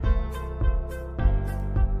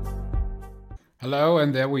Hello,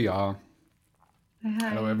 and there we are.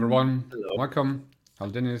 Hello, Hi. everyone. Hello. Welcome. Hello,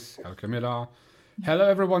 Dennis. Hello, Camilla. Hello,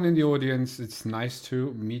 everyone in the audience. It's nice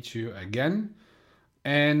to meet you again.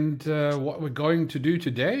 And what we're going to do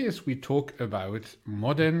today is we talk about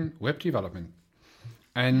modern web development.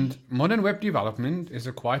 And modern web development is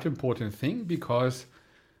a quite important thing because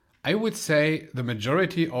I would say the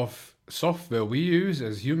majority of software we use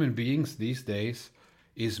as human beings these days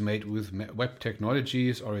is made with web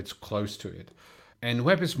technologies or it's close to it. And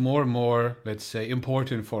web is more and more, let's say,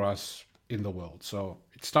 important for us in the world. So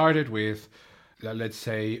it started with, let's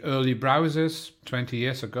say, early browsers 20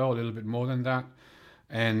 years ago, a little bit more than that.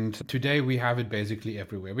 And today we have it basically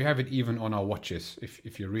everywhere. We have it even on our watches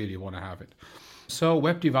if you really want to have it. So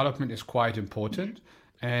web development is quite important.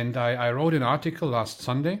 And I wrote an article last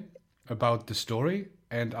Sunday about the story,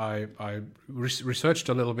 and I researched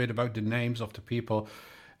a little bit about the names of the people,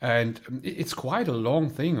 and it's quite a long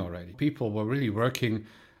thing already. People were really working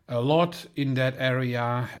a lot in that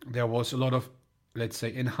area. There was a lot of, let's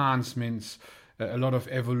say, enhancements, a lot of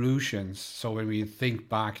evolutions. So when we think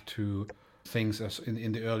back to things as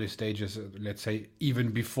in the early stages, let's say even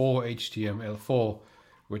before HTML4,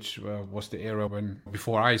 which was the era when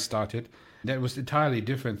before I started, that was entirely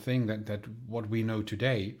different thing that what we know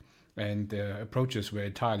today, and the approaches were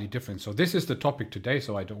entirely different. So this is the topic today.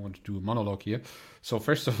 So I don't want to do a monologue here. So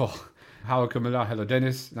first of all, hello Camilla, hello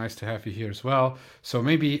Dennis, nice to have you here as well. So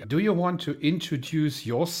maybe do you want to introduce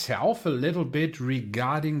yourself a little bit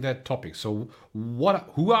regarding that topic? So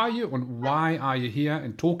who are you and why are you here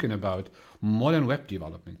and talking about modern web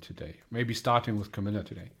development today? Maybe starting with Camilla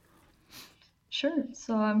today. Sure.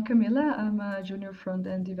 So I'm Camila. I'm a junior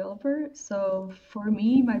front-end developer. So for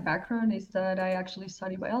me, my background is that I actually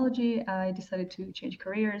study biology. I decided to change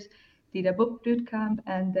careers, did a boot camp,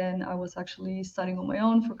 and then I was actually studying on my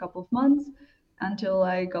own for a couple of months until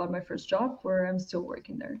I got my first job where I'm still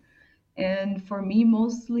working there. And for me,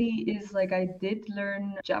 mostly is like I did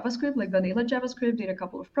learn JavaScript, like vanilla JavaScript, did a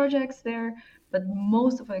couple of projects there, but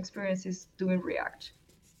most of my experience is doing React.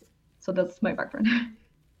 So that's my background.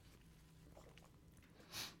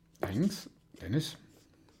 Thanks, Dennis.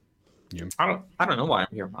 You. I don't know why I'm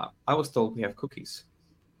here. I was told we have cookies.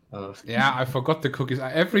 Yeah, I forgot the cookies.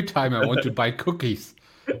 Every time I want to buy cookies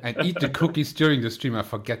and eat the cookies during the stream, I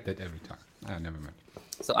forget that every time. I never mind.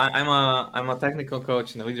 So I'm a technical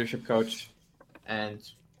coach and a leadership coach, and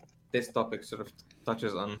this topic sort of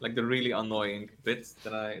touches on like the really annoying bits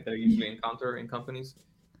that I usually encounter in companies,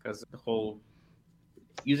 because the whole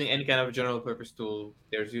using any kind of general purpose tool,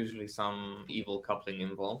 there's usually some evil coupling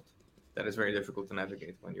involved that is very difficult to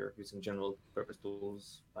navigate when you're using general purpose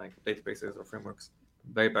tools like databases or frameworks.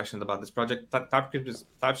 Very passionate about this project.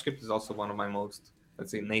 TypeScript is also one of my most,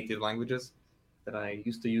 let's say, native languages that I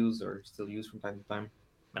used to use or still use from time to time.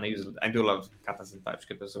 And I do a lot of katas in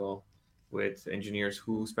TypeScript as well with engineers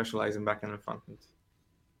who specialize in backend and frontend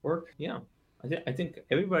work. Yeah, I think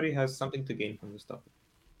everybody has something to gain from this topic.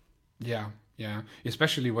 Yeah, yeah.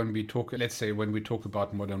 Especially when we talk, let's say, when we talk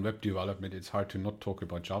about modern web development, it's hard to not talk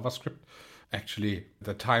about JavaScript. Actually,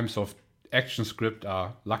 the times of ActionScript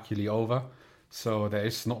are luckily over. So there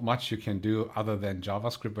is not much you can do other than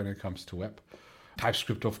JavaScript when it comes to web.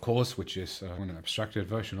 TypeScript, of course, which is an abstracted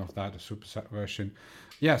version of that, a superset version.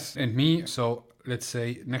 Yes, and me, so let's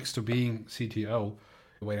say next to being CTO,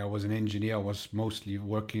 when I was an engineer, I was mostly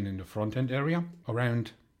working in the front end area.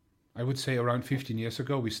 I would say around 15 years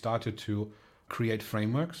ago, we started to create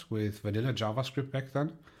frameworks with vanilla JavaScript back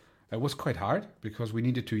then. It was quite hard because we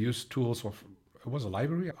needed to use tools of, it was a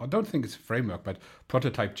library. I don't think it's a framework, but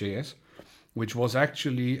Prototype.js, which was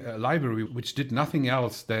actually a library which did nothing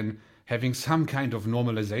else than having some kind of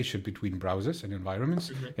normalization between browsers and environments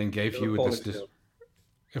and gave The you policy. this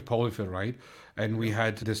a polyfill, right? And we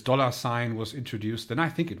had this dollar sign was introduced, and I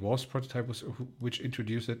think it was Prototype which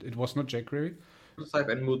introduced it. It was not jQuery. Prototype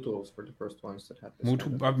and mood tools were the first ones that had this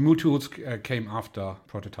kind of. MooTools came after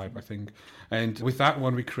Prototype, I think. And with that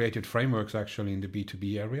one, we created frameworks actually in the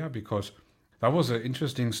B2B area because that was an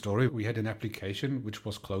interesting story. We had an application which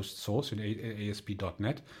was closed source in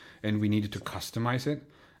ASP.NET, and we needed to customize it.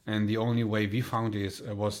 And the only way we found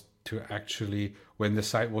was to actually, when the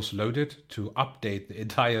site was loaded, to update the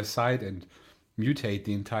entire site and mutate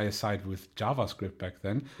the entire site with JavaScript back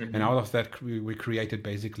then. And out of that, we created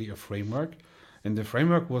basically a framework. And the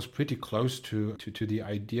framework was pretty close to the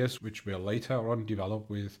ideas which were later on developed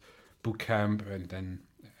with Bootcamp and then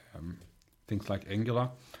things like Angular.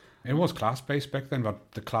 It was class-based back then,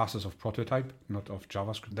 but the classes of Prototype, not of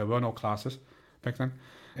JavaScript. There were no classes back then.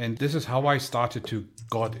 And this is how I started to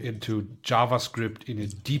got into JavaScript in a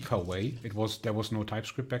deeper way. There was no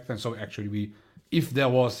TypeScript back then, so actually if there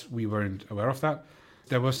was, we weren't aware of that.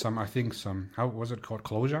 There was some, I think, how was it called,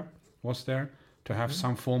 closure was there to have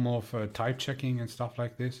some form of type checking and stuff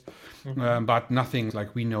like this, but nothing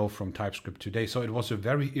like we know from TypeScript today. So it was a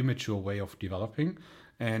very immature way of developing.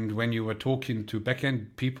 And when you were talking to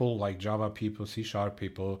backend people like Java people, C#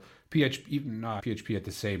 people, PHP, even PHP had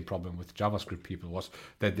the same problem with JavaScript people, was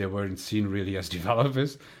that they weren't seen really as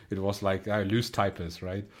developers. It was like loose typers,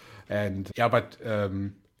 right? And yeah, but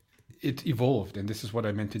it evolved, and this is what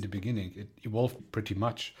I meant in the beginning. It evolved pretty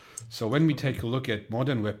much. So when we take a look at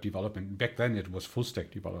modern web development, back then it was full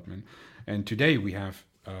stack development, and today we have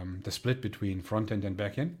the split between front end and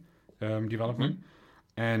back end development.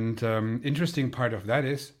 And interesting part of that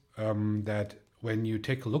is that when you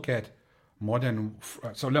take a look at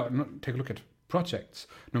take a look at projects,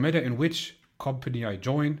 no matter in which company I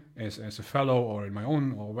join as a fellow or in my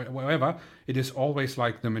own or wherever, it is always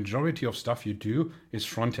like the majority of stuff you do is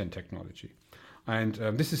front-end technology. And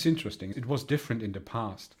this is interesting. It was different in the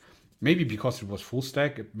past. Maybe because it was full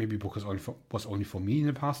stack, maybe because it was only for me in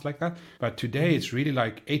the past like that. But today it's really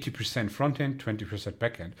like 80% front end, 20%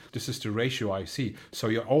 back end. This is the ratio I see. So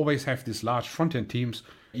you always have these large front end teams,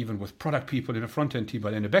 even with product people in a front end team,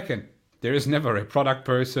 but in the back end, there is never a product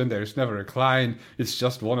person, there is never a client. It's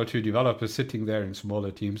just one or two developers sitting there in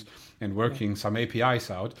smaller teams and working some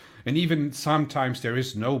APIs out. And even sometimes there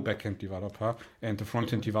is no backend developer, and the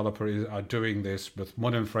front-end developer are doing this. But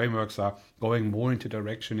modern frameworks are going more into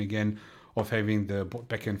direction again of having the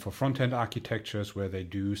backend for front-end architectures where they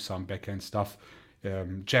do some backend stuff.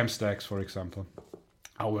 Jamstacks, for example,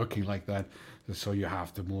 are working like that. So you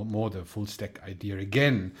have the more the full stack idea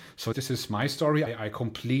again. So this is my story. I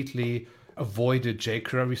completely avoided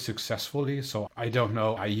jQuery successfully. So I don't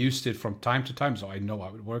know. I used it from time to time, so I know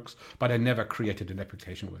how it works, but I never created an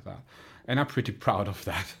application with that. And I'm pretty proud of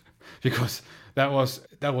that because that was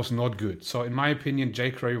not good. So in my opinion,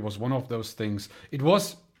 jQuery was one of those things. It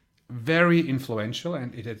was very influential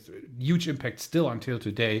and it had huge impact still until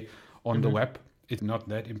today on the web. It's not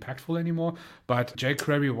that impactful anymore, but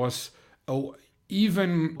jQuery was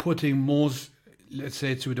even putting more, let's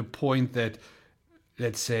say, to the point that,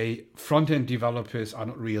 let's say, front-end developers are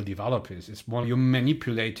not real developers. It's more you're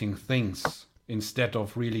manipulating things instead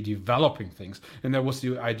of really developing things. And that was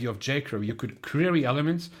the idea of jQuery. You could query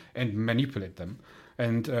elements and manipulate them.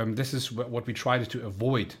 And this is what we tried to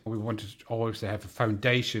avoid. We wanted always to have a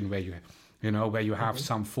foundation where you have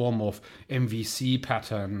some form of MVC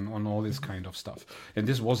pattern on all this kind of stuff. And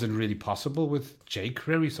this wasn't really possible with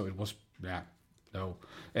jQuery, so it was, no.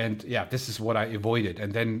 And this is what I avoided.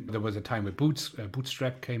 And then there was a time where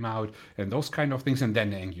Bootstrap came out and those kind of things, and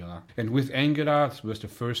then Angular. And with Angular, it was the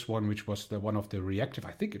first one, which was the one of the reactive.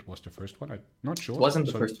 I think it was the first one. I'm not sure. It wasn't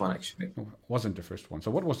the first one, actually. No, it wasn't the first one.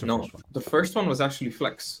 So what was the first one? The first one was actually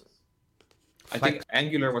Flex. I think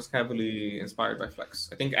Angular was heavily inspired by Flex.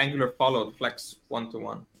 I think Angular followed Flex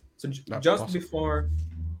 1-to-1. So just before,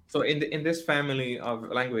 so in this family of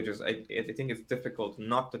languages, I think it's difficult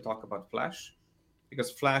not to talk about Flash, because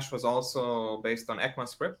Flash was also based on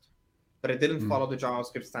ECMAScript, but it didn't follow the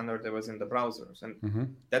JavaScript standard that was in the browsers.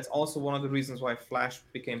 And that's also one of the reasons why Flash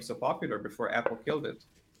became so popular before Apple killed it,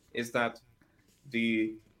 is that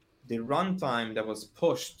the runtime that was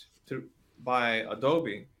pushed by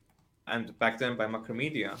Adobe, and back then by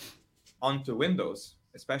Macromedia, onto Windows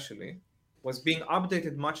especially, was being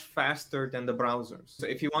updated much faster than the browsers. So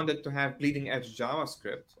if you wanted to have bleeding edge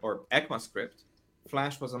JavaScript or ECMAScript,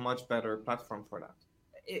 Flash was a much better platform for that.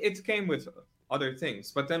 It came with other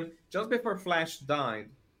things, but then just before Flash died,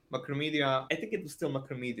 Macromedia, I think it was still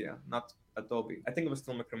Macromedia, not Adobe. I think it was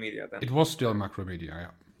still Macromedia then. It was still Macromedia,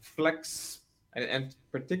 yeah. Flex, and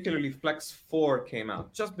particularly Flex 4 came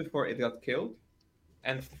out just before it got killed.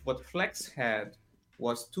 And what Flex had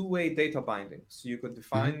was two-way data binding. So you could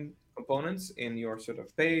define components in your sort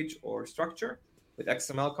of page or structure with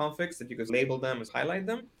XML configs that you could label them as highlight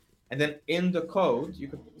them. And then in the code, you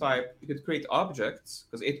could create objects,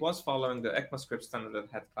 because it was following the ECMAScript standard that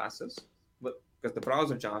had classes, but because the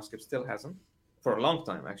browser JavaScript still hasn't, for a long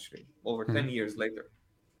time actually, over 10 years later.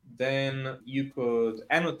 Then you could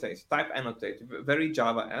type annotate, very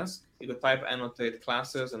Java-esque. You could type annotate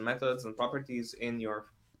classes and methods and properties in your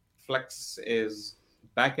Flex's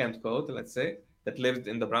backend code, let's say, that lived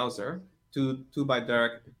in the browser to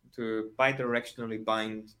bidirectionally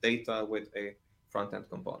bind data with a front-end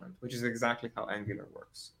component, which is exactly how Angular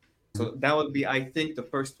works. So that would be, I think, the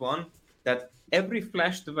first one that every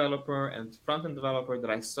Flash developer and front-end developer that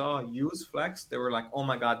I saw use Flex, they were like, oh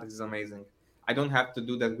my God, this is amazing. I don't have to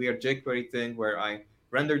do that weird jQuery thing where I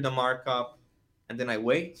render the markup and then I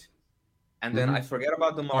wait and then I forget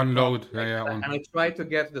about the markup. Unload. And I try to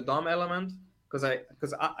get the DOM element because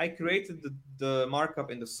I created the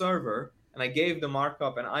markup in the server and I gave the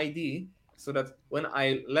markup an ID so that when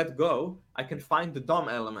I let go, I can find the DOM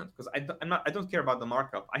element because I don't care about the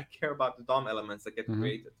markup. I care about the DOM elements that get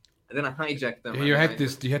created. And then I hijack them. You had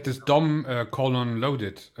this DOM colon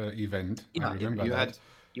loaded event. Yeah, I remember that.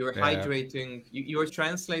 You were hydrating. You were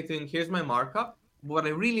translating. Here's my markup. What I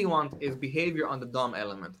really want is behavior on the DOM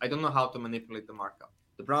element. I don't know how to manipulate the markup.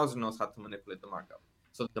 The browser knows how to manipulate the markup.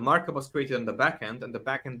 So the markup was created on the backend, and the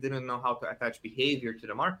backend didn't know how to attach behavior to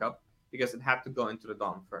the markup because it had to go into the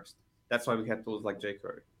DOM first. That's why we had tools like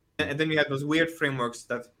jQuery. And then we had those weird frameworks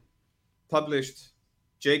that published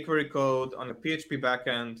jQuery code on a PHP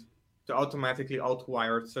backend to automatically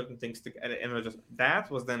outwire certain things to edit images.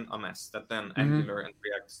 That was then a mess that then Angular and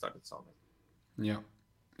React started solving. Yeah,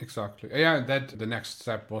 exactly. Yeah, that the next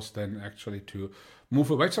step was then actually to move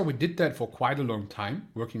away. So we did that for quite a long time,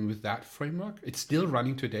 working with that framework. It's still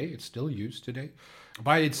running today. It's still used today,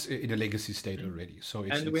 but it's in a legacy state already. So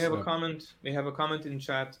we have a comment. We have a comment in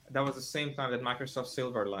chat. That was the same time that Microsoft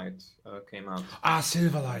Silverlight came out.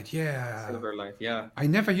 Silverlight, yeah. Silverlight, yeah. I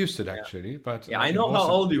never used it actually, but yeah, I know how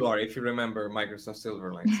old you are if you remember Microsoft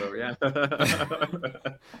Silverlight. So yeah.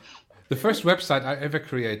 The first website I ever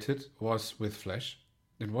created was with Flash.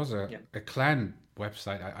 It was a clan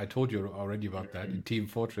website. I told you already about that in Team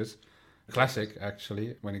Fortress. Classic,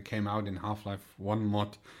 actually, when it came out in Half-Life 1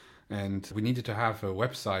 mod. And we needed to have a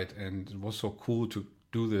website, and it was so cool to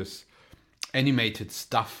do this animated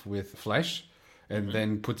stuff with Flash and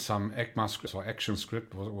then put some ECMA script or action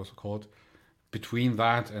script, what was it called, between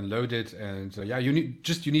that and load it. And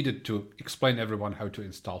you needed to explain everyone how to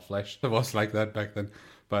install Flash. It was like that back then.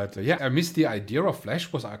 But I missed the idea of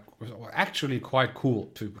Flash was actually quite cool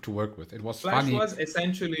to work with. It was Flash funny. was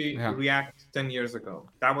essentially React 10 years ago.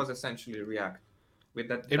 That was essentially React. With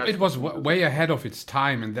that, it was way ahead of its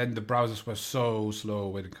time, and then the browsers were so slow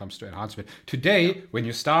when it comes to enhancement. Today, when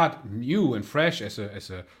you start new and fresh as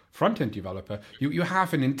a front-end developer, you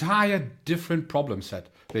have an entire different problem set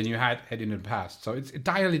than you had in the past. So it's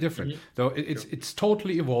entirely different. So it's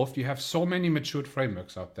totally evolved. You have so many matured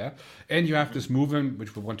frameworks out there, and you have this movement,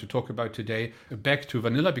 which we want to talk about today, back to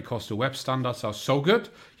vanilla because the web standards are so good.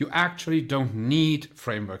 You actually don't need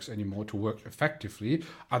frameworks anymore to work effectively.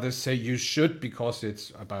 Others say you should because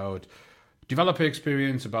it's about developer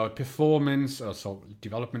experience, about performance, so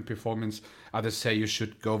development performance. Others say you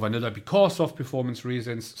should go vanilla because of performance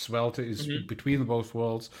reasons. Svelte is between both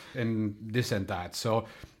worlds, and this and that. So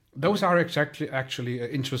those are actually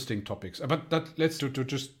interesting topics. But let's do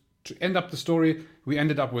just to end up the story. We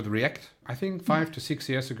ended up with React. I think 5 to 6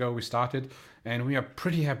 years ago we started, and we are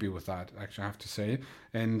pretty happy with that, actually, I have to say.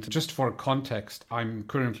 And just for context, I'm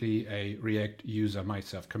currently a React user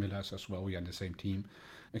myself. Camilla is as well. We are in the same team.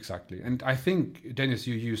 Exactly. And I think, Dennis,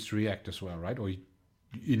 you used React as well, right? Or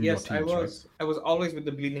in your teams, Yes, I was always with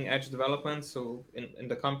the bleeding edge development. So in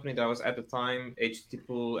the company that I was at the time, HTTP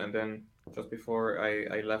Pool, and then just before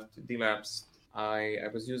I left DLabs, I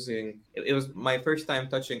was using, it was my first time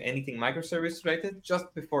touching anything microservice related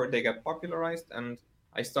just before they got popularized. And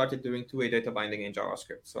I started doing two-way data binding in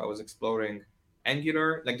JavaScript. So I was exploring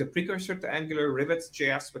Angular, like the precursor to Angular,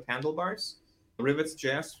 Rivets.js with handlebars.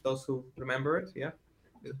 Rivets.js, those who remember it, yeah.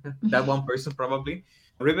 That one person probably.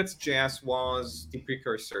 Rivets.js was the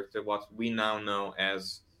precursor to what we now know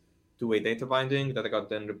as two-way data binding that got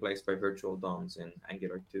then replaced by virtual DOMs in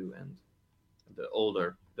Angular 2 and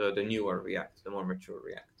the newer React, the more mature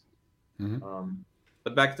React.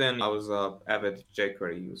 But back then I was an avid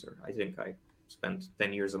jQuery user. I think I spent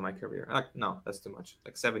 10 years of my career. No, that's too much.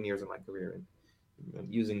 Like 7 years of my career in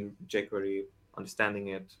using jQuery, understanding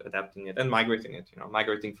it, adapting it, and migrating it.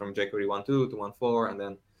 Migrating from jQuery 1.2 to 1.4, and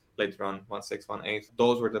then later on 1.6, 1.8.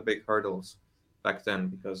 Those were the big hurdles back then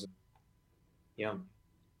because,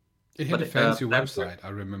 It had a fancy website, I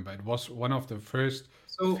remember. It was one of the first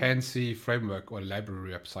fancy framework or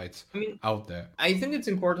library websites out there. I think it's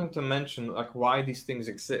important to mention like why these things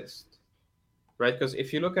exist, right? Because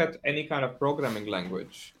if you look at any kind of programming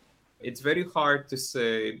language, it's very hard to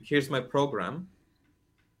say, here's my program,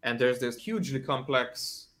 and there's this hugely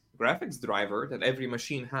complex graphics driver that every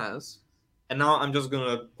machine has, and now I'm just going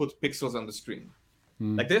to put pixels on the screen.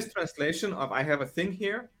 Like this translation of I have a thing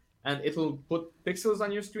here, and it'll put pixels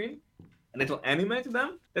on your screen, and it'll animate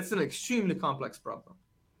them. That's an extremely complex problem,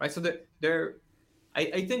 right? So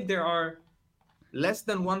I think there are less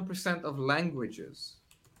than 1% of languages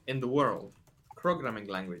in the world, programming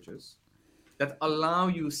languages, that allow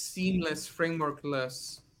you seamless,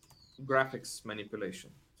 frameworkless graphics manipulation,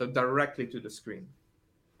 so directly to the screen.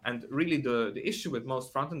 And really the issue with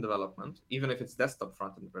most front-end development, even if it's desktop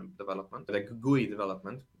front-end development, like GUI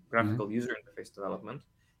development, graphical user interface development,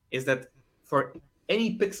 is that for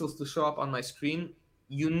any pixels to show up on my screen,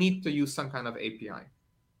 you need to use some kind of API.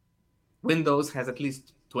 Windows has at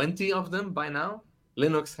least 20 of them by now.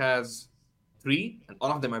 Linux has 3, and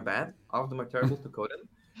all of them are bad. All of them are terrible to code in.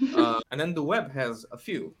 And then the web has a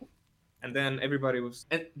few. And then everybody was...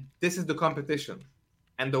 And this is the competition.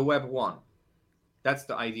 And the web won. That's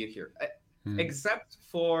the idea here. Except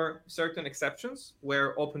for certain exceptions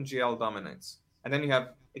where OpenGL dominates. And then you have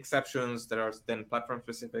exceptions that are then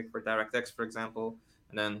platform-specific for DirectX, for example.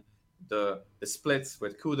 And then the splits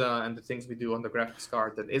with CUDA and the things we do on the graphics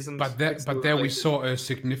card that isn't... But there we saw a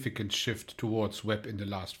significant shift towards web in the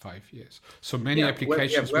last 5 years. So many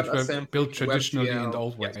applications which were built traditionally in the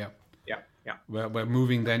old web. We're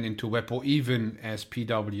moving then into web, or even as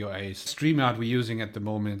PWAs. StreamYard we're using at the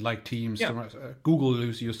moment, like Teams. Google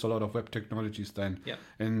used a lot of web technologies then.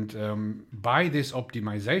 And by these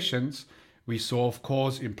optimizations, we saw, of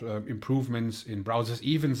course, improvements in browsers.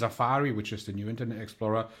 Even Safari, which is the new Internet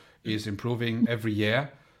Explorer, is improving every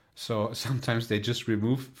year. So sometimes they just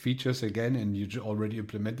remove features again, and you already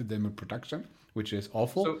implemented them in production, which is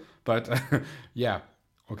awful. But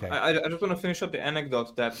okay. I just want to finish up the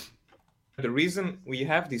anecdote that the reason we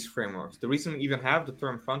have these frameworks, the reason we even have the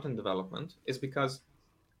term front-end development, is because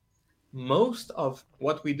most of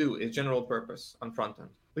what we do is general purpose on front-end,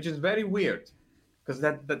 which is very weird, because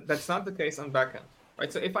that's not the case on back-end,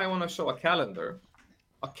 right? So if I want to show a calendar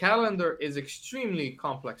is extremely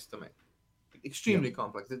complex to make, extremely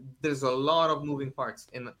complex. There's a lot of moving parts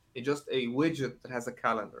in just a widget that has a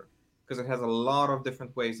calendar, because it has a lot of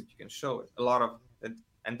different ways that you can show it.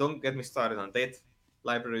 And don't get me started on date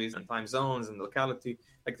libraries and time zones and locality,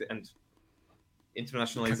 and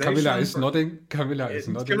internationalization. Camilla is nodding. Camilla is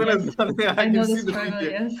nodding. I know this struggle,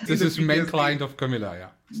 yes. This is main client of Camilla,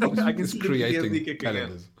 I can see creating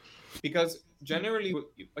calendars. Because generally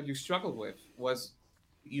what you struggled with was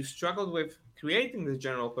creating this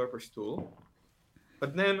general purpose tool,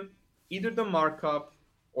 but then either the markup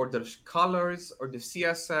or the colors or the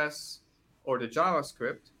CSS or the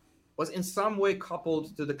JavaScript was in some way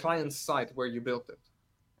coupled to the client site where you built it.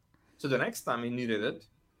 So the next time you needed it,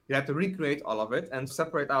 you had to recreate all of it and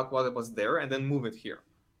separate out what was there and then move it here.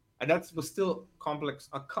 And that was still complex,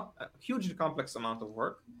 a hugely complex amount of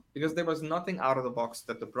work, because there was nothing out of the box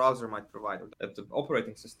that the browser might provide or that the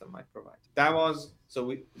operating system might provide.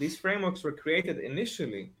 These frameworks were created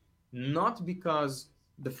initially not because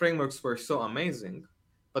the frameworks were so amazing,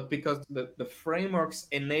 but because the frameworks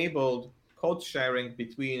enabled code sharing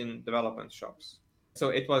between development shops. So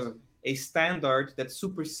it was a standard that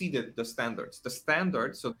superseded the standards. The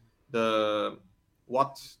standards, so the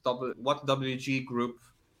WG group,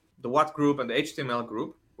 the What group, and the HTML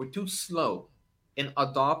group were too slow in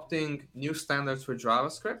adopting new standards for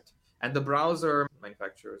JavaScript, and the browser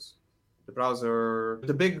manufacturers,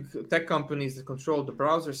 the big tech companies that control the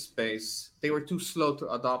browser space, they were too slow to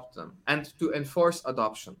adopt them and to enforce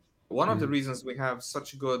adoption. One of the reasons we have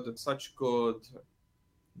such good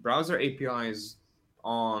browser APIs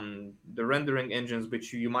on the rendering engines,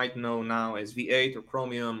 which you might know now as V8 or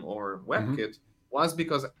Chromium or WebKit, was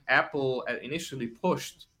because Apple initially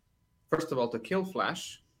pushed, first of all, to kill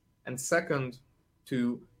Flash, and second,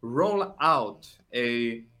 to roll out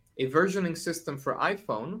a versioning system for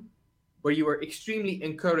iPhone where you were extremely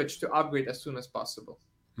encouraged to upgrade as soon as possible.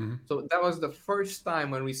 So that was the first time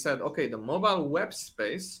when we said, okay, the mobile web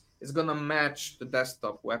space is going to match the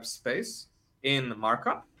desktop web space in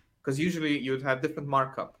markup, because usually you'd have different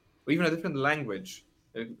markup or even a different language.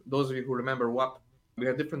 Those of you who remember WAP, we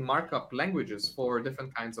had different markup languages for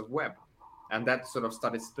different kinds of web. And that sort of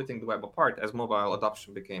started splitting the web apart as mobile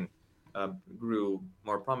adoption grew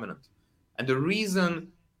more prominent. And the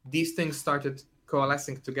reason these things started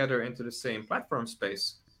coalescing together into the same platform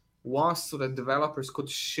space was so that developers could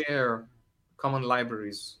share common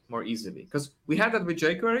libraries more easily. Because we had that with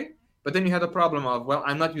jQuery, but then you had a problem of, well,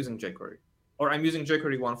 I'm not using jQuery. Or I'm using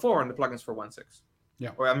jQuery 1.4 and the plugins for 1.6.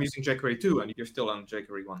 Or I'm using jQuery 2 and you're still on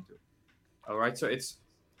jQuery 1.2. All right, so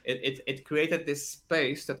it created this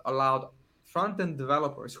space that allowed front-end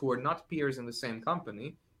developers who were not peers in the same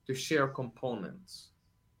company to share components.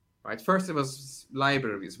 Right? First, it was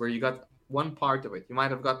libraries where you got one part of it. You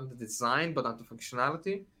might have gotten the design, but not the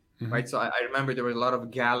functionality. Right? So I remember there were a lot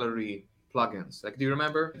of gallery plugins. Like, do you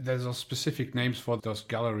remember? There's a specific names for those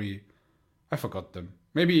gallery. I forgot them.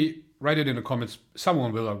 Maybe write it in the comments.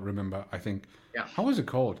 Someone will remember, I think. Yeah. How was it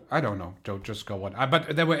called? I don't know. Joe, just go on.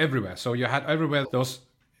 But they were everywhere. So you had everywhere those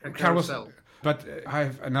carousel. But I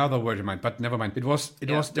have another word in mind, but never mind. There was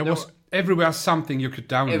there everywhere something you could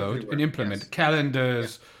download everywhere, and implement. yes.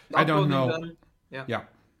 Calendars, Yeah. I don't Uploading know. them. Yeah. Yeah.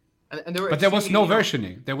 And they were But there was no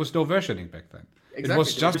extremely, versioning. There was no versioning back then. It exactly.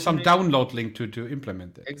 was There was just some versioning. download link to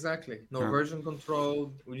implement it. Exactly. No Yeah. version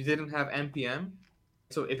control. We didn't have npm.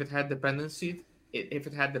 So if it had dependencies,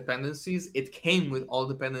 it came with all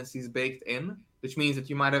dependencies baked in, which means that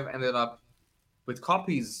you might have ended up with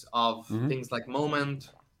copies of things like Moment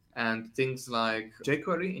and things like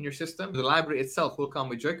jQuery in your system. The library itself will come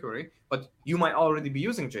with jQuery, but you might already be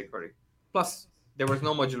using jQuery. Plus, there was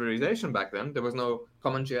no modularization back then. There was no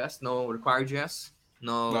CommonJS, no require.js,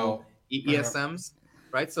 no No. ESMs,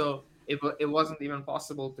 right? So it wasn't even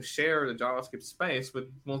possible to share the JavaScript space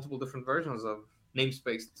with multiple different versions of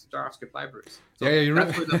namespace JavaScript libraries. So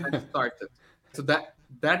that's where the mess started. So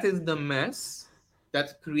that is the mess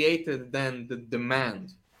that created then the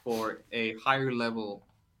demand for a higher level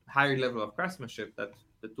of craftsmanship that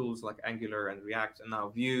the tools like Angular and React and now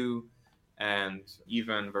Vue and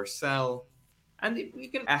even Vercel and you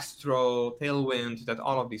can Astro, Tailwind, that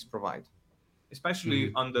all of these provide,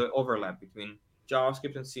 especially on the overlap between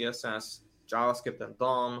JavaScript and CSS, JavaScript and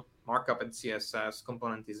DOM, markup and CSS,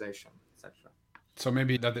 componentization, etc. So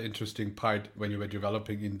maybe another interesting part when you were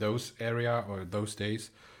developing in those area or those days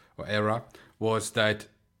or era was that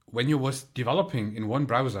when you was developing in one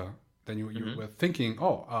browser, then you were thinking,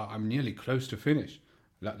 I'm nearly close to finish,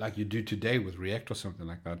 like you do today with React or something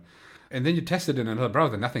like that. And then you test it in another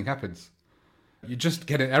browser, nothing happens. You just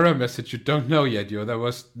get an error message you don't know yet. There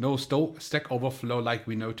was no Stack Overflow like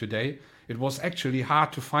we know today. It was actually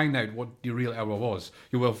hard to find out what the real error was.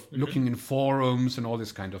 You were looking in forums and all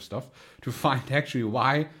this kind of stuff to find actually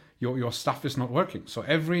why your stuff is not working. So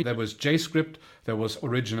there was JScript, there was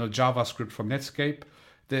original JavaScript from Netscape.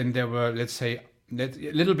 Then there were, let's say,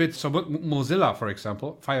 a little bit, so Mozilla, for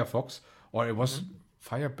example, Firefox, or it was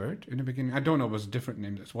Firebird in the beginning. I don't know, it was a different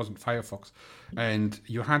name. This wasn't Firefox. And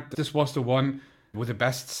this was the one with the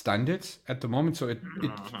best standards at the moment. So it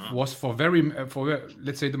was for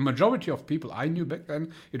let's say the majority of people I knew back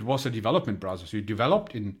then, it was a development browser. So you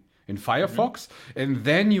developed in Firefox, and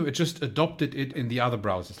then you just adopted it in the other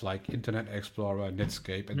browsers like Internet Explorer,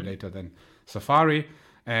 Netscape, and later then Safari.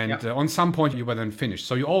 And on some point you were then finished.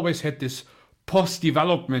 So you always had this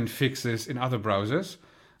post-development fixes in other browsers,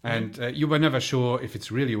 and you were never sure if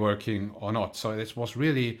it's really working or not. So this was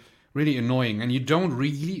really, really annoying. And you don't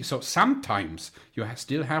really, so sometimes you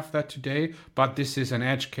still have that today, but this is an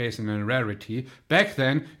edge case and a rarity. Back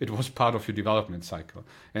then, it was part of your development cycle.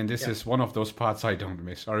 And this is one of those parts I don't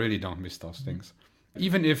miss. I really don't miss those things.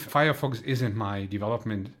 Even if Firefox isn't my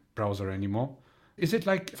development browser anymore. Is it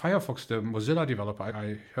like Firefox, the Mozilla developer?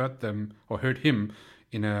 I heard him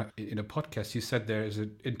in a podcast. He said there is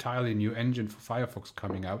an entirely new engine for Firefox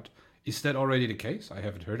coming out. Is that already the case? I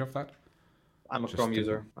haven't heard of that. I'm a Chrome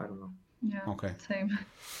user. I don't know. Yeah. Okay. Same.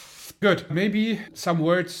 Good. Maybe some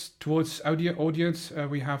words towards audience.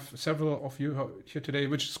 We have several of you here today,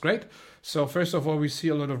 which is great. So first of all, we see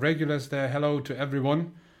a lot of regulars there. Hello to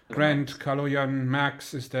everyone. Grant, Kaloyan,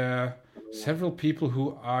 Max is there. Several people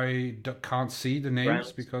who I can't see the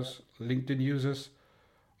names because LinkedIn users.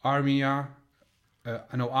 Armin,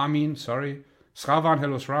 sorry. Sravan,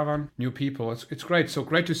 hello Sravan, new people. It's great. So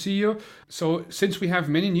great to see you. So since we have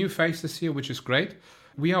many new faces here, which is great,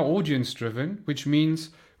 we are audience driven, which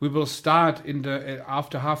means we will start in the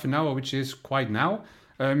after half an hour, which is quite now.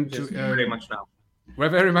 Pretty much now. We're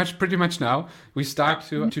pretty much now. We start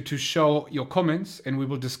to show your comments and we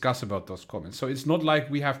will discuss about those comments. So it's not like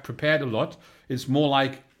we have prepared a lot. It's more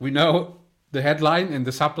like we know the headline and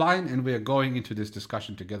the subline and we are going into this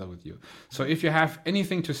discussion together with you. So if you have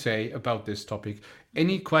anything to say about this topic,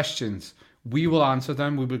 any questions, we will answer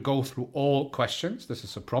them. We will go through all questions. This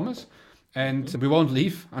is a promise. And we won't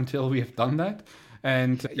leave until we have done that.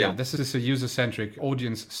 And this is a user-centric,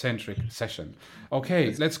 audience-centric session.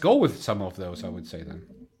 Okay, let's go with some of those, I would say then.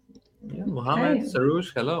 Yeah, Mohammed,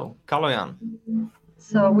 Saroush, hello. Kaloyan.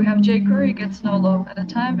 So we have jQuery gets no love. At the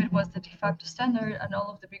time, it was the de facto standard, and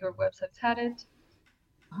all of the bigger websites had it.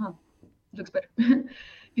 Looks better.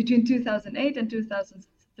 Between 2008 and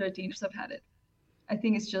 2013, some had it. I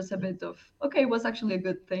think it's just a bit of, it was actually a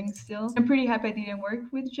good thing still. I'm pretty happy I didn't work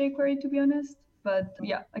with jQuery, to be honest. But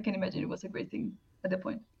yeah, I can imagine it was a great thing at the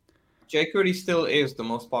point. jQuery still is the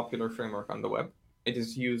most popular framework on the web. It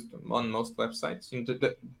is used on most websites in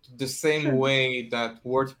the same way that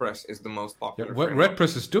WordPress is the most popular framework.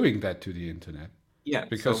 WordPress is doing that to the internet. Yeah,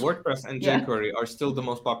 because WordPress and jQuery are still the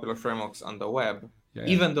most popular frameworks on the web. Yeah,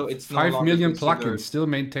 even though it's no 5 longer million considered. plugins still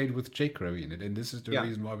maintained with jQuery in it, and this is the Yeah,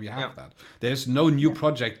 reason why we have yeah. that. There's no new Yeah.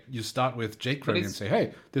 project you start with But jQuery and it's say,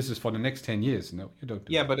 hey, this is for the next 10 years. No, you don't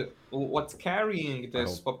do yeah, that. but what's carrying I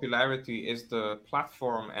this hope. popularity is the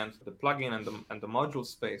platform and the plugin and the module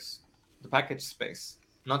space, the package space.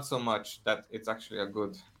 Not so much that it's actually a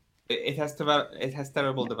good. It has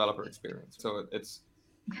terrible developer experience. So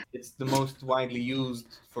it's the most widely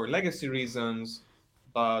used for legacy reasons,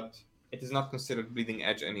 but it is not considered bleeding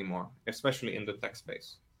edge anymore, especially in the tech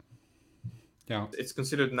space. Yeah. It's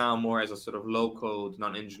considered now more as a sort of low-code,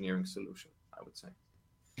 non-engineering solution, I would say.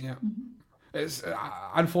 Yeah.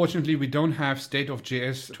 Mhm. Unfortunately, we don't have State of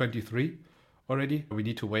JS 23 already. We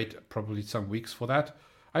need to wait probably some weeks for that.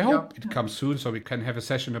 I hope it Yeah. comes soon so we can have a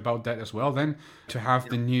session about that as well then to have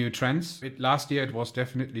the new trends. Last year it was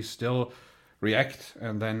definitely still React,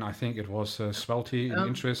 and then I think it was Svelte in Um,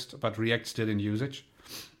 interest, but React still in usage.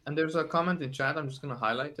 and there's a comment in chat. I'm just going to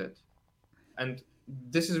highlight it. And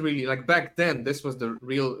this is really like back then, this was the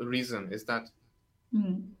real reason is that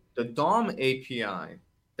Mm. the DOM API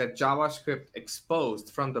that JavaScript exposed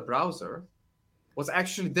from the browser was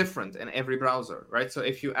actually different in every browser, right? So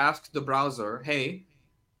if you asked the browser, hey,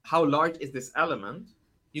 how large is this element?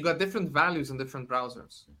 You got different values in different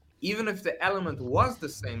browsers. Even if the element was the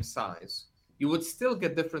same size, you would still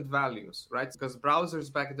get different values, right? Because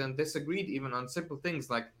browsers back then disagreed even on simple things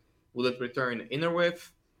like will it return inner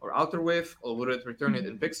width or outer width, or would it return it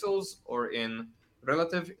in pixels or in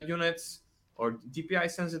relative units or DPI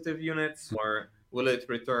sensitive units, or will it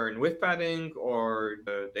return width padding or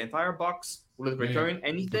the entire box? Will it Yeah, yeah. return The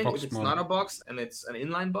anything if box it's model. not a box and it's an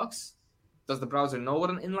inline box? Does the browser know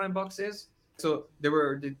what an inline box is? So there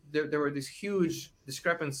were these huge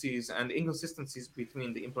discrepancies and inconsistencies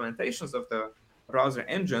between the implementations of the browser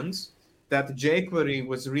engines that jQuery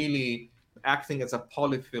was really acting as a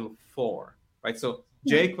polyfill for, right? So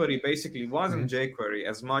Yeah. jQuery basically wasn't Mhm. jQuery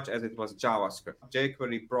as much as it was JavaScript.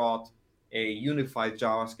 jQuery brought a unified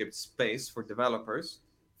JavaScript space for developers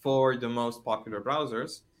for the most popular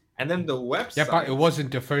browsers. And then the Yeah, but it website.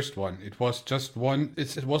 wasn't the first one. It was just one.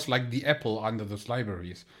 It was like the apple under those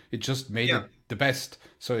libraries. It just made Yeah. it the best,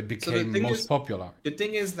 so it So the became thing most is, popular. the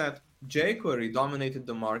thing is that jQuery dominated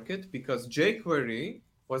the market because jQuery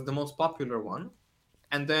was the most popular one.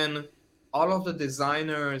 And then all of the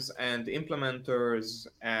designers and implementers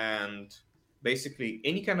and basically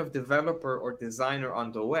any kind of developer or designer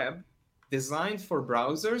on the web designed for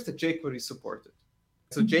browsers that jQuery supported.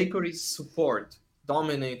 So jQuery's support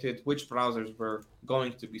dominated which browsers were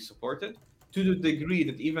going to be supported to the degree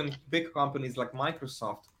that even big companies like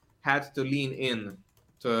Microsoft had to lean in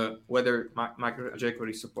to whether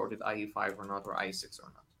jQuery supported IE5 or not, or IE6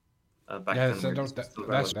 or not. Back Yes, then, where this was still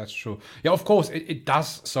relevant. that's true. Yeah, of course it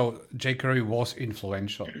does. So jQuery was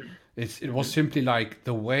influential. It was simply like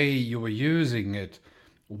the way you were using it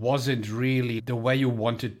wasn't really the way you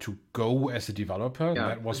wanted to go as a developer. Yeah,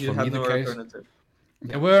 That was you for me had the no case. alternative.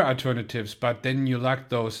 There were alternatives, but then you lacked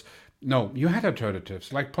those. No, you had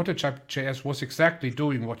alternatives. Like Prototype JS was exactly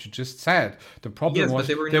doing what you just said. The problem Yes, but was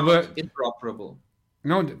they were there were not interoperable.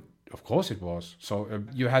 no. Of course it was. So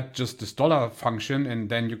you had just this dollar function, and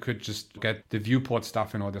then you could just get the viewport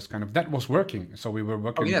stuff and all this kind of. That was working. So we were Oh,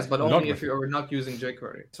 working yes, but a lot only if with it. you were not using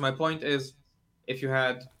jQuery. So my point is, if you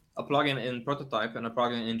had a plugin in Prototype and a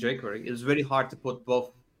plugin in jQuery, it's very hard to put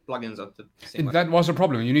both plugins at the same And time. that was a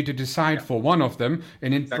problem. You need to decide Yeah, for one of them.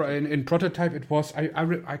 And exactly. in Prototype, it was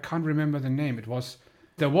I can't remember the name. It was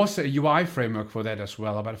there was a UI framework for that as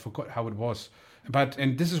well, but I forgot how it was. But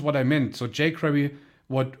and this is what I meant. So jQuery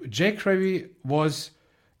was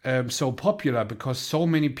so popular because so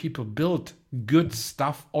many people built good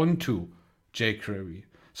stuff onto jQuery.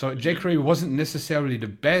 So jQuery wasn't necessarily the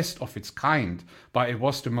best of its kind, but it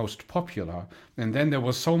was the most popular. And then there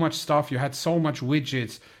was so much stuff. You had so much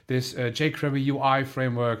widgets, this jQuery UI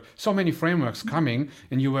framework, so many frameworks coming,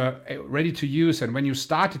 and you were ready to use. And when you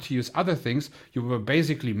started to use other things, you were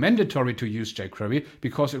basically mandatory to use jQuery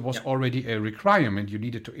because it was Yeah. already a requirement you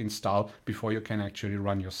needed to install before you can actually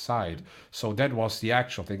run your site. So that was the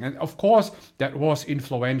actual thing. And of course, that was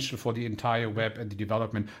influential for the entire web and the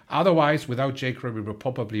development. Otherwise, without jQuery, we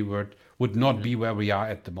probably would not be where we are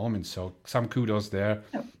at the moment. So some kudos there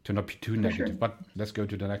Yep, to not be too for negative. sure. But let's go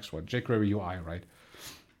to the next one. jQuery UI, right?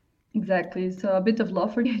 Exactly. So a bit of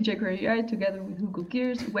love for the jQuery UI together with Google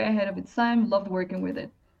Gears, way ahead of its time. Loved working with it.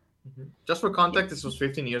 Just for context, Yes. this was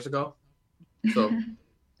 15 years ago, so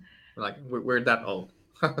like we're that old.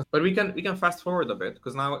 But we can fast forward a bit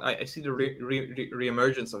because now I see the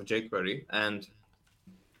re-emergence of jQuery and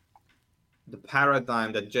the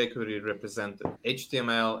paradigm that jQuery represented.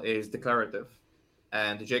 HTML is declarative.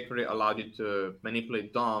 and the jQuery allowed you to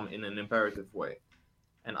manipulate DOM in an imperative way.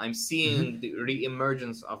 And I'm seeing the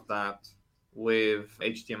re-emergence of that with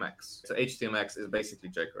HTMX. So HTMX is basically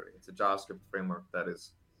jQuery. It's a JavaScript framework that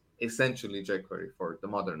is essentially jQuery for the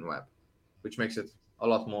modern web, which makes it a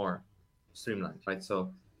lot more streamlined, right?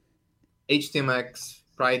 So HTMX,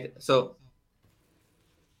 pride. So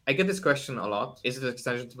I get this question a lot. Is it an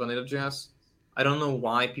extension to Vanilla.js? I don't know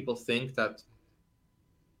why people think that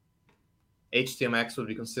HTMX would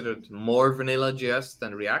be considered more Vanilla.js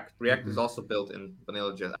than React. React is also built in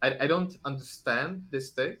Vanilla.js. I don't understand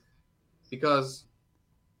this take, because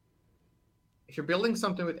if you're building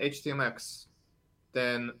something with HTMX,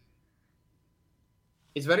 then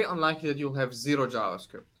it's very unlikely that you'll have zero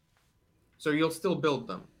JavaScript. So you'll still build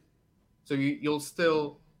them. So you'll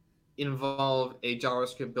still involve a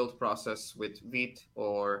JavaScript build process with Vite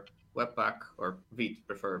or Webpack, or Vite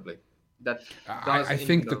preferably. That I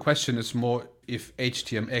think the question is more if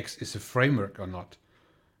HTMX is a framework or not.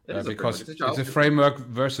 Because it's a framework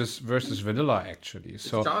versus vanilla, actually. It's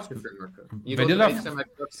so a JavaScript framework. You vanilla, go to the HTMX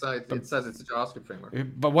website, it says it's a JavaScript framework.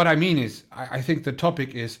 But what I mean is, I think the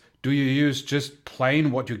topic is, do you use just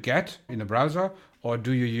plain what you get in a browser, or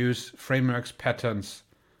do you use frameworks, patterns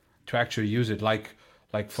to actually use it? Like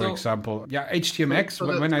for example,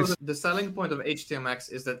 HTMX. The selling point of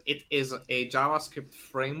HTMX is that it is a JavaScript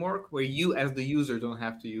framework where you, as the user, don't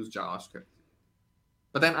have to use JavaScript.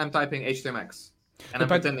 But then I'm typing HTMX. And I'm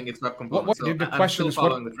pretending it's web components. The question is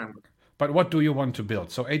following the framework. But what do you want to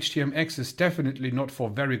build? So HTMX is definitely not for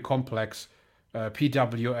very complex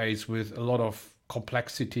PWAs with a lot of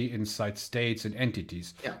complexity inside states and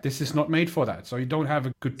entities. Yeah. This is not made for that. So you don't have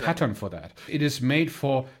a good pattern for that. It is made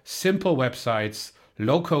for simple websites,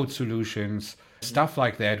 low-code solutions, stuff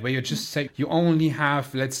like that, where you just say you only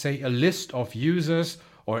have, let's say, a list of users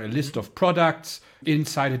or a list of products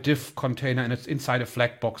inside a div container, and it's inside a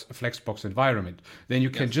Flexbox environment. Then you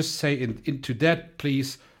can just say into that,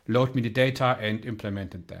 please load me the data and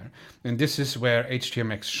implement it there. And this is where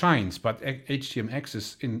HTMX shines, but HTMX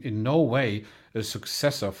is in no way a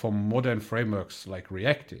successor for modern frameworks like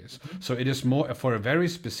React is. So it is more for a very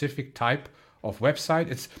specific type of website.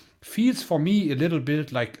 It feels for me a little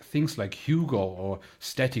bit like things like Hugo or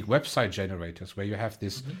static website generators, where you have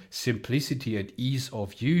this simplicity and ease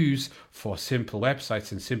of use for simple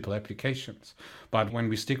websites and simple applications. But when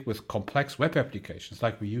we stick with complex web applications,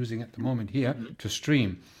 like we're using at the moment here to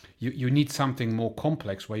stream, you need something more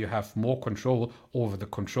complex, where you have more control over the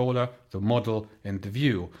controller, the model, and the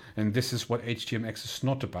view. And this is what HTMX is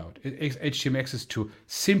not about. HTMX is to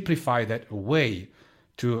simplify that away.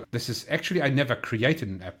 This is actually, I never created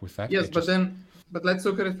an app with that. Yes, but let's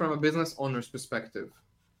look at it from a business owner's perspective.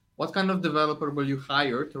 What kind of developer will you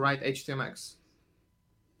hire to write HTMX?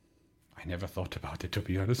 I never thought about it, to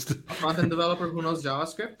be honest. A front-end developer who knows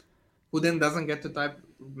JavaScript, who then doesn't get to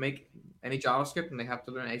make any JavaScript, and they have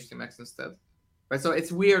to learn HTMX instead. Right? So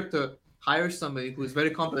it's weird to hire somebody who is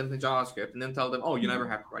very competent in JavaScript and then tell them, oh, you never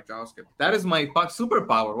have to write JavaScript. That is my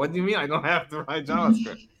superpower. What do you mean I don't have to write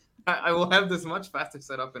JavaScript? I will have this much faster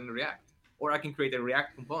setup in React. Or I can create a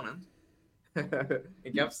React component,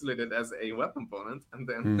 encapsulate it as a web component, and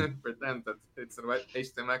then pretend that it's a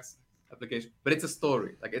HTMX application. But it's a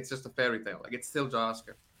story. Like, it's just a fairy tale. Like, it's still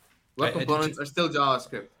JavaScript. Web components are still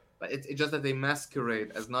JavaScript. But it's just that they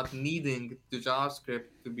masquerade as not needing the JavaScript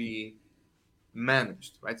to be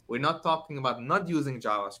managed, right? We're not talking about not using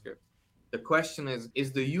JavaScript. The question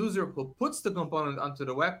is the user who puts the component onto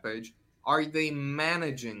the web page, are they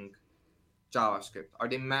managing JavaScript? Are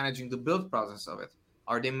they managing the build process of it?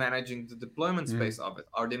 Are they managing the deployment space of it?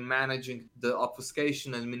 Are they managing the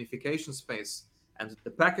obfuscation and minification space and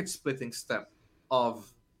the package splitting step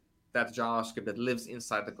of that JavaScript that lives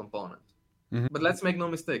inside the component? But let's make no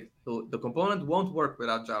mistake, the component won't work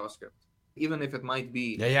without JavaScript, even if it might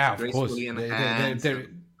be gracefully enhanced.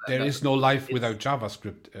 There is no life without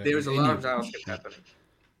JavaScript. There is a lot of JavaScript happening.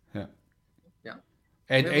 Yeah.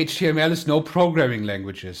 And HTML is no programming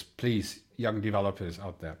languages, please, young developers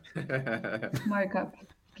out there. Markup,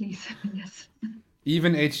 please. Yes.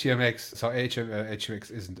 Even HTMX, so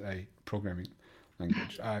HTMX isn't a programming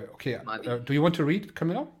language. Do you want to read,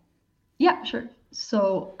 Camilla? Yeah, sure.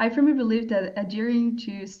 So I firmly believe that adhering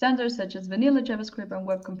to standards such as vanilla JavaScript and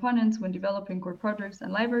web components when developing core projects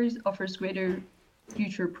and libraries offers greater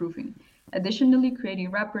future proofing. Additionally,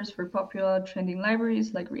 creating wrappers for popular trending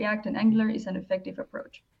libraries like React and Angular is an effective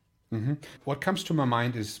approach. What comes to my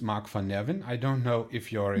mind is Mark van Nerven. I don't know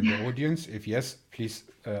if you're in the audience. If yes, please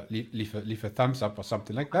leave a thumbs up or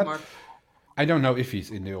something like that. I don't know if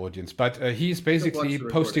he's in the audience, but he's basically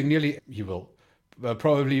posting he will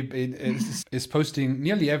probably is posting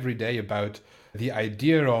nearly every day about the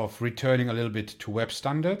idea of returning a little bit to web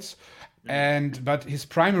standards. But his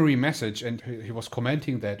primary message, and he was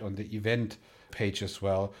commenting that on the event page as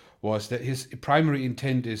well, was that his primary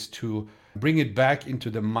intent is to bring it back into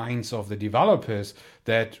the minds of the developers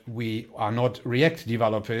that we are not React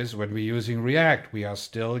developers when we're using React. We are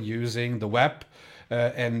still using the web.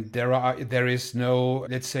 And there is no,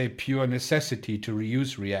 let's say, pure necessity to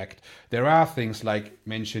reuse React. There are things like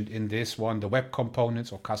mentioned in this one, the web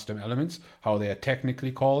components or custom elements, how they are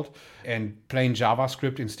technically called, and plain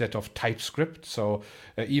JavaScript instead of TypeScript. So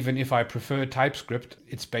even if I prefer TypeScript,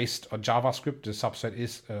 it's based on JavaScript. The subset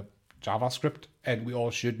is JavaScript, and we all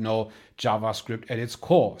should know JavaScript at its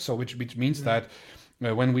core. So which means that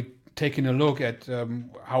when we taking a look at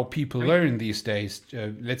how people learn these days,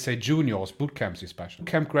 let's say juniors, boot camps especially.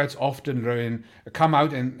 Camp grads often come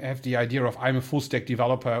out and have the idea of I'm a full stack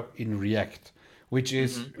developer in React, which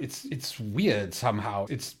is, it's weird somehow.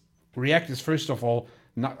 React is first of all,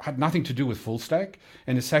 had nothing to do with full stack.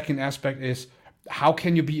 And the second aspect is, how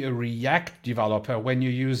can you be a React developer when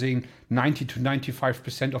you're using 90 to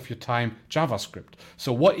 95% of your time JavaScript?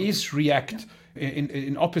 So what is React?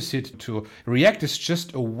 In opposite to React is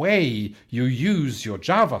just a way you use your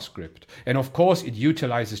JavaScript. And of course, it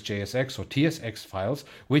utilizes JSX or TSX files,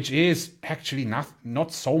 which is actually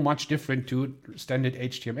not so much different to standard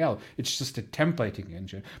HTML. It's just a templating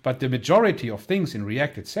engine. But the majority of things in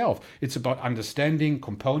React itself, it's about understanding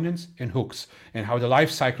components and hooks and how the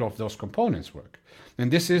life cycle of those components work. And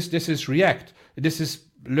this is React. This is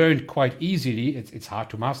learned quite easily. It's hard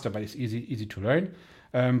to master, but it's easy to learn.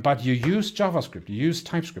 But you use JavaScript, you use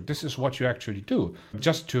TypeScript. This is what you actually do.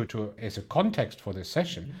 Just to as a context for this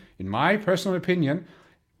session, in my personal opinion,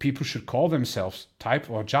 people should call themselves type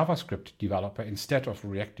or JavaScript developer instead of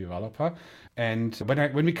React developer. And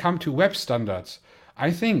when we come to web standards,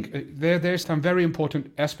 I think there's some very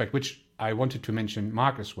important aspect, which I wanted to mention,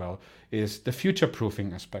 Mark, as well, is the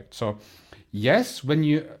future-proofing aspect. So yes,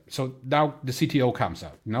 so now the CTO comes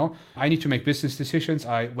out, I need to make business decisions.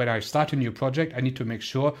 When I start a new project, I need to make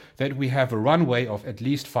sure that we have a runway of at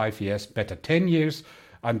least 5 years, better 10 years,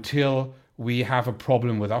 until we have a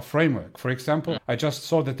problem with our framework. For example, I just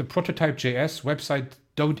saw that the prototype.js website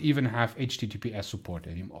don't even have HTTPS support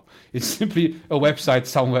anymore. It's simply a website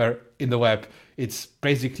somewhere in the web. It's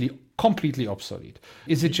basically completely obsolete.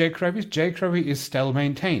 Is it jQuery? jQuery is still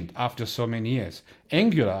maintained after so many years.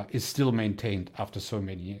 Angular is still maintained after so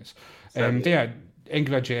many years. And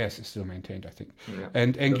AngularJS is still maintained, I think. Yeah.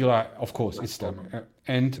 And Angular, of course, is still.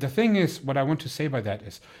 And the thing is, what I want to say by that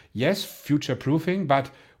is, yes, future-proofing, but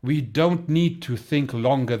we don't need to think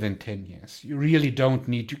longer than 10 years. You really don't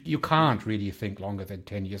need to. You can't really think longer than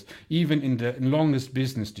 10 years, even in the longest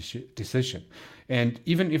business decision. And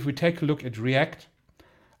even if we take a look at React,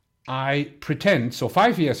 I pretend, so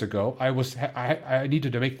 5 years ago, I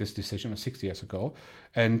needed to make this decision, or 6 years ago,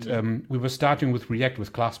 and we were starting with React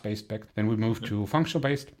with class-based back, then we moved to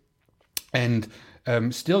functional-based, and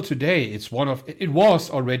still today, it was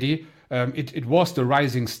the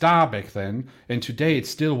rising star back then, and today it's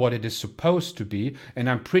still what it is supposed to be, and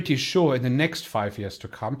I'm pretty sure in the next 5 years to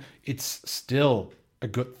come, it's still a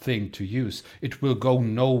good thing to use. It will go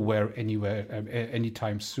nowhere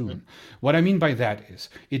anytime soon. What I mean by that is,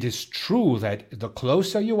 it is true that the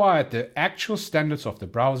closer you are at the actual standards of the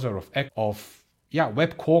browser of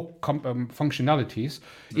web core functionalities,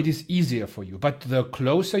 it is easier for you. But the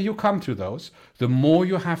closer you come to those, the more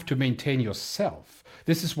you have to maintain yourself.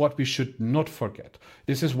 This is what we should not forget.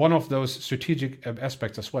 This is one of those strategic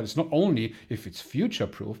aspects as well. It's not only if it's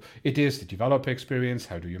future-proof, it is the developer experience.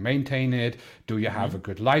 How do you maintain it? Do you have a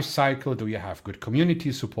good life cycle? Do you have good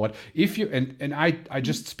community support? I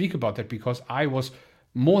just speak about that because I was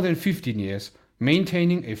more than 15 years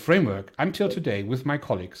maintaining a framework until today with my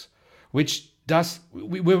colleagues, which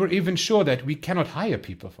we were even sure that we cannot hire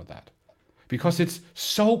people for that because it's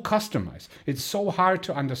so customized. It's so hard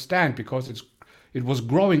to understand because it was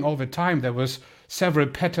growing over time. There was several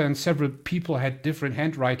patterns, several people had different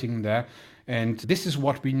handwriting there. And this is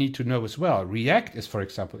what we need to know as well. React is, for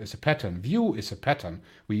example, is a pattern. Vue is a pattern.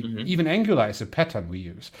 Even Angular is a pattern we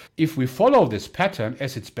use. If we follow this pattern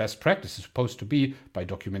as its best practice is supposed to be by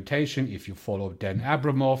documentation, if you follow Dan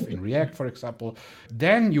Abramov in React, for example,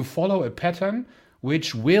 then you follow a pattern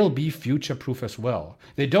which will be future-proof as well.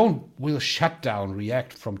 Will shut down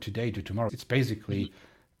React from today to tomorrow. It's basically...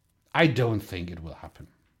 I don't think it will happen,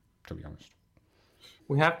 to be honest.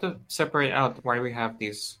 We have to separate out why we have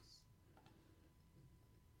these.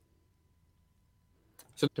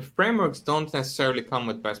 So the frameworks don't necessarily come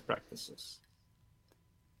with best practices,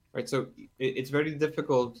 right? So it's very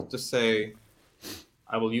difficult to say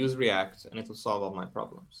I will use React and it will solve all my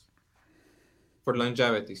problems. For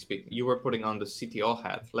longevity speaking, you were putting on the CTO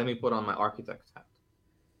hat. Let me put on my architect hat.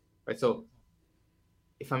 Right? So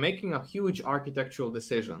if I'm making a huge architectural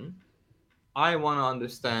decision, I want to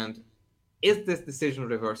understand, is this decision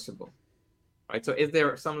reversible? Right? So is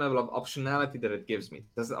there some level of optionality that it gives me?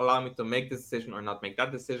 Does it allow me to make this decision or not make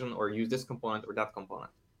that decision, or use this component or that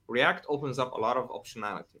component? React opens up a lot of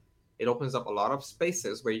optionality. It opens up a lot of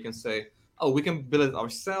spaces where you can say, oh, we can build it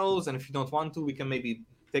ourselves, and if you don't want to, we can maybe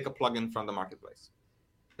take a plugin from the marketplace.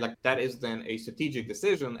 Like that is then a strategic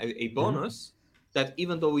decision, a bonus that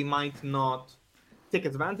even though we might not take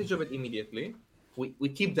advantage of it immediately, we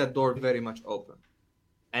keep that door very much open.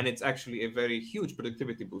 And it's actually a very huge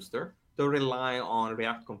productivity booster to rely on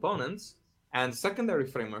React components and secondary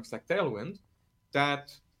frameworks like Tailwind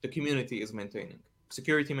that the community is maintaining.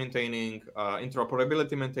 Security maintaining,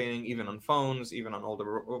 interoperability maintaining, even on phones, even on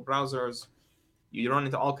older browsers. You run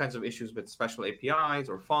into all kinds of issues with special APIs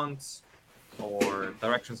or fonts or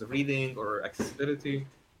directions of reading or accessibility.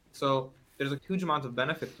 So there's a huge amount of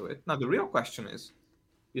benefit to it. Now, the real question is,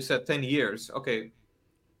 you said 10 years. Okay,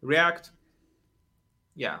 React,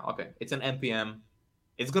 yeah, okay, it's an NPM.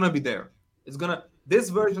 It's going to be there. This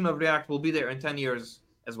version of React will be there in 10 years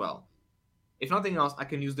as well. If nothing else, I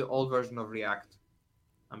can use the old version of React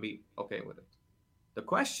and be okay with it. The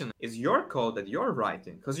question is your code that you're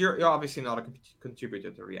writing, because you're obviously not a contributor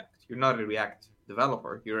to React. You're not a React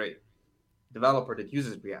developer. You're a developer that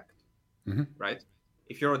uses React, right?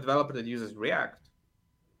 If you're a developer that uses React,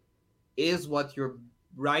 is what you're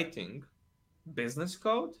writing business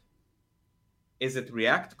code? Is it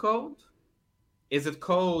React code? Is it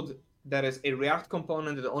code that is a React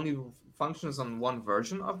component that only functions on one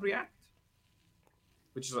version of React,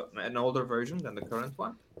 which is an older version than the current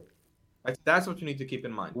one? Right? That's what you need to keep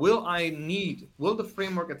in mind. Will the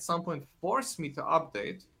framework at some point force me to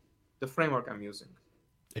update the framework I'm using?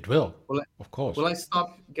 It will, of course. Will I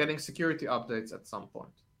stop getting security updates at some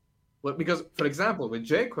point? Well, because, for example, with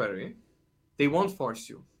jQuery, they won't force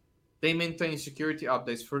you. They maintain security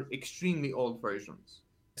updates for extremely old versions.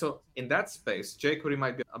 So in that space, jQuery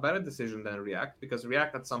might be a better decision than React, because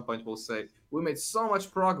React at some point will say, we made so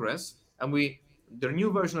much progress, and the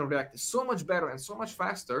new version of React is so much better and so much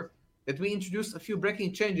faster that we introduced a few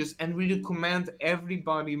breaking changes and we recommend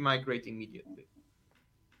everybody migrate immediately.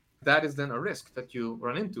 That is then a risk that you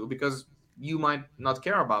run into, because you might not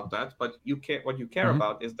care about that, but what you care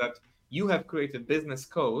about is that you have created business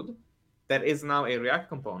code that is now a React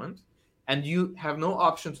component, and you have no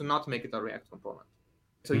option to not make it a React component.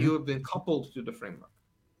 So you have been coupled to the framework.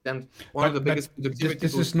 And one of the biggest productivity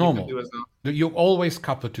this is normal. You always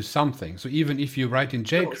couple to something. So even if you write in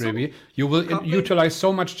jQuery, you will utilize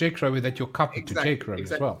so much jQuery that you're coupled to jQuery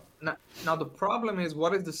as well. Now the problem is,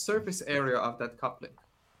 what is the surface area of that coupling?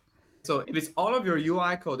 So if it's all of your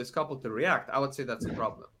UI code is coupled to React, I would say that's a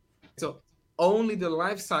problem. So only the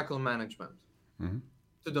lifecycle management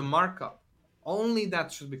to the markup, only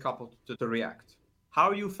that should be coupled to the React.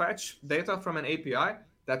 How you fetch data from an API,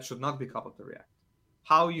 that should not be coupled to React.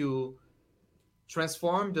 How you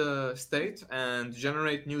transform the state and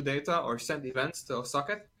generate new data or send events to a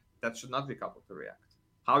socket, that should not be coupled to React.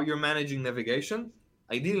 How you're managing navigation,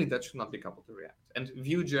 ideally that should not be coupled to React. And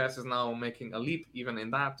Vue.js is now making a leap even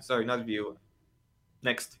in that. Sorry, not Vue.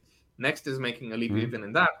 Next is making a leap even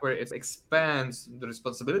in that, where it expands the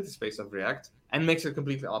responsibility space of React and makes it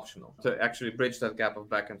completely optional to actually bridge that gap of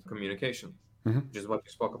backend communication, which is what we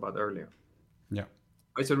spoke about earlier. Yeah.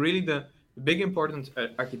 Right, so really the big important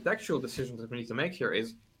architectural decision that we need to make here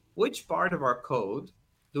is, which part of our code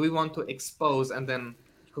do we want to expose and then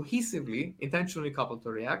cohesively, intentionally couple to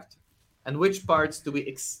React, and which parts do we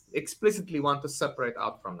explicitly want to separate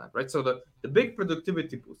out from that, right? So the big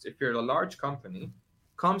productivity boost, if you're a large company,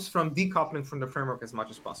 comes from decoupling from the framework as much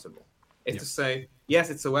as possible. It's to say, yes,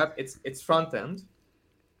 it's a web, it's front end,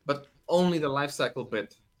 but only the lifecycle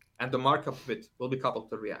bit and the markup bit will be coupled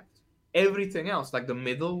to React. Everything else, like the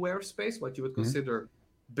middleware space, what you would consider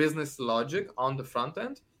business logic on the front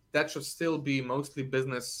end, that should still be mostly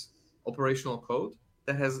business operational code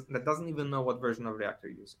that doesn't even know what version of React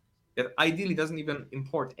you're using. That ideally doesn't even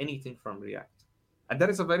import anything from React. And that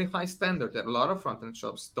is a very high standard that a lot of front-end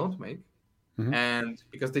shops don't make. And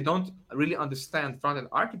because they don't really understand front-end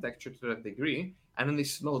architecture to that degree, and then they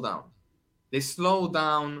slow down.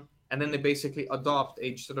 And then they basically adopt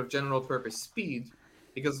a sort of general purpose speed,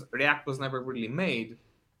 because React was never really made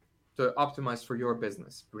to optimize for your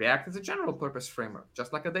business. React is a general purpose framework,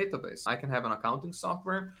 just like a database. I can have an accounting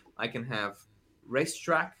software. I can have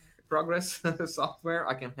racetrack progress software.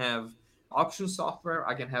 I can have auction software.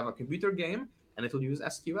 I can have a computer game, and it will use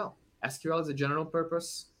SQL. SQL is a general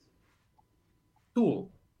purpose tool.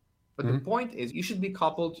 But the point is, you should be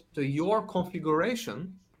coupled to your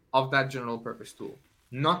configuration of that general purpose tool,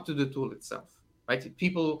 not to the tool itself, right?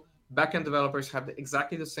 People, backend developers have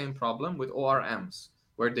exactly the same problem with ORMs,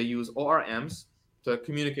 where they use ORMs to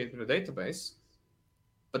communicate with the database,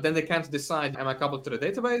 but then they can't decide, am I coupled to the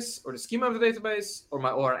database or the schema of the database or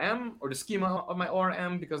my ORM or the schema of my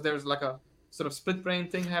ORM, because there's like a sort of split brain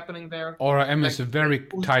thing happening there. ORM like, is a very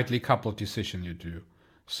tightly coupled decision you do.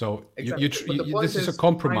 So exactly. this is a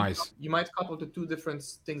compromise. You might couple to two different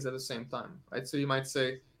things at the same time, right? So you might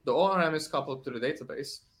say the ORM is coupled to the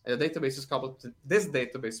database, and the database is coupled to this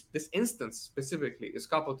database. This instance specifically is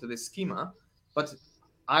coupled to this schema, but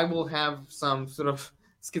I will have some sort of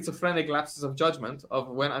schizophrenic lapses of judgment of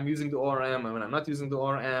when I'm using the ORM and when I'm not using the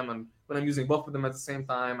ORM, and when I'm using both of them at the same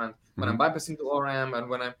time, and when I'm bypassing the ORM, and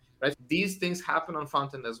when I'm right. These things happen on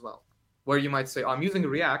front end as well, where you might say, oh, I'm using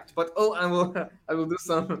React, but I will do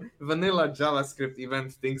some vanilla JavaScript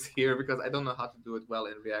event things here because I don't know how to do it well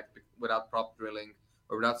in React without prop drilling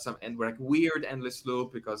or without some like weird endless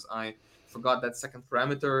loop because I forgot that second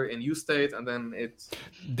parameter in useState, and then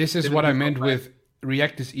This is what I meant with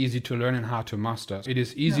React is easy to learn and hard to master. It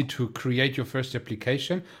is easy to create your first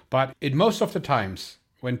application, but most of the times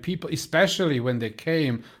when people, especially when they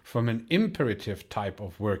came from an imperative type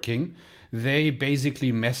of working, they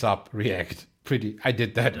basically mess up React. I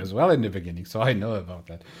did that as well in the beginning, so I know about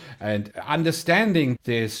that. And understanding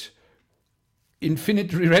this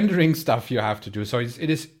infinite re-rendering stuff you have to do. So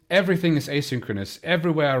everything is asynchronous.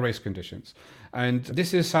 Everywhere are race conditions. And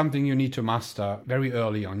this is something you need to master very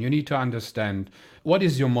early on. You need to understand what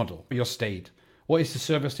is your model, your state. What is the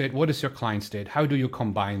server state? What is your client state? How do you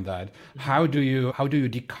combine that? How do you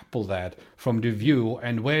decouple that from the view?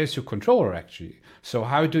 And where is your controller actually? So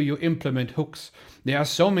how do you implement hooks? There are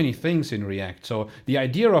so many things in React. So the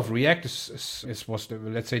idea of React was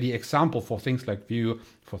let's say the example for things like Vue,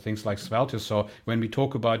 for things like Svelte. So when we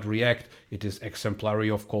talk about React, it is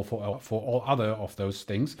exemplary, of course, for all other of those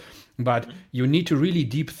things. But you need to really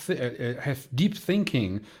have deep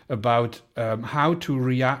thinking about how to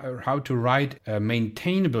write a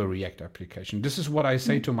maintainable React application. This is what I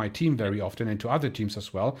say to my team very often and to other teams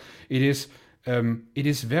as well. It is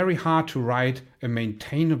very hard to write a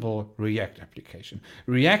maintainable React application.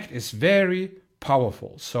 React is very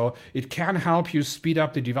powerful, so it can help you speed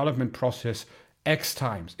up the development process X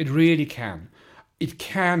times. It really can. It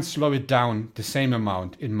can slow it down the same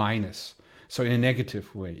amount in minus, so in a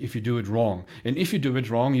negative way, if you do it wrong. And if you do it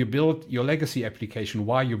wrong, you build your legacy application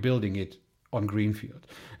while you're building it on Greenfield.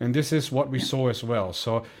 And this is what we saw as well.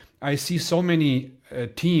 So I see so many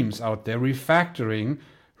teams out there refactoring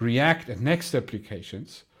React and Next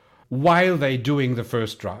applications while they're doing the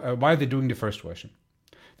first version.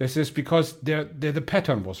 This is because the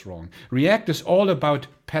pattern was wrong. React is all about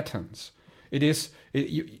patterns.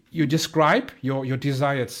 You describe your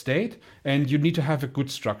desired state, and you need to have a good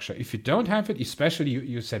structure. If you don't have it, especially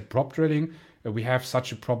you said prop drilling, we have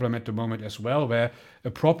such a problem at the moment as well, where a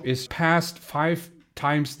prop is passed 5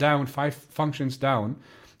 functions down,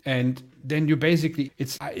 and then you basically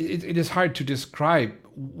it is hard to describe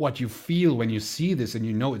what you feel when you see this and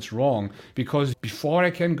you know it's wrong, because before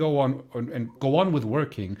I can go on with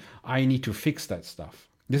working, I need to fix that stuff.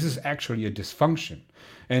 This is actually a dysfunction,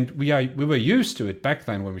 and we were used to it back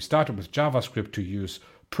then when we started with JavaScript to use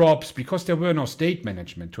props, because there were no state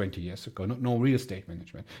management 20 years ago, no real state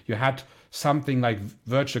management. You had something like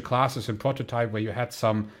virtual classes in Prototype where you had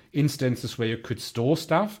some instances where you could store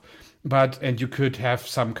stuff, and you could have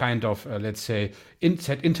some kind of, let's say,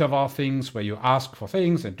 set interval things where you ask for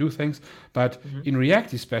things and do things. But in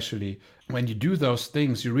React especially, when you do those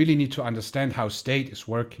things, you really need to understand how state is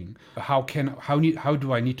working. How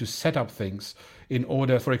do I need to set up things in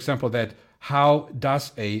order, for example, that how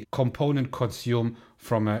does a component consume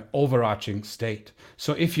from an overarching state?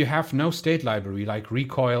 So if you have no state library like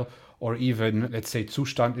recoil, or even, let's say,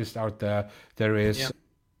 Zustand is out there is... Yeah.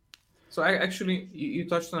 So actually, you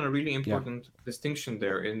touched on a really important distinction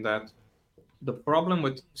there, in that the problem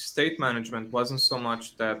with state management wasn't so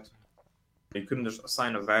much that you couldn't just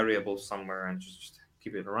assign a variable somewhere and just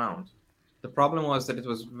keep it around. The problem was that it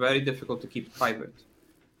was very difficult to keep private.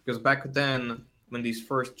 Because back then, when these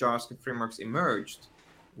first JavaScript frameworks emerged,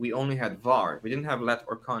 we only had var. We didn't have let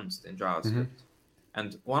or const in JavaScript.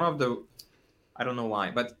 And one of the, I don't know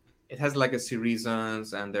why, but it has legacy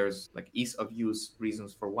reasons, and there's like ease of use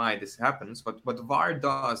reasons for why this happens. But what var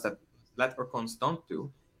does that let or const don't do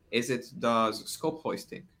is it does scope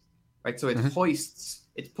hoisting, right? So it hoists,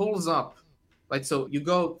 it pulls up, right? So you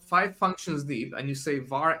go 5 functions deep and you say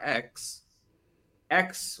var x,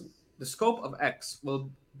 the scope of x will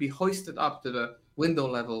be hoisted up to the window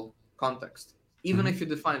level context, even if you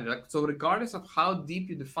define it. Like, so regardless of how deep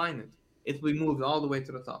you define it, it will be moved all the way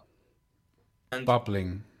to the top. And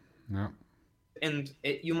Bubbling. Yeah.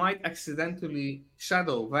 you might accidentally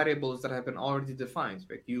shadow variables that have been already defined.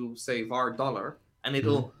 Like you say var dollar, and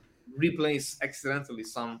it'll replace accidentally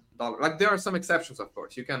some dollar. Like there are some exceptions, of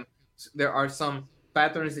course. There are some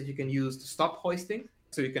patterns that you can use to stop hoisting,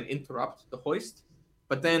 so you can interrupt the hoist.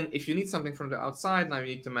 But then if you need something from the outside, now you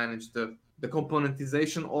need to manage the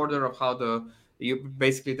componentization order of how you're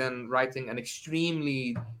basically then writing an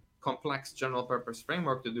extremely complex general purpose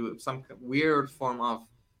framework to do some weird form of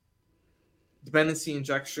dependency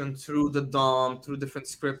injection through the DOM, through different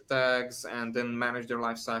script tags, and then manage their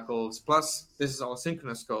life cycles. Plus, this is all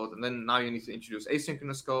synchronous code. And then now you need to introduce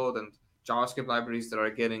asynchronous code and JavaScript libraries that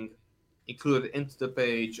are getting included into the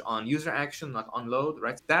page on user action, not on load,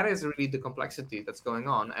 right? That is really the complexity that's going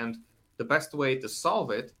on. And the best way to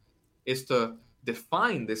solve it is to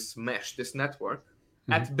define this mesh, this network,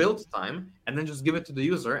 at build time, and then just give it to the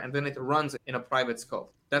user, and then it runs in a private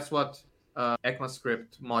scope. That's what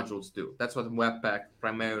ECMAScript modules do. That's what Webpack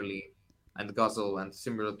primarily, and Guzzle, and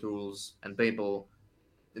similar tools, and Babel,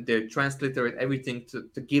 they transliterate everything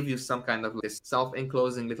to give you some kind of this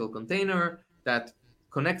self-enclosing little container that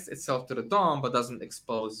connects itself to the DOM but doesn't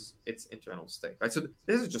expose its internal state. Right? So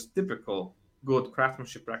this is just typical good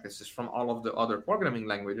craftsmanship practices from all of the other programming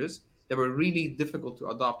languages that were really difficult to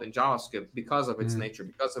adopt in JavaScript because of its nature,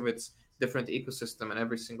 because of its different ecosystem in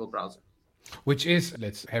every single browser. Which is,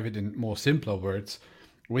 let's have it in more simpler words,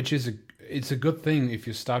 it's a good thing if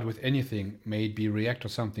you start with anything, may it be React or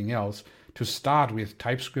something else, to start with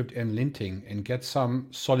TypeScript and linting and get some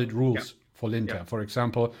solid rules for linter. Yeah. For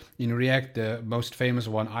example, in React, the most famous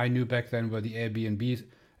one I knew back then were the Airbnb,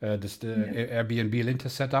 Airbnb linter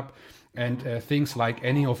setup. And things like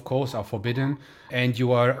any, of course, are forbidden. And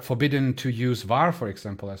you are forbidden to use var, for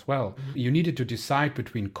example, as well. You needed to decide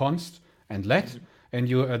between const and let. And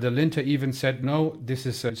the linter even said, no, this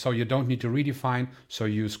is, so you don't need to redefine, so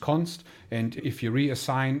use const. And if you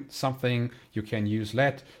reassign something, you can use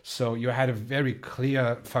let. So you had a very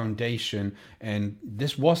clear foundation. And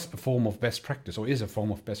this was a form of best practice, or is a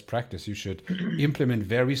form of best practice you should implement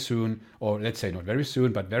very soon, or let's say not very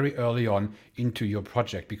soon, but very early on into your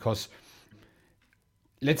project. Because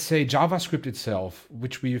let's say JavaScript itself,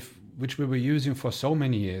 which we were using for so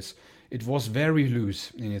many years, it was very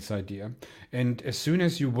loose in its idea. And as soon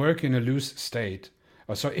as you work in a loose state,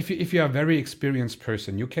 so if you are a very experienced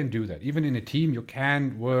person, you can do that. Even in a team, you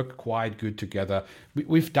can work quite good together.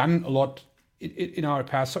 We've done a lot in our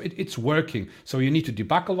past, so it's working. So you need to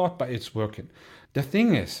debug a lot, but it's working. The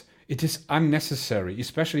thing is, it is unnecessary,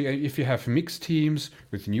 especially if you have mixed teams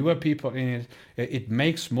with newer people in it. It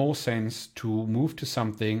makes more sense to move to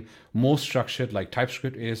something more structured like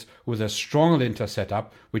TypeScript is, with a strong linter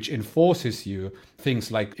setup, which enforces you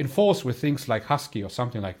enforce with things like Husky or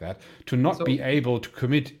something like that, to not be able to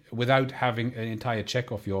commit without having an entire check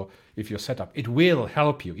of your setup. It will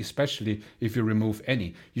help you, especially if you remove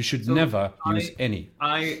any. You should never use any.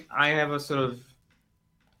 I have a sort of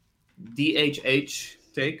DHH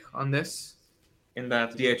take on this, in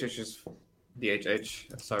that DHH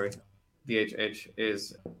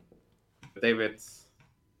is David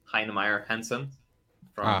Heinemeier Hansen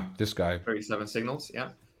from this guy 37 Signals. Yeah,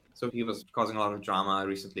 so he was causing a lot of drama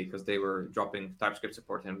recently because they were dropping TypeScript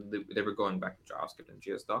support and they were going back to JavaScript and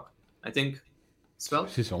GSDoc. I think Svelte.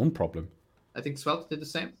 It's his own problem. I think Svelte did the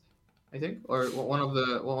same. I think, or one of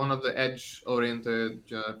the edge-oriented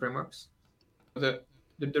frameworks.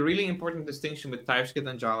 The really important distinction with TypeScript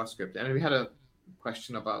and JavaScript, and we had a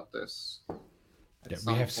question about this. Yeah,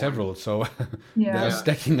 we have several, so they're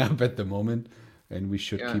stacking up at the moment, and we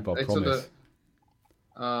should keep our promise.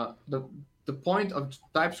 So the point of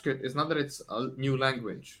TypeScript is not that it's a new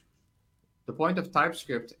language. The point of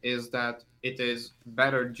TypeScript is that it is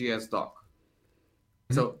better GSDoc.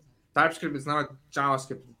 So TypeScript is not a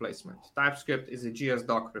JavaScript replacement. TypeScript is a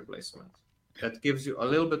GSDoc replacement that gives you a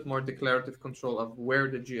little bit more declarative control of where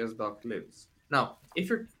the GSDoc lives. Now, if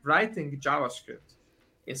you're writing JavaScript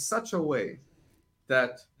in such a way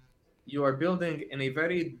that you are building in a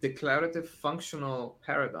very declarative functional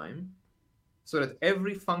paradigm, so that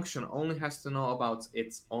every function only has to know about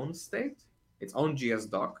its own state, its own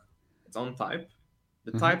GSDoc, its own type,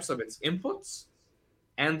 the types of its inputs,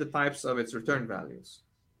 and the types of its return values.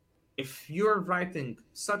 If you're writing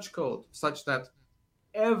such code such that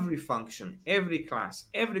every function, every class,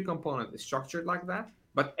 every component is structured like that,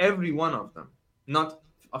 but every one of them, not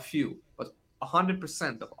a few, but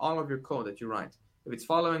 100% of all of your code that you write, if it's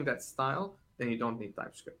following that style, then you don't need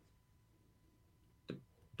TypeScript.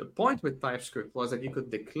 The point with TypeScript was that you could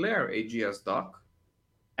declare a GSDoc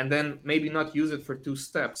and then maybe not use it for 2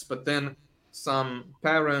 steps, but then some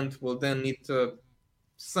parent will then need to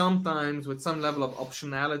sometimes with some level of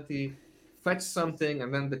optionality fetch something,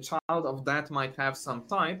 and then the child of that might have some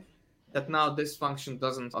type that now this function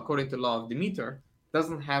doesn't, according to law of Demeter,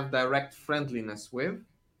 doesn't have direct friendliness with,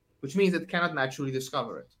 which means it cannot naturally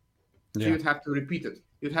discover it. So you'd have to repeat it.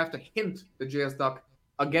 You'd have to hint the JSDoc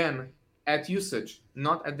again at usage,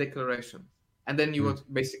 not at declaration. And then you would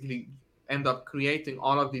basically end up creating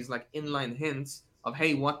all of these like inline hints of,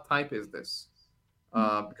 hey, what type is this?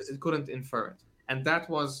 Because it couldn't infer it. And that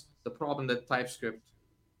was the problem that TypeScript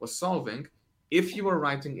was solving if you were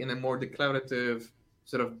writing in a more declarative,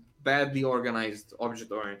 sort of badly organized,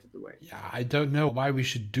 object-oriented way. Yeah, I don't know why we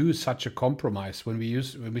should do such a compromise when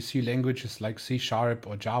we see languages like C#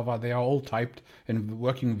 or Java. They are all typed and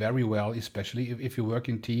working very well, especially if you work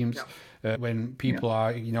in teams. When people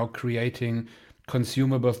are creating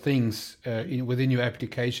consumable things within your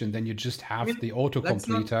application, then you just have the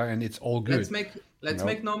autocompleter and it's all good. Let's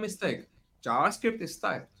make no mistake. JavaScript is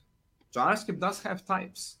typed. JavaScript does have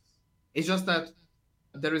types. It's just that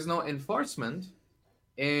there is no enforcement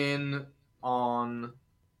on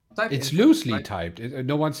type. It's loosely typed.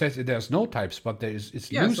 No one says there's no types, but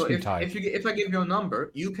it's loosely typed. If I give you a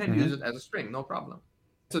number, you can use it as a string, no problem.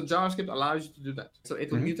 So JavaScript allows you to do that. So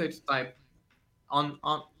it will mutate type on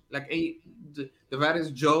like the various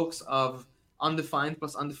jokes of undefined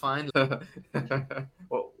plus undefined.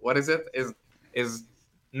 What is it? Is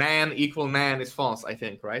nan equal nan is false, I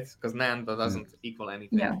think, right? Because nan doesn't equal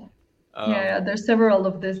anything. Yeah, there's several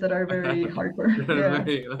of these that are very hardcore.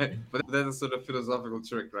 But that's a sort of philosophical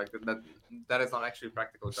trick, right? That is not actually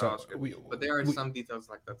practical JavaScript. But there are some details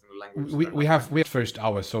like that in the language. We have first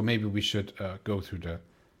hour, so maybe we should go through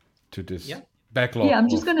this backlog. Yeah, I'm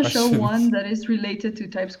just going to show one that is related to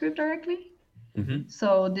TypeScript directly.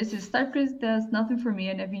 So this is TypeScript does nothing for me,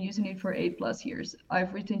 and I've been using it for 8+ years.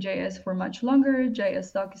 I've written JS for much longer.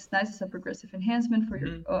 JSDoc is nice as a progressive enhancement for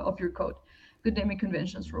your of your code. Good naming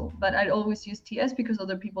conventions rule, but I'd always use TS because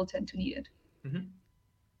other people tend to need it.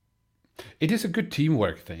 It is a good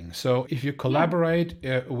teamwork thing. So if you collaborate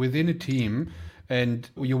within a team and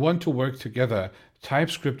you want to work together,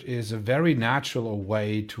 TypeScript is a very natural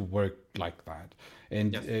way to work like that.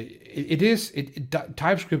 And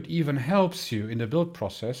TypeScript even helps you in the build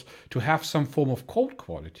process to have some form of code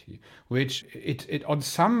quality, which it's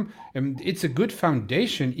a good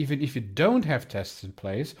foundation. Even if you don't have tests in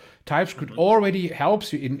place, TypeScript already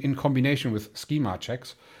helps you in combination with schema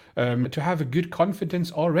checks to have a good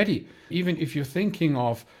confidence already. Even if you're thinking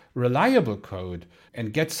of reliable code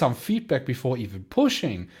and get some feedback before even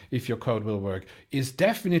pushing if your code will work is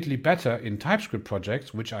definitely better in TypeScript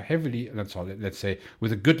projects, which are heavily, let's say,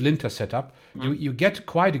 with a good linter setup. You get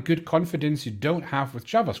quite a good confidence you don't have with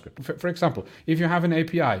JavaScript. For example, if you have an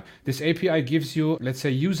API, this API gives you, let's say,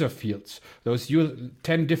 user fields, those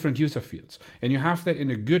 10 different user fields, and you have that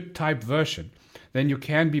in a good type version. Then you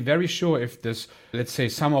can be very sure if this, let's say,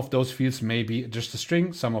 some of those fields may be just a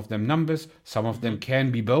string, some of them numbers, some of them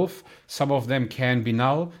can be both, some of them can be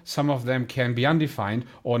null, some of them can be undefined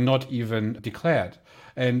or not even declared.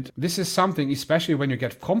 And this is something, especially when you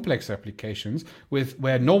get complex applications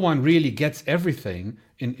where no one really gets everything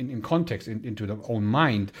in context, into their own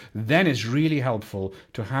mind, then it's really helpful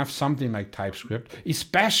to have something like TypeScript,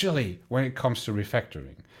 especially when it comes to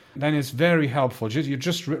refactoring. Then it's very helpful. You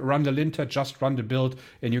just run the linter, just run the build,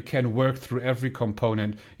 and you can work through every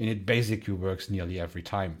component, and it basically works nearly every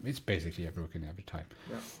time. It's basically working every time.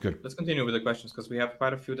 Yeah. Good. Let's continue with the questions, because we have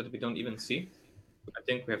quite a few that we don't even see. I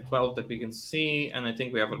think we have 12 that we can see, and I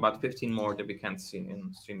think we have about 15 more that we can't see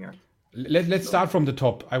in StreamYard. Let's start from the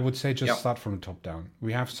top. I would say start from the top down.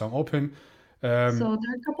 We have some open. So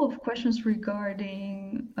there are a couple of questions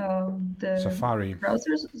regarding the Safari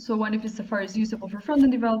browsers. So one, if Safari is usable for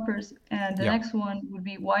front-end developers, and the next one would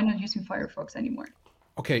be, why not using Firefox anymore?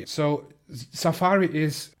 Okay, so Safari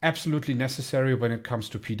is absolutely necessary when it comes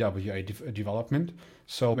to PWA development.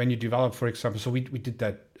 So when you develop, for example, so we did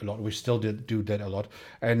that a lot. We still do that a lot.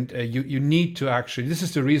 And you need to actually, this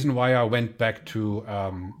is the reason why I went back to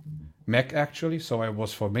Mac, actually. So I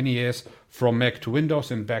was for many years from Mac to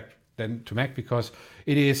Windows and back then to Mac, because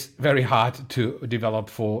it is very hard to develop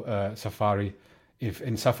for Safari.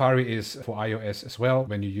 And Safari is for iOS as well.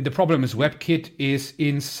 The problem is WebKit is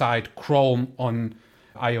inside Chrome on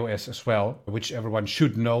iOS as well, which everyone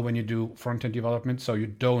should know when you do front-end development. So you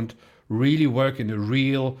don't really work in the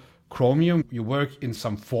real Chromium. You work in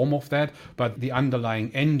some form of that, but the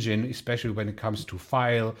underlying engine, especially when it comes to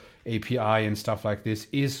file, API and stuff like this,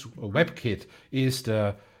 is WebKit, is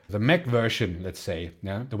the the Mac version, let's say,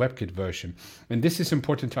 yeah, the WebKit version. And this is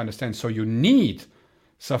important to understand. So you need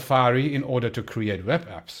Safari in order to create web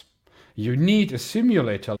apps. You need a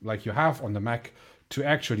simulator like you have on the Mac to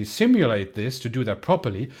actually simulate this, to do that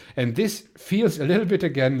properly. And this feels a little bit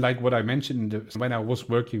again like what I mentioned when I was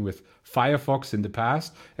working with Firefox in the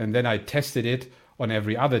past, and then I tested it on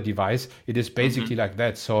every other device. It is basically like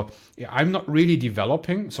that. So I'm not really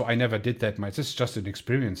developing. So I never did that. This is just an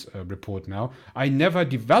experience report now. I never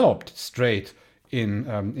developed straight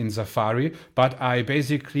in Safari, but I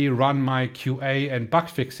basically run my QA and bug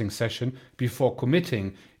fixing session before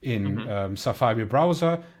committing in Safari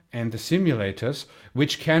browser and the simulators,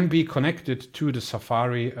 which can be connected to the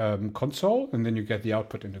Safari console, and then you get the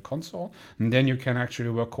output in the console, and then you can actually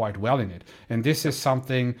work quite well in it. And this is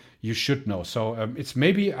something you should know. So it's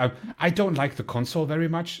maybe, I don't like the console very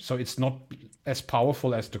much, so it's not as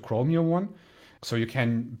powerful as the Chromium one. So you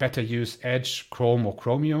can better use Edge, Chrome, or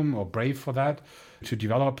Chromium, or Brave for that to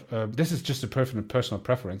develop. This is just a personal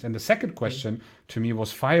preference. And the second question to me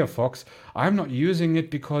was Firefox. I'm not using it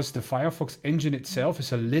because the Firefox engine itself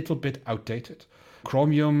is a little bit outdated.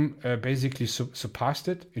 Chromium basically surpassed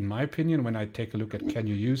it, in my opinion, when I take a look at can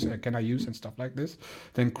I use and stuff like this.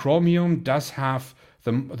 Then Chromium does have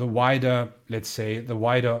the wider, let's say, the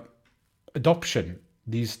wider adoption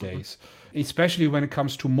these days. Especially when it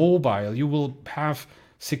comes to mobile, you will have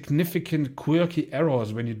significant quirky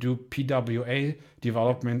errors when you do PWA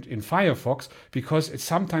development in Firefox, because it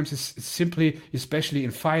sometimes is simply, especially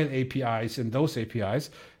in file APIs and those APIs,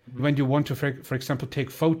 when you want to, for example, take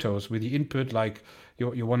photos with the input, like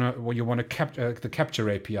you want to capture the capture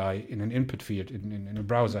API in an input field in a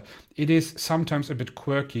browser. It is sometimes a bit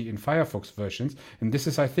quirky in Firefox versions, and this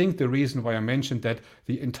is, I think, the reason why I mentioned that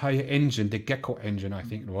the entire engine, the Gecko engine, I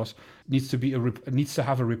think it was, needs to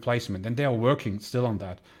have a replacement, and they are working still on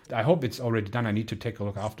that. I hope it's already done. I need to take a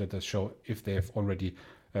look after the show if they have already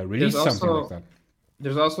released something like that.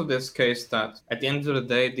 There's also this case that at the end of the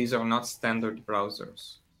day, these are not standard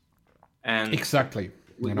browsers. And exactly.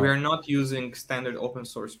 We are not using standard open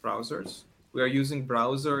source browsers. We are using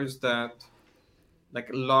browsers that, like,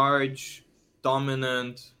 large,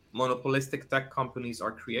 dominant, monopolistic tech companies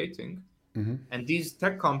are creating. And these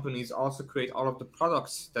tech companies also create all of the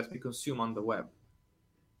products that we consume on the web.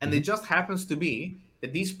 And it just happens to be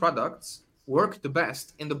that these products work the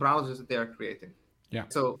best in the browsers that they are creating. Yeah.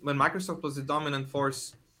 So when Microsoft was the dominant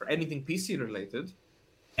force for anything PC related,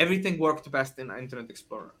 everything worked best in Internet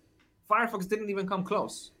Explorer. Firefox didn't even come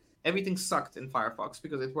close. Everything sucked in Firefox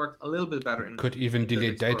because it worked a little bit better. Could even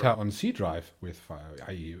delete data on C drive with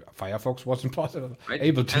Firefox wasn't possible,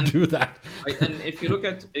 able to do that. Right? And if you look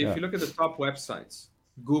at you look at the top websites,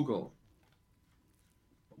 Google,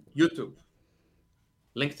 YouTube,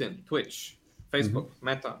 LinkedIn, Twitch, Facebook,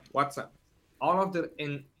 Meta, WhatsApp, all of the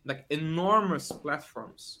enormous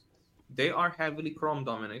platforms, they are heavily Chrome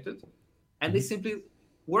dominated, and they simply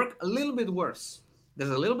work a little bit worse.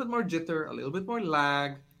 There's a little bit more jitter, a little bit more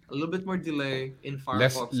lag, a little bit more delay in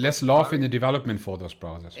Firefox. Less love in the development for those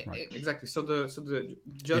browsers. Right? Exactly. So the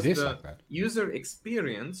like user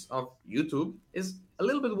experience of YouTube is a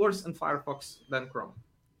little bit worse in Firefox than Chrome,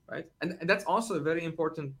 right? And that's also a very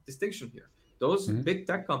important distinction here. Those big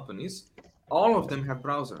tech companies, all of them have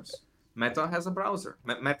browsers. Meta has a browser.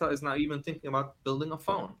 Meta is now even thinking about building a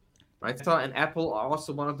phone. Right? Meta and Apple are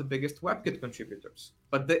also one of the biggest WebKit contributors.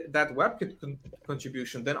 But that WebKit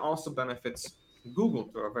contribution then also benefits Google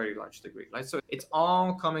to a very large degree. Right? So it's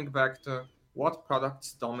all coming back to what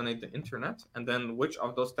products dominate the internet, and then which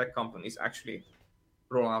of those tech companies actually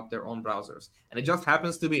roll out their own browsers. And it just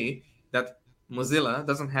happens to be that Mozilla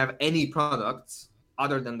doesn't have any products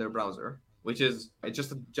other than their browser, it's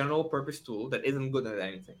just a general purpose tool that isn't good at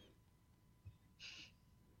anything.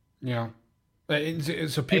 Yeah.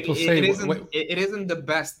 So people say it isn't the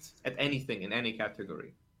best at anything in any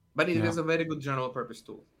category, but it is a very good general purpose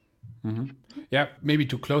tool. Yeah, maybe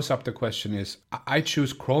to close up the question is, I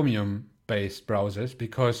choose Chromium-based browsers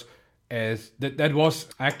because that was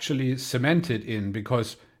actually cemented in,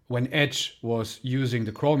 because when Edge was using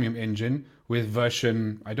the Chromium engine with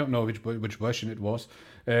version, I don't know which version it was,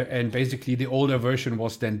 and basically the older version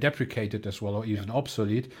was then deprecated as well, or even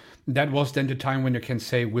obsolete. That was then the time when you can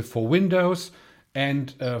say for Windows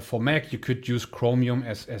and for Mac, you could use Chromium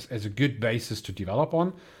as a good basis to develop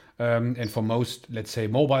on. And for most, let's say,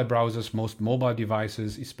 mobile browsers, most mobile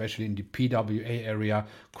devices, especially in the PWA area,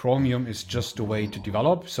 Chromium is just the way to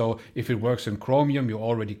develop. So if it works in Chromium, you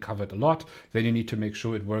already covered a lot. Then you need to make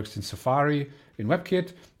sure it works in Safari, in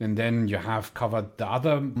WebKit, and then you have covered the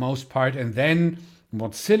other most part. And then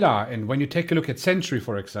Mozilla, and when you take a look at Sentry,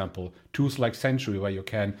 for example, tools like Sentry, where you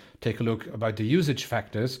can take a look about the usage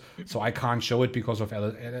factors. So I can't show it because of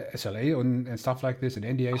SLA and stuff like this and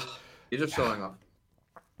NDAs. You're just showing off.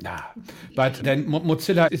 Nah. But then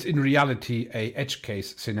Mozilla is in reality a edge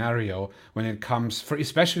case scenario when it comes for,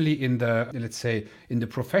 especially in the, let's say, in the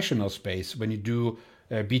professional space, when you do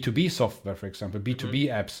B2B software, for example, B2B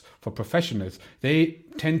apps for professionals, they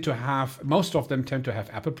tend to have, most of them tend to have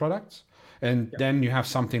Apple products. And then you have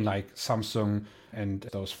something like Samsung and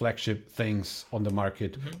those flagship things on the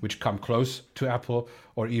market, which come close to Apple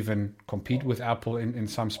or even compete with Apple in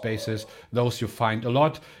some spaces. Those you find a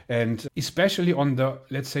lot. And especially on the,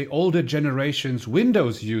 let's say, older generations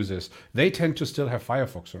Windows users, they tend to still have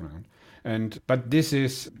Firefox around. But this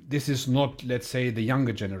is not, let's say, the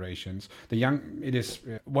younger generations. It is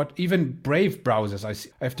what even Brave browsers. I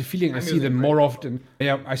have the feeling I see them more often.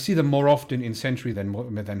 Yeah, I see them more often in Sentry than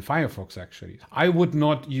Firefox actually. I would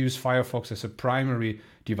not use Firefox as a primary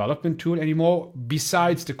development tool anymore.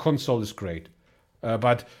 Besides, the console is great,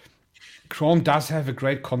 but Chrome does have a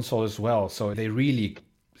great console as well. So they really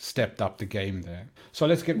stepped up the game there. So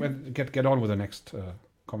let's get on with the next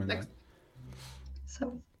comment. Next.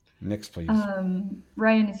 So. Next, please.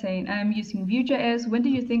 Ryan is saying, I'm using Vue.js. When do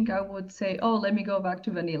you think I would say, oh, let me go back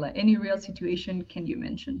to vanilla? Any real situation can you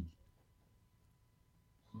mention?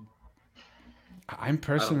 I'm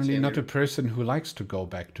personally not a person who likes to go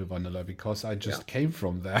back to vanilla because I just came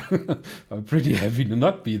from there. I'm pretty happy to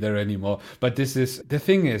not be there anymore. But the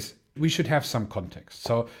thing is, we should have some context.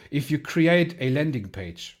 So if you create a landing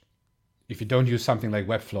page, if you don't use something like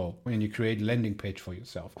Webflow, when you create a landing page for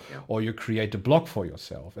yourself, or you create a blog for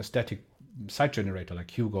yourself, a static site generator like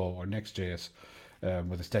Hugo or Next.js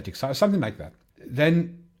with a static site, something like that,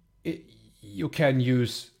 then you can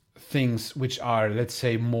use things which are, let's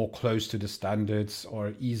say, more close to the standards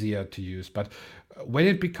or easier to use. But when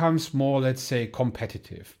it becomes more, let's say,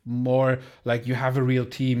 competitive, more like you have a real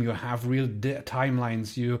team, you have real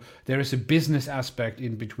timelines, there is a business aspect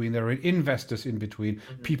in between, there are investors in between,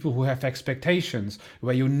 people who have expectations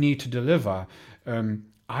where you need to deliver.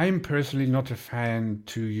 I'm personally not a fan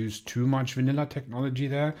to use too much vanilla technology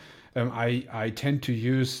there. I tend to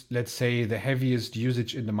use, let's say, the heaviest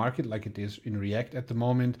usage in the market, like it is in React at the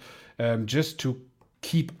moment, just to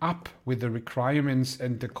keep up with the requirements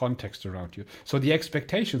and the context around you. So the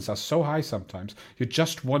expectations are so high sometimes. You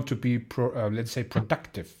just want to be, let's say,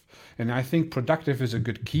 productive. And I think productive is a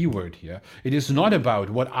good keyword here. It is not about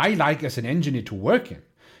what I like as an engineer to work in.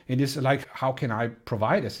 It is like, how can I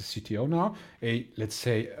provide as a CTO now let's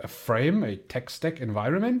say, a tech stack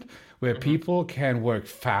environment where people can work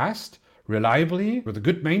fast, reliably, with a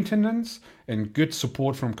good maintenance and good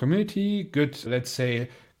support from community, good, let's say,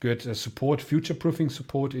 good support, future-proofing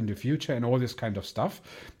support in the future and all this kind of stuff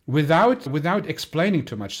without explaining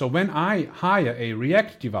too much. So when I hire a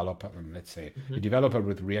React developer, let's say a developer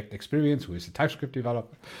with React experience who is a TypeScript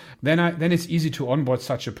developer, then it's easy to onboard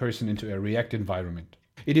such a person into a React environment.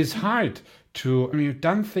 It is hard you've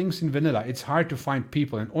done things in vanilla. It's hard to find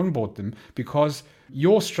people and onboard them because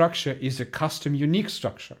your structure is a custom, unique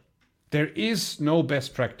structure. There is no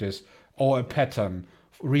best practice or a pattern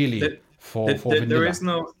really for vanilla. There is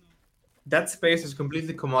no, that space is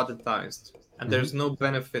completely commoditized and there's no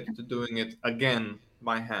benefit to doing it again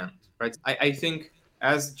by hand, right? I think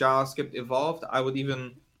as JavaScript evolved, I would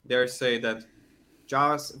even dare say that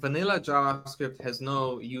vanilla JavaScript has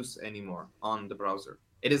no use anymore on the browser.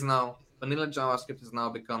 Vanilla JavaScript has now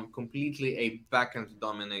become completely a backend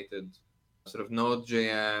dominated sort of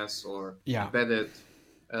Node.js or embedded.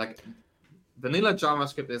 Vanilla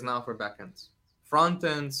JavaScript is now for backends.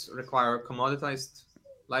 Frontends require commoditized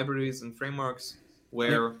libraries and frameworks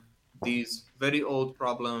where these very old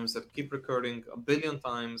problems that keep recurring a billion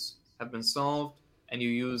times have been solved, and you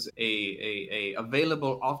use a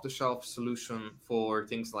available off-the-shelf solution for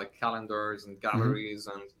things like calendars and galleries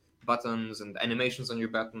and buttons and animations on your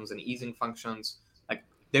buttons and easing functions. Like,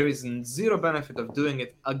 there is zero benefit of doing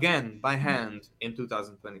it again by hand in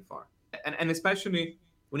 2024. And especially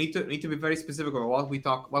we need to be very specific about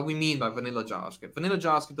what we mean by vanilla JavaScript. Vanilla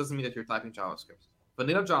JavaScript doesn't mean that you're typing JavaScript.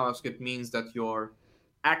 Vanilla JavaScript means that you're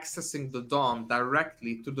accessing the DOM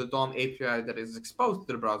directly to the DOM API that is exposed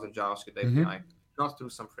to the browser JavaScript API, not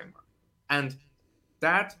through some framework. And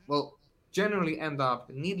that will generally end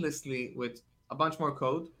up needlessly with a bunch more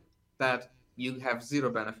code that you have zero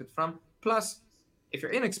benefit from. Plus, if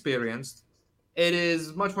you're inexperienced, it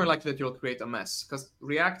is much more likely that you'll create a mess, because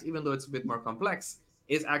React, even though it's a bit more complex,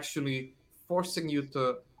 is actually forcing you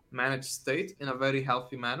to manage state in a very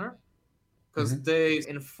healthy manner, because they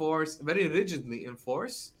very rigidly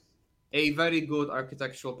enforce a very good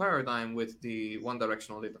architectural paradigm with the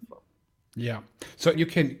one-directional data flow. Yeah. So you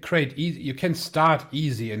can create easy, you can start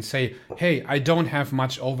easy and say, hey, I don't have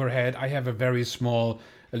much overhead. I have a very small,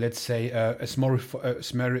 let's say, a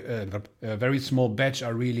very small batch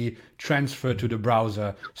are really transferred to the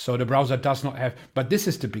browser. So the browser does not have, but this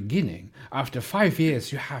is the beginning. After 5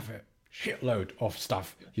 years, you have a shitload of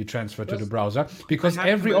stuff you transfer to the browser, because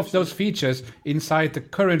every of those features inside the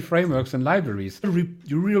current frameworks and libraries,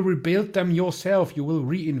 you will rebuild them yourself. You will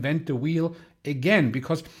reinvent the wheel again,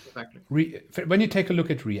 because when you take a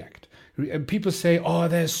look at React, people say, oh,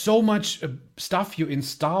 there's so much stuff you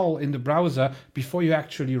install in the browser before you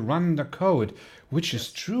actually run the code, which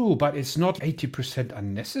is true, but it's not 80%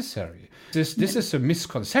 unnecessary. This is a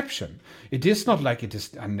misconception. It is not like it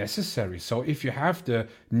is unnecessary. So if you have the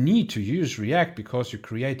need to use React because you're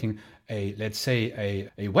creating let's say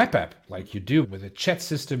a web app, like you do with a chat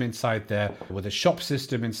system inside there, with a shop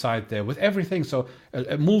system inside there, with everything, so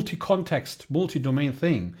a multi-context, multi-domain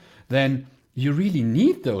thing, then you really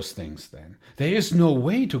need those things then. There is no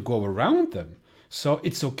way to go around them. So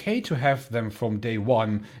it's okay to have them from day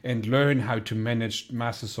one and learn how to manage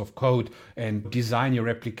masses of code and design your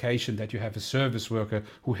application, that you have a service worker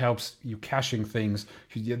who helps you caching things,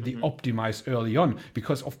 the optimize early on.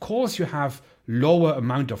 Because of course you have lower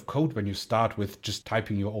amount of code when you start with just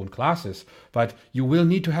typing your own classes, but you will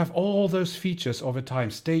need to have all those features over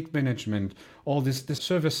time, state management, all this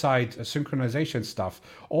server-side synchronization stuff,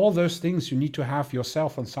 all those things you need to have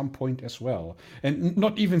yourself on some point as well. And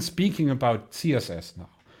not even speaking about CSS now,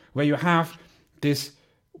 where you have this,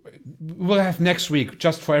 we'll have next week,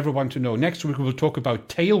 just for everyone to know, next week we will talk about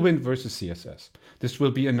Tailwind versus CSS. This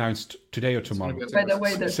will be announced today or tomorrow. By the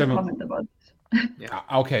way, there's a comment about this.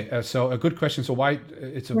 Okay, so a good question. So why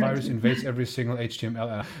it's a virus invades every single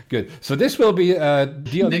HTML? Good. So this will be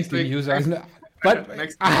deal LinkedIn user. But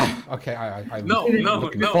next okay, I'm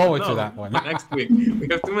looking forward to that one. Next week we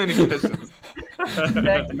have too many questions.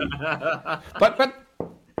 but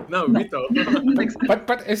no, Vito. but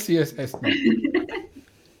SCSS.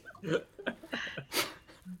 No.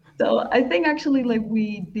 So I think actually like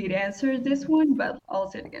we did answer this one, but I'll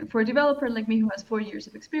say it again. For a developer like me who has 4 years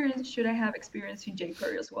of experience, should I have experience in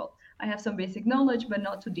jQuery as well? I have some basic knowledge, but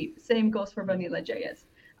not too deep. Same goes for Vanilla.js.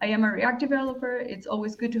 I am a React developer. It's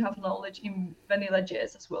always good to have knowledge in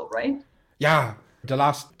Vanilla.js as well, right? Yeah, the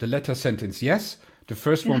letter sentence, yes. The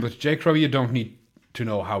first one with jQuery, you don't need to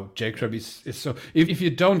know how jQuery is. So if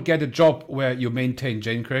you don't get a job where you maintain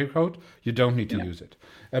jQuery code, you don't need to use it.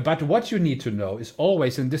 But what you need to know is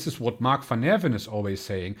always, and this is what Mark van Erven is always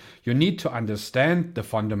saying, you need to understand the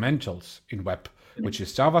fundamentals in web, which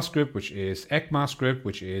is JavaScript, which is ECMAScript,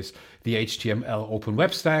 which is the HTML open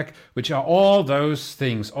web stack, which are all those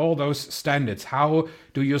things, all those standards. How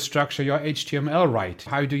do you structure your HTML right?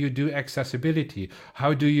 How do you do accessibility?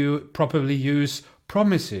 How do you properly use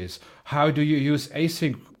promises? How do you use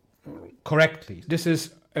async correctly? This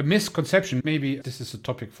is a misconception. Maybe this is a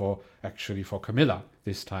topic for Camilla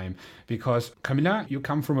this time, because Camilla, you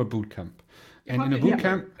come from a bootcamp, and in a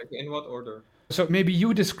bootcamp, in what order? So maybe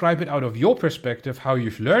you describe it out of your perspective, how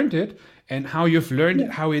you've learned it, and how you've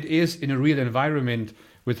learned how it is in a real environment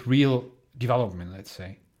with real development, let's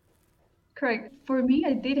say. Correct. For me,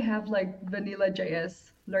 I did have like Vanilla.js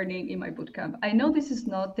learning in my bootcamp. I know this is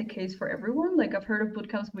not the case for everyone. Like I've heard of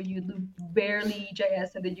bootcamps where you do barely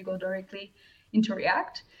JS and then you go directly into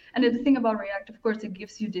React. And the thing about React, of course, it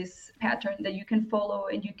gives you this pattern that you can follow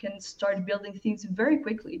and you can start building things very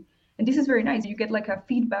quickly. And this is very nice. You get like a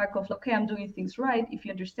feedback of, okay, I'm doing things right. If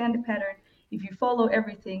you understand the pattern, if you follow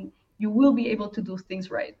everything, you will be able to do things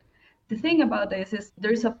right. The thing about this is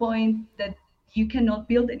there's a point that you cannot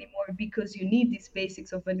build anymore because you need these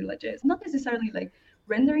basics of Vanilla.js. Not necessarily like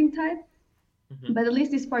rendering type, but at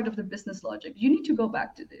least it's part of the business logic. You need to go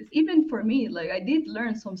back to this. Even for me, like I did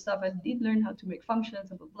learn some stuff. I did learn how to make functions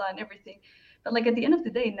and blah, blah, and everything. But like at the end of the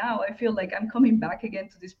day, now I feel like I'm coming back again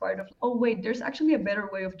to this part of, oh, wait, there's actually a better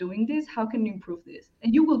way of doing this. How can you improve this?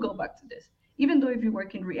 And you will go back to this. Even though if you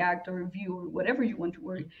work in React or Vue or whatever you want to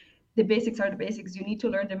work, the basics are the basics. You need to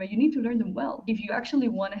learn them and you need to learn them well. If you actually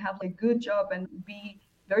want to have a good job and be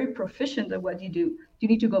very proficient at what you do, you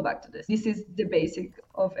need to go back to this. This is the basic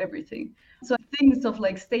of everything. So things of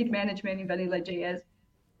like state management in Vanilla.js,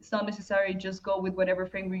 it's not necessary just go with whatever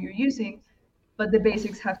framework you're using, but the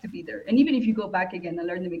basics have to be there. And even if you go back again and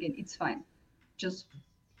learn them again, it's fine. Just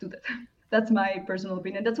do that. That's my personal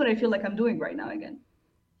opinion. That's what I feel like I'm doing right now again.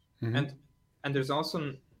 And there's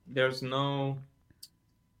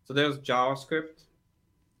JavaScript,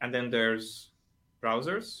 and then there's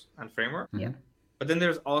browsers and framework. Yeah. But then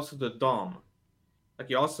there's also the DOM. Like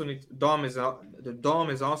you also need the DOM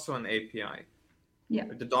is also an API. Yeah.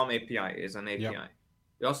 The DOM API is an API. Yeah.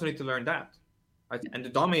 You also need to learn that. Right? And the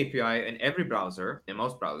DOM API in every browser, in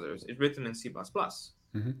most browsers, is written in C++.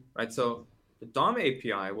 Right? So the DOM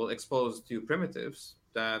API will expose to you primitives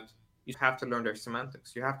that you have to learn their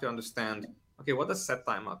semantics. You have to understand, okay, what does set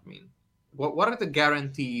timeout mean? What are the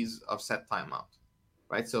guarantees of set timeout?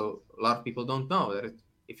 Right? So a lot of people don't know that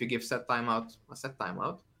if you give set timeout a set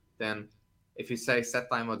timeout, then if you say set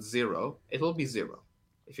timeout 0, it will be 0.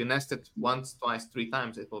 If you nest it once, twice, 3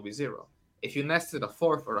 times, it will be 0. If you nest it a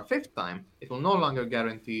 4th or a 5th time, it will no longer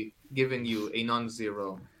guarantee giving you a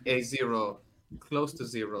non-zero, a 0, close to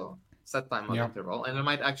 0 set timeout interval, and it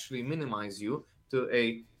might actually minimize you to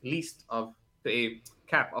a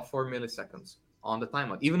cap of 4 milliseconds on the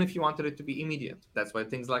timeout, even if you wanted it to be immediate. That's why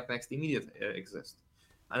things like next immediate exist.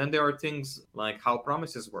 And then there are things like how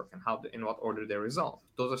promises work and in what order they resolve.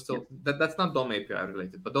 Those are still that's not DOM API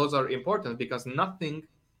related, but those are important because nothing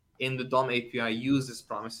in the DOM API uses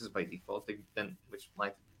promises by default, which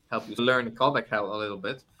might help you learn callback hell a little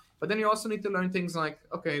bit. But then you also need to learn things like,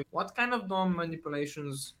 okay, what kind of DOM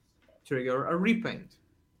manipulations trigger a repaint?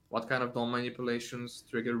 What kind of DOM manipulations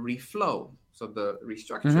trigger reflow, so the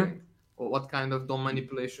restructuring? Or what kind of DOM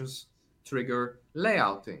manipulations trigger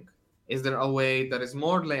layouting? Is there a way that is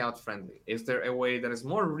more layout friendly? Is there a way that is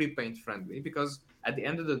more repaint friendly? Because at the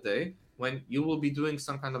end of the day, when you will be doing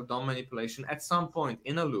some kind of DOM manipulation at some point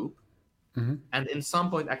in a loop, and in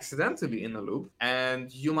some point accidentally in a loop,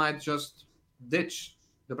 and you might just ditch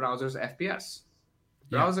the browser's FPS.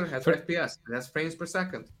 The browser has FPS, it has frames per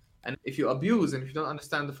second. And if you abuse and if you don't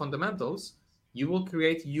understand the fundamentals, you will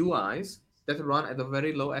create UIs that run at a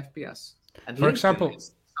very low FPS. And for example,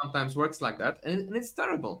 sometimes works like that, and it's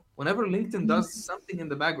terrible. Whenever LinkedIn does something in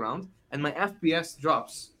the background and my FPS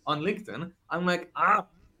drops on LinkedIn, I'm like, I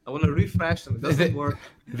want to refresh and it doesn't work.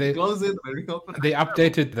 They close it, I reopen. They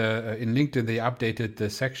updated in LinkedIn. They updated the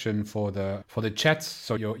section for the chats,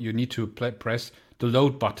 so you need to press the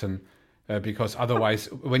load button because otherwise,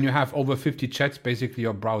 when you have over 50 chats, basically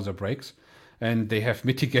your browser breaks, and they have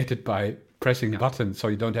mitigated by pressing buttons so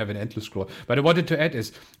you don't have an endless scroll. But I wanted to add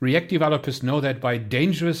is React developers know that by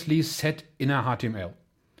dangerously set inner HTML.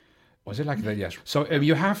 Was it like that? Yes. So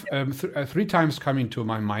you have 3 times coming to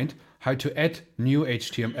my mind how to add new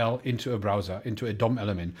HTML into a browser, into a DOM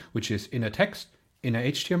element, which is inner text, inner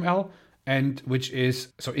HTML, and which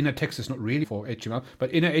is, so inner text is not really for HTML,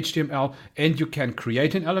 but inner HTML, and you can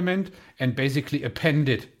create an element and basically append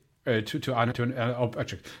it to an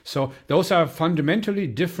object. So those are fundamentally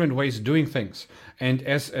different ways of doing things. And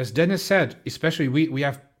as Dennis said, especially we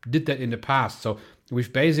have did that in the past. So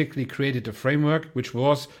we've basically created a framework which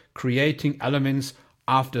was creating elements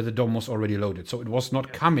after the DOM was already loaded. So it was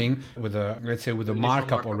not coming with a, let's say, with a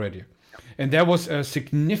markup already. And there was a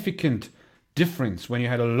significant difference when you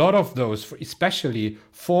had a lot of those, especially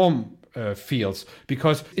form fields,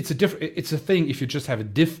 because it's a thing if you just have a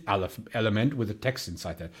div element with a text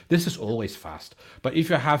inside that. This is always fast. But if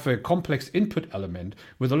you have a complex input element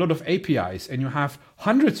with a lot of APIs and you have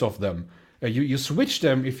hundreds of them, you switch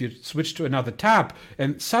them if you switch to another tab,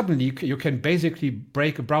 and suddenly you can basically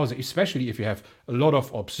break a browser, especially if you have a lot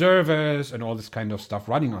of observers and all this kind of stuff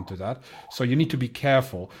running onto that. So you need to be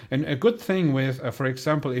careful. And a good thing with, for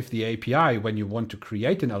example, if the API, when you want to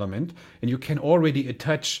create an element, and you can already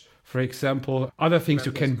attach, for example, other things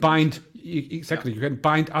you can bind, exactly, you can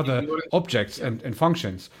bind other objects and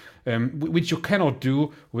functions, which you cannot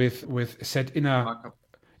do with set inner.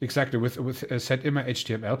 Exactly, with set inner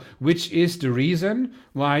HTML, which is the reason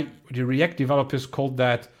why the React developers called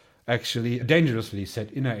that actually dangerously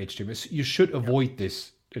set inner HTML. So you should avoid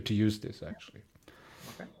this, to use this actually.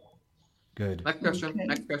 Okay. Good.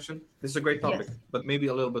 Next question. This is a great topic, but maybe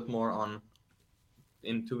a little bit more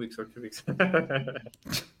in 2 weeks or 3 weeks.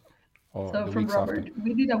 So from Robert,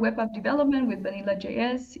 we did a web app development with vanilla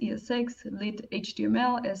JS, ES6, lit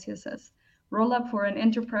HTML, SCSS. Rollup for an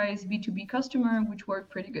enterprise B2B customer, which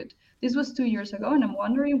worked pretty good. This was 2 years ago, and I'm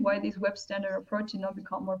wondering why this web standard approach did not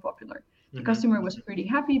become more popular. The customer was pretty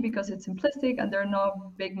happy because it's simplistic and there are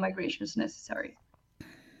no big migrations necessary.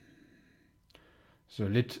 So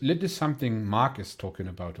lit is something Mark is talking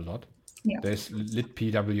about a lot. Yeah. There's lit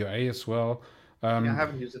PWA as well. I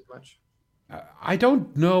haven't used it much. I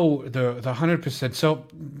don't know the 100%. So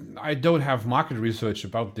I don't have market research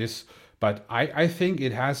about this. But I think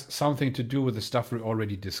it has something to do with the stuff we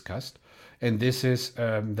already discussed. And this is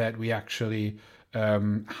that we actually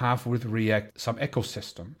have with React some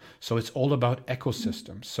ecosystem. So it's all about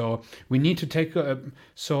ecosystems. So we need to take,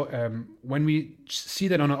 when we see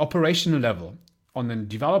that on an operational level, on a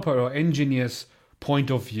developer or engineer's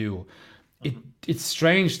point of view, It's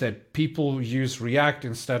strange that people use React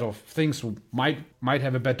instead of things who might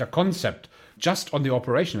have a better concept just on the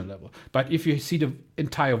operational level. But if you see the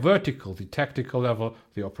entire vertical, the tactical level,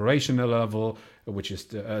 the operational level, which is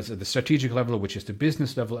the strategic level, which is the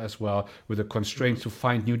business level as well, with the constraints to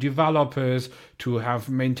find new developers, to have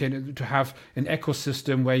an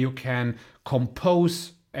ecosystem where you can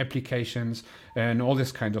compose applications and all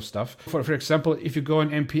this kind of stuff. For example, if you go on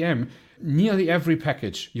NPM, nearly every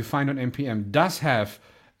package you find on NPM does have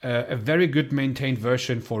a very good maintained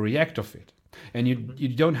version for React of it. And you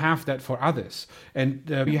don't have that for others. And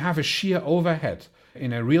you have a sheer overhead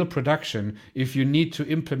in a real production if you need to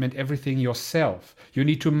implement everything yourself. You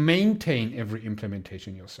need to maintain every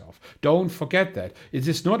implementation yourself. Don't forget that. It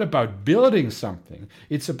is not about building something.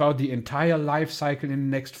 It's about the entire life cycle in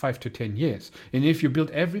the next 5 to 10 years. And if you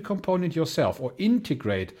build every component yourself or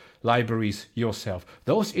integrate libraries yourself,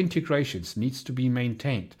 those integrations needs to be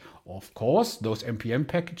maintained. Of course, those NPM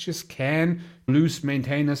packages can lose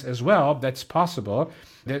maintainers as well. That's possible.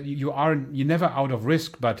 That you're never out of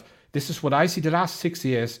risk, but this is what I see the last 6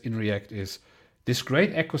 years in React is this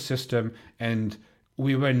great ecosystem, and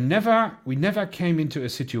we never came into a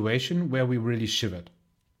situation where we really shivered.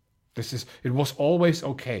 It was always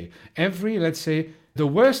okay. Let's say, the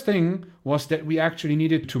worst thing was that we actually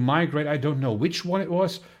needed to migrate. I don't know which one it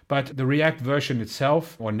was, but the React version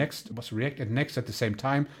itself, or Next, was React and Next at the same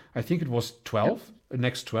time. I think it was 12, yep.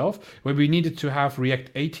 Next 12, where we needed to have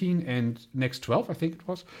React 18 and Next 12, I think it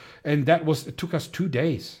was. And it took us 2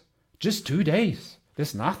 days. Just 2 days.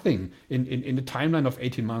 There's nothing in the timeline of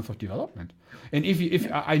 18 months of development. And if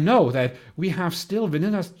I know that we have still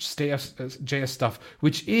vanilla JS stuff,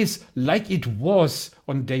 which is like it was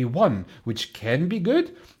on day one, which can be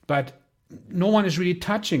good, but no one is really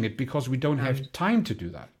touching it because we don't have time to do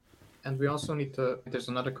that. And we also need to, there's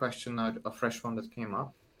another question now, a fresh one that came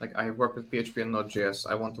up. Like, I work with PHP and Node.js.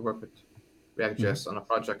 I want to work with React.js on a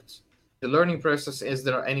project. The learning process, is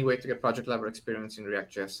there any way to get project level experience in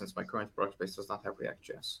React.js since my current workspace does not have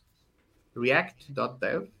React.js?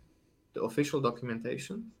 React.dev, the official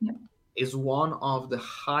documentation, is one of the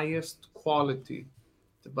highest quality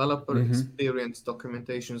developer experience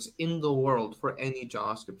documentations in the world for any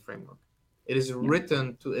JavaScript framework. It is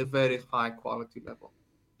written to a very high quality level.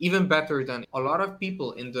 Even better than a lot of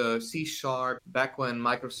people in the C# back when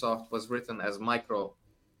Microsoft was written as micro,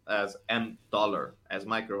 as $, as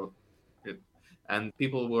micro. And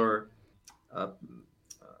people were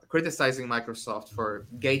criticizing Microsoft for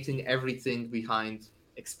gating everything behind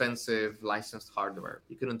expensive licensed hardware.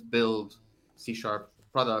 You couldn't build C#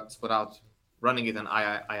 products without running it in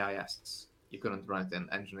IIS. You couldn't run it in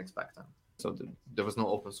Nginx back then. So there was no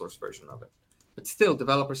open source version of it. But still,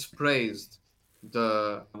 developers praised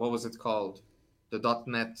what was it called? The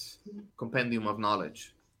 .NET Compendium of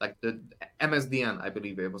Knowledge. Like the MSDN, I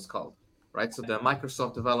believe it was called. Right, so the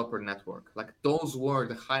Microsoft Developer Network, like those were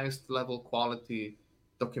the highest level quality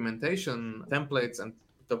documentation templates and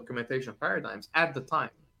documentation paradigms at the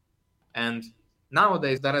time. And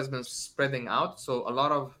nowadays that has been spreading out. So a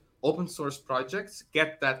lot of open source projects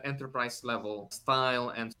get that enterprise level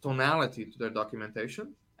style and tonality to their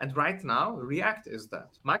documentation. And right now, React is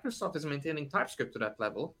that. Microsoft is maintaining TypeScript to that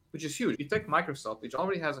level, which is huge. You take Microsoft, which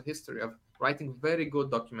already has a history of writing very good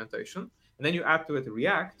documentation, and then you add to it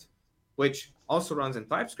React, which also runs in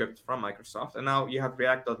TypeScript from Microsoft. And now you have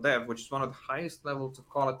React.dev, which is one of the highest levels of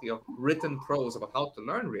quality of written prose about how to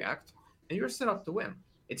learn React. And you're set up to win.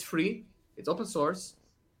 It's free, it's open source,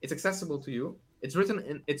 it's accessible to you.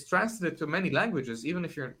 It's translated to many languages, even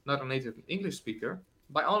if you're not a native English speaker.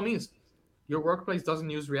 By all means, your workplace doesn't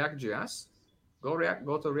use React.js, go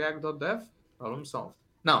to React.dev, problem solved.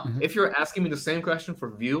 Now, if you're asking me the same question for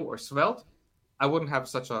Vue or Svelte, I wouldn't have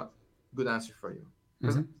such a good answer for you.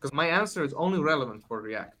 Because my answer is only relevant for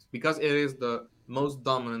React because it is the most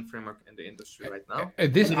dominant framework in the industry right now.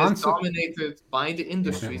 This answer is dominated by the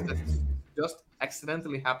industries that just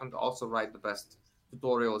accidentally happen to also write the best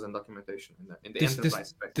tutorials and documentation in the enterprise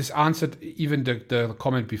space. This answered even the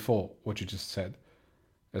comment before what you just said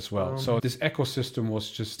as well. So this ecosystem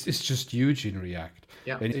it's just huge in React.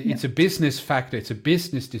 It's a business factor. It's a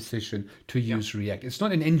business decision to use React. It's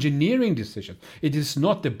not an engineering decision. It is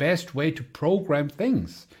not the best way to program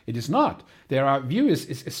things. It is not. Vue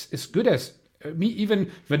is as good as even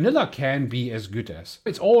vanilla can be as good as.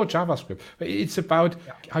 It's all JavaScript. It's about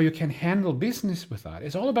how you can handle business with that.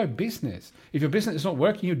 It's all about business. If your business is not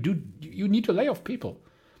working, you need to lay off people.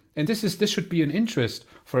 And this should be an interest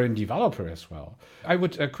for a developer as well. I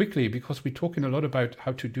would quickly, because we're talking a lot about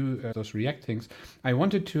how to do those React things, I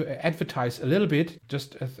wanted to advertise a little bit,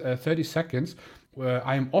 just 30 seconds, where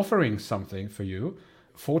I'm offering something for you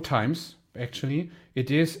 4 times Actually, it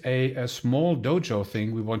is a small dojo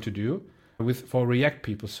thing we want to do for React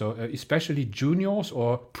people. So especially juniors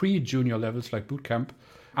or pre-junior levels like bootcamp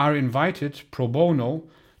are invited pro bono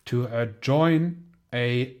to join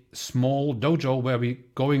a small dojo where we're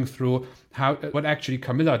going through what actually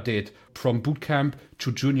Camilla did from bootcamp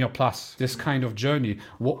to junior plus. This kind of journey,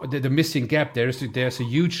 the missing gap. There's a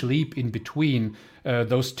huge leap in between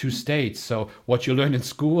those two states. So what you learn in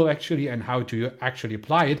school actually and how to actually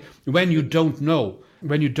apply it when you don't know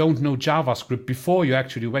JavaScript before you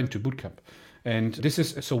actually went to bootcamp. And this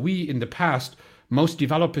is so we in the past, most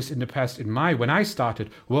developers in the past when I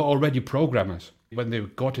started were already programmers when they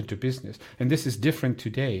got into business. And this is different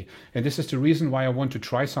today. And this is the reason why I want to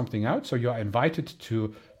try something out. So you are invited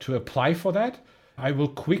to apply for that. I will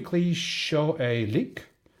quickly show a link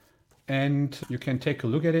and you can take a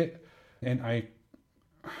look at it. And I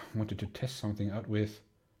wanted to test something out with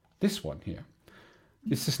this one here.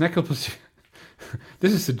 It's a snackable position.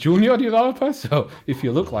 This is a junior developer, so if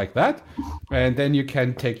you look like that, and then you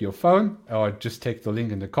can take your phone or just take the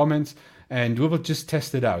link in the comments and we will just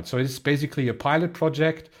test it out. So it's basically a pilot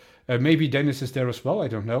project. Maybe Dennis is there as well, I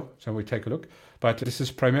don't know, so we take a look. But this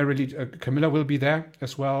is primarily, Camilla will be there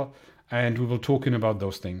as well, and we will talk in about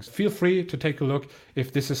those things. Feel free to take a look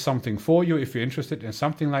if this is something for you, if you're interested in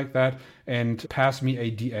something like that, and pass me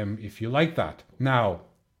a DM if you like that. Now,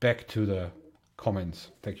 back to the comments.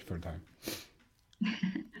 Thank you for your time.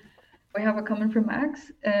 We have a comment from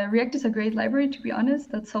Max. React is a great library, to be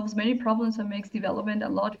honest, that solves many problems and makes development a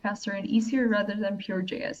lot faster and easier rather than pure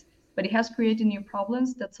JS. But it has created new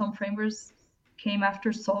problems that some frameworks came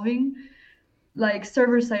after solving, like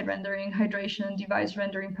server-side rendering, hydration, device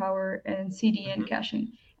rendering power, and CDN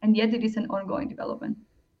caching. And yet it is an ongoing development.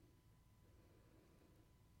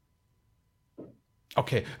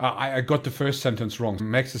 Okay, I got the first sentence wrong.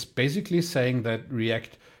 Max is basically saying that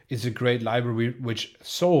React is a great library which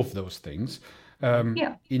solve those things.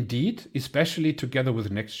 Yeah. Indeed, especially together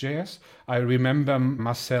with Next.js. I remember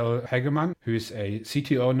Marcel Hegemann, who is a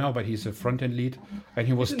CTO now, but he's a front-end lead, and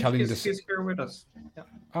he was telling this. He's here with us. Yeah.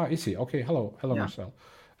 Ah, is he? Okay, hello, Marcel.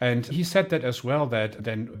 And he said that as well, that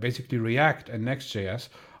then basically React and Next.js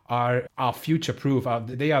are future-proof.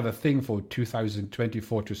 They are the thing for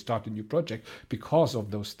 2024 to start a new project because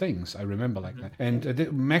of those things. I remember like that.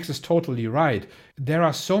 And Max is totally right. There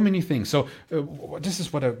are so many things. So this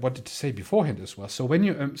is what I wanted to say beforehand as well. So when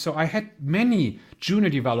you, so I had many junior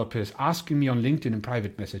developers asking me on LinkedIn in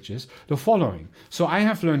private messages the following. So I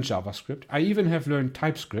have learned JavaScript. I even have learned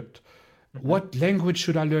TypeScript. What language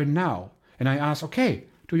should I learn now? And I ask, okay,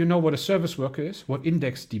 do you know what a service worker is? What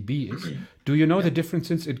IndexedDB is? Do you know the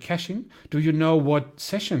differences in caching? Do you know what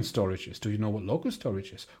session storage is? Do you know what local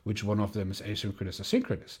storage is? Which one of them is asynchronous or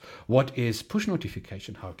synchronous? What is push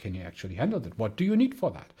notification? How can you actually handle that? What do you need for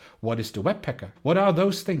that? What is the Webpacker? What are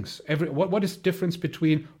those things? What is the difference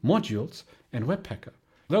between modules and Webpacker?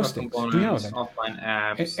 Those things. Do you know that? Offline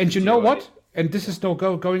apps. And you know what? And this is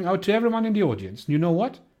going out to everyone in the audience. You know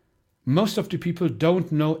what? Most of the people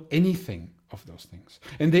don't know anything of those things.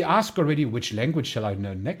 And they ask already, which language shall I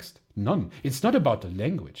learn next? None. It's not about the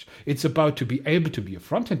language. It's about to be able to be a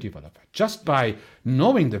front-end developer. Just by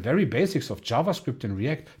knowing the very basics of JavaScript and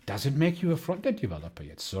React doesn't make you a front-end developer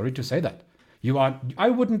yet. Sorry to say that. I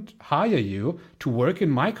wouldn't hire you to work in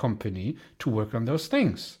my company to work on those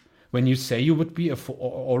things. When you say you would be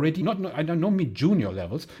already, I don't mean junior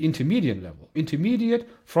levels, intermediate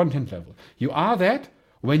front-end level. You are that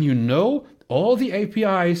when you know all the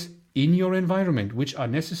APIs in your environment, which are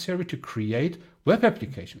necessary to create web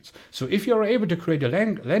applications. So if you're able to create a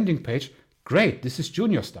landing page, great, this is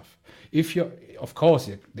junior stuff. If you're, of course,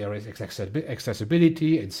 there is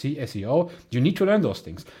accessibility and SEO, you need to learn those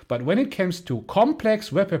things. But when it comes to complex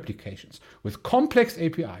web applications with complex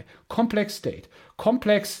API, complex state,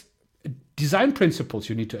 complex design principles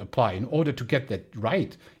you need to apply in order to get that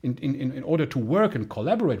right, in order to work and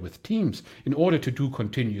collaborate with teams, in order to do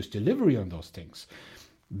continuous delivery on those things,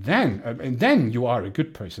 then you are a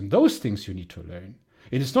good person. Those things you need to learn.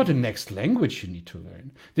 It is not a next language you need to learn.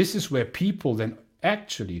 This is where people then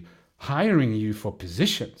actually hiring you for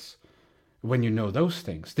positions when you know those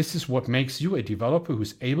things. This is what makes you a developer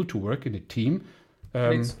who's able to work in a team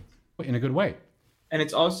in a good way. And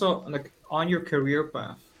it's also like on your career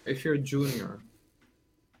path, if you're a junior,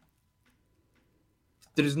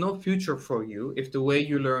 there is no future for you if the way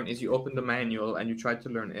you learn is you open the manual and you try to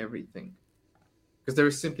learn everything. Because there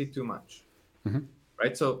is simply too much,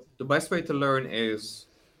 right? So the best way to learn is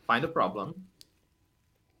find a problem.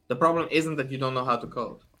 The problem isn't that you don't know how to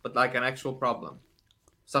code, but like an actual problem,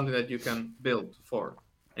 something that you can build for.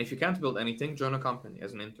 And if you can't build anything, join a company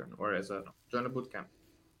as an intern or join a bootcamp.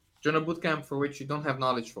 Join a bootcamp for which you don't have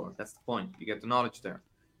knowledge for. That's the point. You get the knowledge there.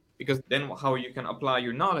 Because then how you can apply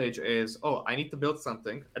your knowledge is, oh, I need to build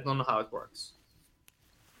something. I don't know how it works.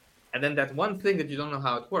 And then that one thing that you don't know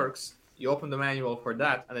how it works, you open the manual for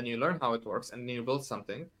that, and then you learn how it works, and then you build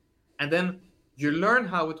something. And then you learn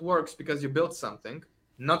how it works because you built something,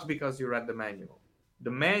 not because you read the manual.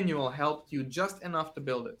 The manual helped you just enough to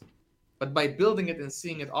build it. But by building it and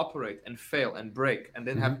seeing it operate and fail and break and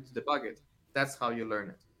then having to debug it, that's how you learn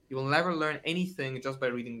it. You will never learn anything just by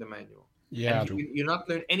reading the manual. Yeah, And you not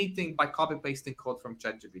learn anything by copy pasting code from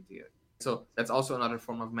ChatGPT. So that's also another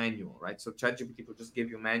form of manual, right? So ChatGPT will just give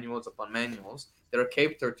you manuals upon manuals that are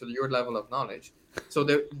catered to your level of knowledge. So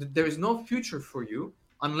there is no future for you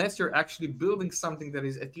unless you're actually building something that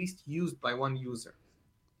is at least used by one user.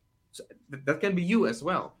 So that can be you as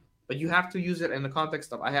well, but you have to use it in the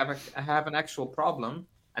context of I have an actual problem,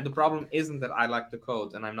 and the problem isn't that I like to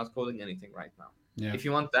code and I'm not coding anything right now. yeah. If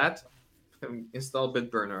you want that, install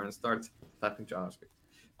Bitburner and start typing JavaScript.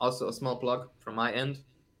 Also, a small plug from my end.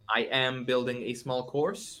 I am building a small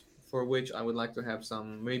course for which I would like to have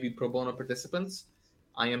some maybe pro bono participants.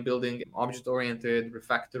 I am building object-oriented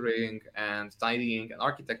refactoring and tidying and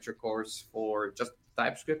architecture course for just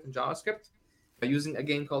TypeScript and JavaScript using a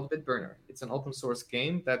game called Bitburner. It's an open source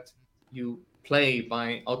game that you play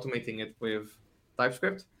by automating it with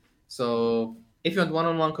TypeScript. So if you want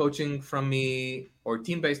one-on-one coaching from me or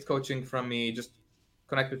team-based coaching from me, just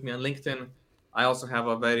connect with me on LinkedIn. I also have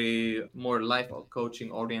a very more life coaching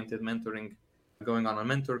oriented mentoring going on a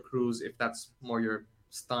mentor cruise, if that's more your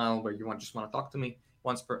style, where you just want to talk to me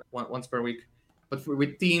once per week. But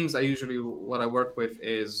with teams, what I work with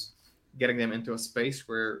is getting them into a space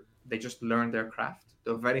where they just learn their craft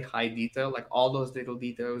to a very high detail, like all those little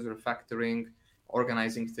details, refactoring,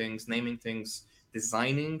 organizing things, naming things,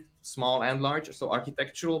 designing small and large, so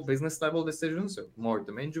architectural business level decisions, so more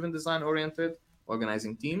domain-driven design oriented,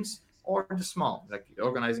 organizing teams, or the small, like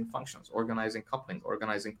organizing functions, organizing coupling,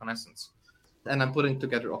 organizing connaissance. And I'm putting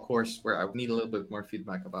together a course where I need a little bit more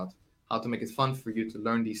feedback about how to make it fun for you to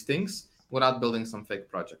learn these things without building some fake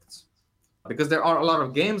projects. Because there are a lot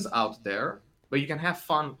of games out there, but you can have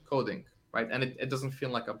fun coding, right? And it doesn't feel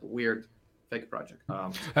like a weird fake project.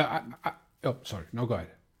 Oh, sorry. No, go ahead.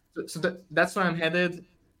 So that's where I'm headed.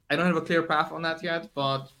 I don't have a clear path on that yet,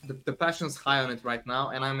 but the passion's high on it right now.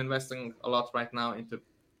 And I'm investing a lot right now into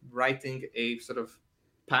writing a sort of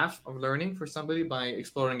path of learning for somebody by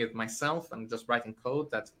exploring it myself and just writing code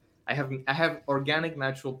that I have organic,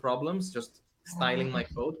 natural problems, just styling my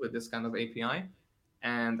code with this kind of API.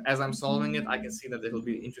 And as I'm solving it, I can see that it'll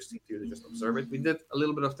be interesting to you to just observe it. We did a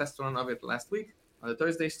little bit of test run of it last week on the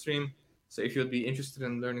Thursday stream. So if you'd be interested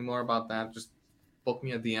in learning more about that, just book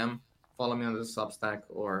me a DM, follow me on the Substack,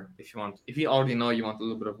 or if you already know you want a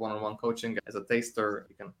little bit of one-on-one coaching as a taster,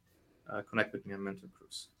 you can connect with me on Mentor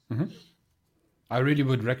Cruise. Mm-hmm. I really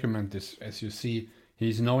would recommend this. As you see,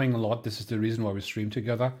 he's knowing a lot. This is the reason why we stream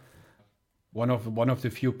together. One of the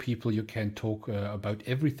few people you can talk about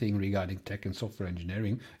everything regarding tech and software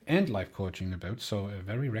engineering and life coaching about. So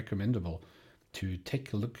very recommendable to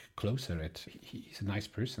take a look closer at. He's a nice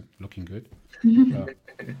person, looking good.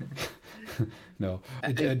 No,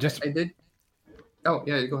 I did. Oh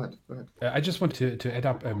yeah, go ahead. I just want to add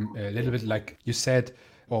up a little bit, like you said,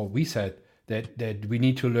 or we said that we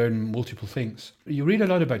need to learn multiple things. You read a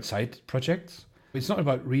lot about side projects. It's not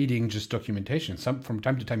about reading just documentation. From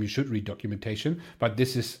time to time you should read documentation, but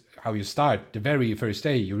this is how you start. The very first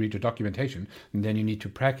day you read the documentation, and then you need to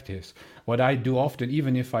practice. What I do often,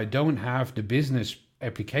 even if I don't have the business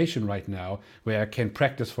application right now, where I can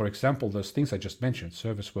practice, for example, those things I just mentioned,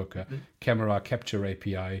 service worker, camera, capture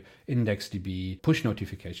API, IndexedDB, push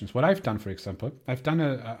notifications. What I've done, for example, I've done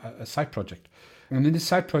a side project. And in this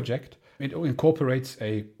side project, it incorporates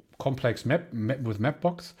a complex map with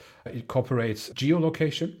Mapbox. It incorporates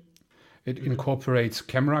geolocation. It incorporates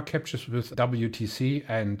camera captures with WTC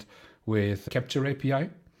and with Capture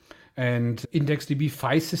API. And IndexedDB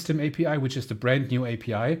file system API, which is the brand new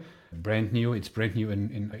API. It's brand new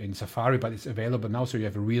in Safari, but it's available now. So you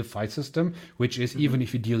have a real file system, which is even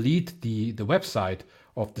if you delete the website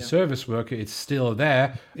of the service worker, it's still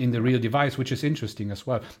there in the real device, which is interesting as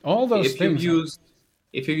well. All those things.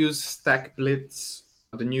 If you use StackBlitz,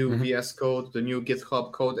 the new VS Code, the new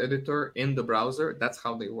GitHub code editor in the browser, that's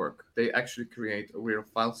how they work. They actually create a real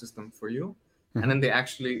file system for you. And then they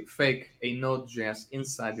actually fake a Node.js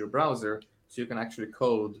inside your browser, so you can actually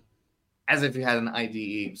code as if you had an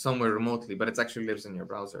IDE somewhere remotely, but it actually lives in your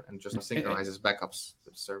browser and just synchronizes backups to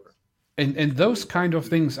the server. And those kind of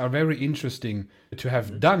things are very interesting to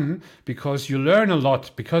have done, because you learn a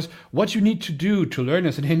lot. Because what you need to do to learn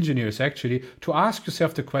as an engineer is actually to ask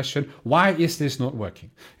yourself the question, why is this not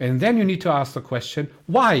working? And then you need to ask the question,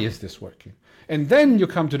 why is this working? And then you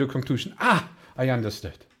come to the conclusion, I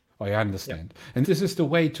understood. I understand. Yeah. And this is the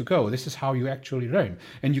way to go. This is how you actually learn.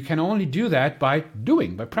 And you can only do that by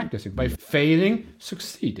doing, by practicing, by failing,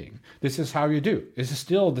 succeeding. This is how you do. This is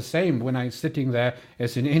still the same when I'm sitting there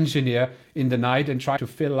as an engineer in the night and try to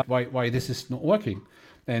figure out why this is not working.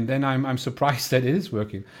 And then I'm surprised that it is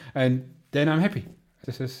working. And then I'm happy.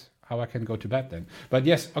 This is how I can go to bed then. But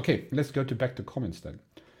yes, okay, let's go back to comments then.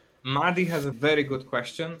 Mardi has a very good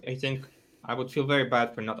question. I think I would feel very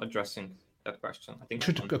bad for not addressing that question. I think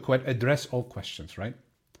you should address all questions, right?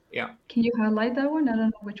 Yeah. Can you highlight that one? I don't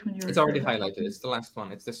know which one you're. It's already highlighted. It's the last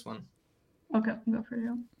one. It's this one. Okay, go for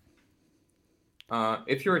it.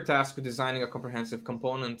 If you're tasked with designing a comprehensive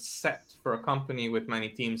component set for a company with many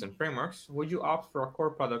teams and frameworks, would you opt for a core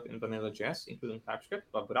product in Vanilla.js, including TypeScript,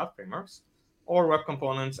 but without frameworks, or web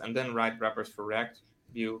components and then write wrappers for React,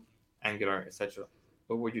 Vue, Angular, etc.?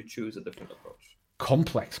 Or would you choose a different approach?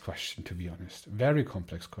 Complex question, to be honest. Very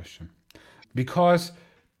complex question. Because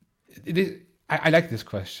I like this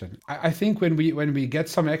question. I think when we get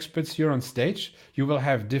some experts here on stage, you will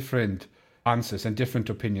have different answers and different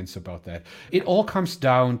opinions about that. It all comes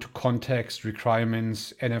down to context,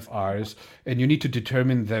 requirements, NFRs, and you need to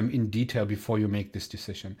determine them in detail before you make this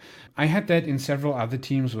decision. I had that in several other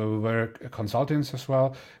teams where we were consultants as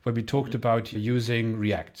well, where we talked about using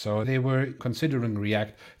React. So they were considering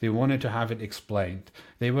React. They wanted to have it explained.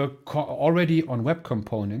 They were already on web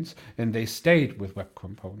components and they stayed with web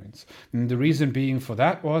components. And the reason being for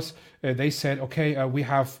that was they said, okay, we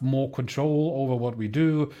have more control over what we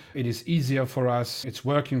do. It is easier for us. It's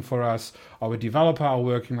working for us. Our developer are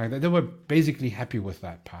working like that. They were basically happy with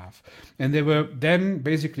that path. And they were then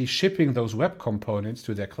basically shipping those web components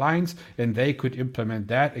to their clients, and they could implement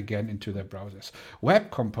that again into their browsers.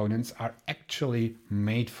 Web components are actually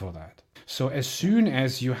made for that. So as soon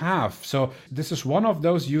as you have, so this is one of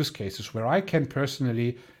those use cases where I can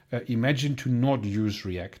personally imagine to not use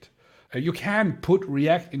React. You can put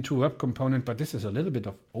React into a web component, but this is a little bit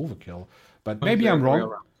of overkill. But maybe I'm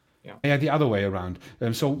wrong. Yeah, the other way around.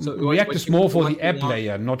 So React is more for the app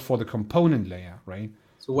layer, not for the component layer, right?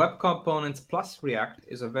 So web components plus React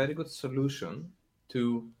is a very good solution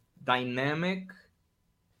to dynamic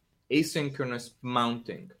asynchronous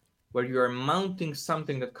mounting, where you are mounting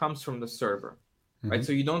something that comes from the server, right?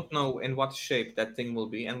 So you don't know in what shape that thing will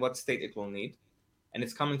be and what state it will need. And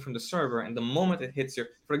it's coming from the server. And the moment it hits your,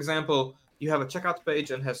 for example, you have a checkout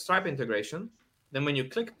page and has Stripe integration. Then when you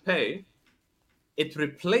click pay, it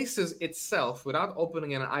replaces itself without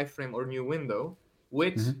opening an iframe or new window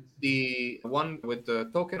with the one with the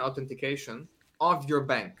token authentication of your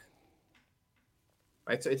bank,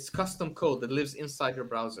 right? So it's custom code that lives inside your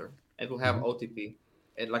browser. It will have OTP.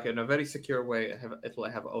 Like in a very secure way, it will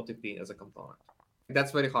have OTP as a component.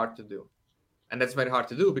 That's very hard to do. And that's very hard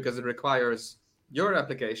to do because it requires your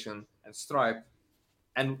application and Stripe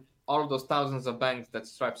and all of those thousands of banks that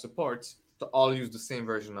Stripe supports to all use the same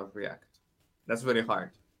version of React. That's very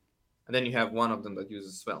hard. And then you have one of them that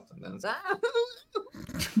uses Svelte, and then it's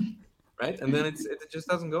right? And then it just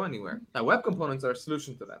doesn't go anywhere. Now, web components are a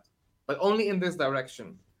solution to that, but only in this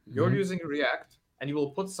direction. You're using React, and you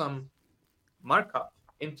will put some markup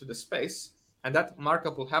into the space, and that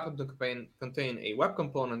markup will happen to contain a web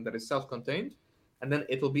component that is self-contained, and then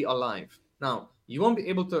it will be alive. Now, you won't be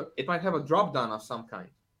able to, it might have a drop-down of some kind.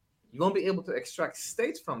 You won't be able to extract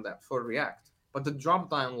states from that for React, but the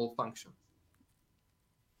drop-down will function.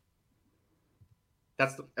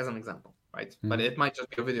 That's as an example, right? But it might just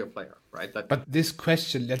be a video player, right? But this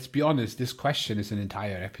question, let's be honest, this question is an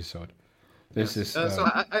entire episode. This is. So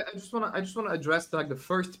I just want to address the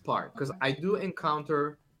first part, because I do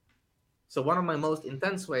encounter. So one of my most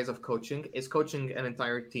intense ways of coaching is coaching an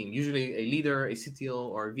entire team, usually a leader, a CTO,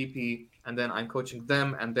 or a VP, and then I'm coaching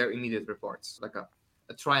them and their immediate reports, like a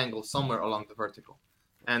triangle somewhere along the vertical.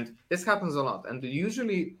 And this happens a lot. And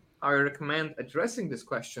usually I recommend addressing this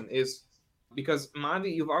question is because,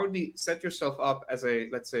 Madi, you've already set yourself up as a,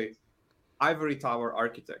 let's say, ivory tower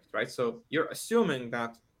architect, right? So you're assuming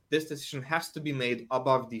that this decision has to be made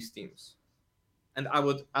above these teams. And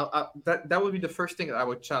that would be the first thing that I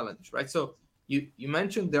would challenge, right? So you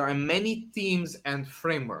mentioned there are many teams and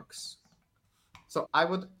frameworks. So I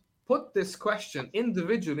would put this question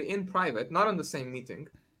individually in private, not in the same meeting,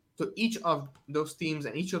 to each of those teams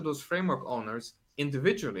and each of those framework owners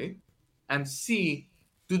individually and see,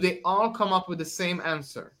 do they all come up with the same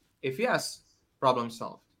answer? If yes, problem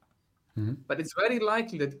solved. But it's very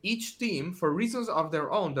likely that each team, for reasons of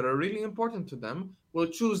their own that are really important to them, will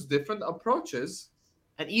choose different approaches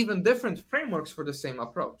and even different frameworks for the same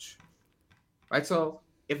approach, right? So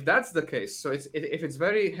if that's the case, so if it's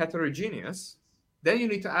very heterogeneous, then you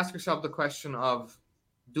need to ask yourself the question of,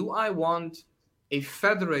 do I want a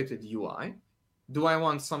federated UI? Do I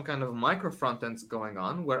want some kind of micro front ends going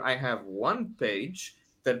on where I have one page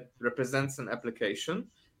that represents an application,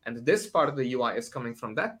 and this part of the UI is coming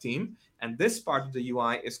from that team, and this part of the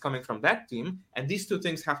UI is coming from that team, and these two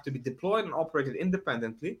things have to be deployed and operated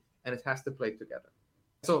independently, and it has to play together.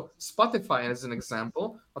 So Spotify is an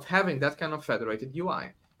example of having that kind of federated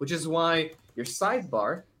UI, which is why your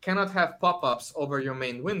sidebar cannot have pop-ups over your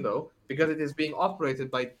main window because it is being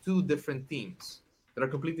operated by two different teams that are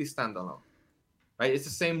completely standalone. Right? It's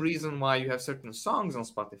the same reason why you have certain songs on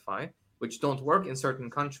Spotify which don't work in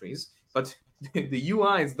certain countries, but the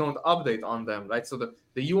UIs don't update on them, right? So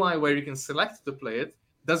the UI where you can select to play it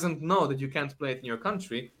doesn't know that you can't play it in your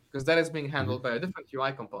country because that is being handled by a different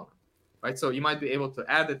UI component, right? So you might be able to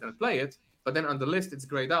add it and play it, but then on the list it's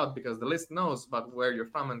grayed out because the list knows about where you're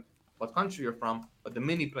from and what country you're from, but the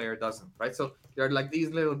mini player doesn't, right? So there are like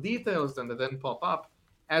these little details that then pop up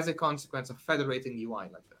as a consequence of federating UI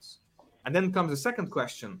like this. And then comes the second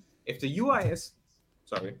question. If the UI is,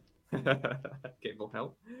 sorry, cable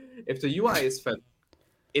help. If the UI is fed,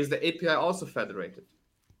 is the API also federated?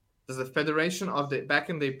 Does the federation of the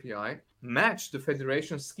backend API match the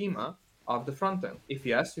federation schema of the front end? If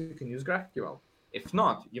yes, you can use GraphQL. If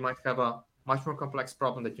not, you might have a much more complex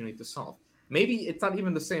problem that you need to solve. Maybe it's not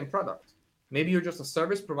even the same product. Maybe you're just a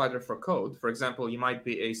service provider for code. For example, you might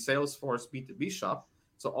be a Salesforce B2B shop.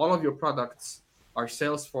 So all of your products are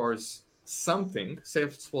Salesforce something,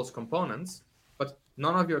 Salesforce components, but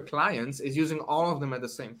none of your clients is using all of them at the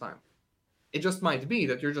same time. It just might be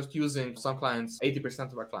that you're just using some clients,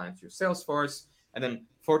 80% of our clients use Salesforce, and then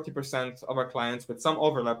 40% of our clients with some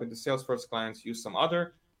overlap with the Salesforce clients use some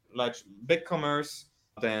other, like BigCommerce.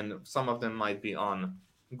 Then some of them might be on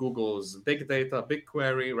Google's big data,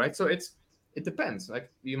 BigQuery, right? So it depends. Like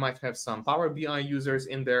you might have some Power BI users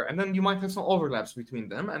in there, and then you might have some overlaps between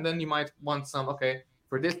them. And then you might want some, okay,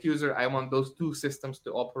 for this user, I want those two systems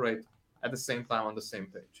to operate at the same time on the same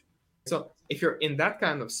page. So if you're in that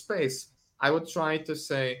kind of space, I would try to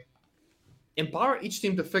say, empower each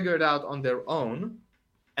team to figure it out on their own.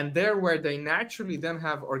 And there where they naturally then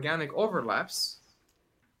have organic overlaps,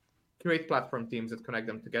 create platform teams that connect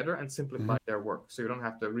them together and simplify their work. So you don't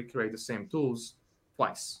have to recreate the same tools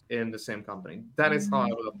twice in the same company. That is how I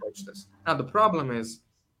would approach this. Now, the problem is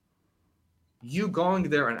you going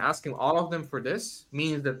there and asking all of them for this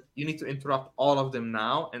means that you need to interrupt all of them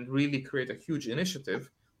now and really create a huge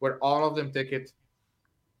initiative where all of them take it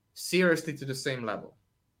seriously to the same level,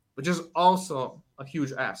 which is also a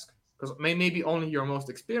huge ask because maybe only your most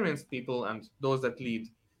experienced people and those that lead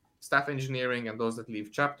staff engineering and those that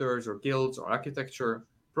lead chapters or guilds or architecture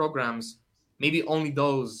programs, maybe only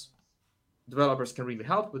those developers can really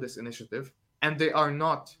help with this initiative, and they are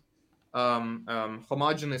not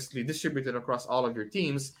homogeneously distributed across all of your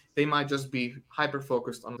teams. They might just be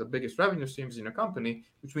hyper-focused on the biggest revenue streams in your company,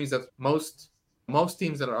 which means that most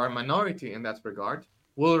teams that are a minority in that regard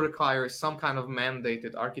will require some kind of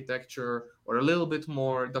mandated architecture or a little bit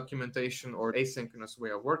more documentation or asynchronous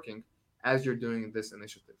way of working as you're doing this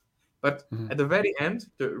initiative. But at the very end,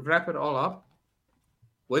 to wrap it all up,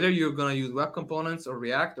 whether you're going to use web components or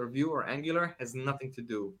React or Vue or Angular has nothing to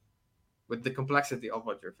do with the complexity of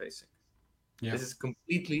what you're facing. Yeah. This is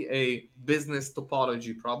completely a business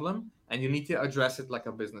topology problem, and you need to address it like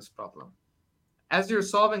a business problem. As you're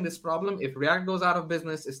solving this problem, if React goes out of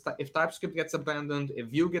business, if TypeScript gets abandoned, if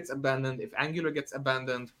Vue gets abandoned, if Angular gets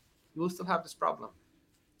abandoned, you will still have this problem.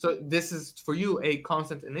 So this is, for you, a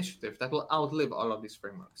constant initiative that will outlive all of these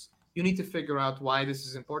frameworks. You need to figure out why this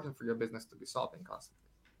is important for your business to be solving constantly.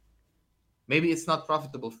 Maybe it's not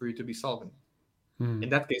profitable for you to be solving. In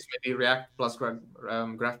that case, maybe React plus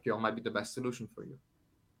GraphQL might be the best solution for you.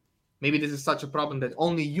 Maybe this is such a problem that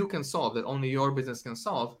only you can solve, that only your business can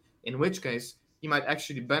solve, in which case you might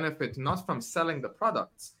actually benefit not from selling the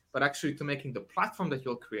products, but actually to making the platform that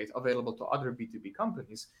you'll create available to other B2B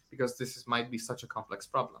companies, because this might be such a complex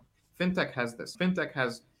problem. FinTech has this. FinTech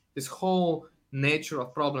has this whole nature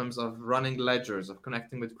of problems of running ledgers, of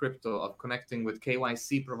connecting with crypto, of connecting with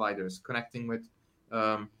KYC providers, connecting with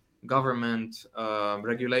government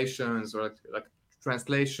regulations or like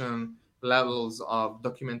translation levels of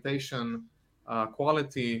documentation,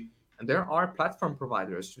 quality. And there are platform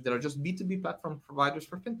providers that are just B2B platform providers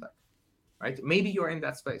for FinTech, right? Maybe you're in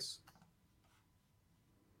that space.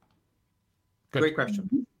 Good. Great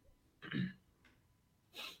question.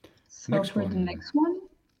 So Next for the one. next one,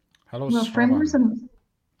 Hello, we have frameworks Sarvan.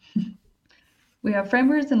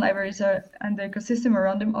 and libraries and the ecosystem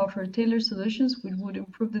around them offer tailored solutions which would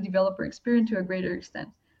improve the developer experience to a greater extent.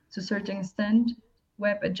 To a certain extent,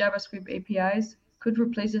 web and JavaScript APIs could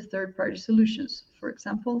replace the third-party solutions. For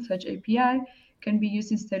example, Fetch API can be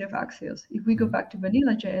used instead of Axios. If we go back to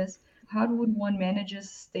vanilla JS, how would one manage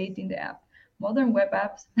state in the app? Modern web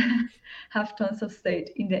apps have tons of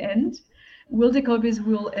state. In the end, will the codebase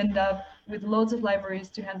will end up with loads of libraries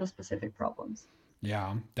to handle specific problems?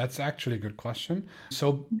 Yeah, that's actually a good question.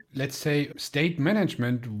 So let's say state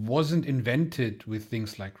management wasn't invented with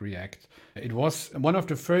things like React. It was one of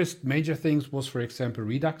the first major things was, for example,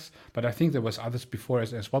 Redux, but I think there was others before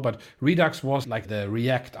as well. But Redux was like the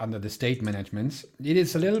React under the state managements. It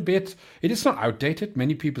is a little bit, it is not outdated.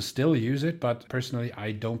 Many people still use it, but personally,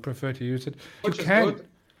 I don't prefer to use it. Which is good.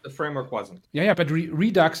 The framework wasn't. Yeah, but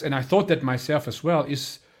Redux, and I thought that myself as well,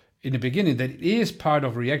 is in the beginning that it is part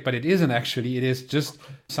of React, but it isn't actually. It is just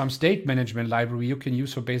some state management library you can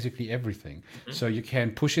use for basically everything. So you can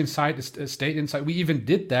push inside a state inside. We even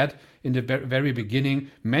did that in the very beginning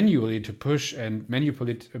manually to push and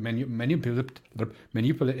manipulate a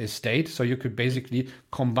state. So you could basically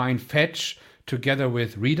combine fetch together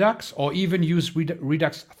with Redux, or even use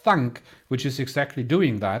Redux Thunk, which is exactly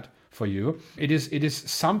doing that for you. It is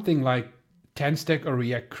something like 10-stack or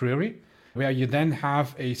React Query, where you then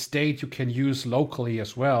have a state you can use locally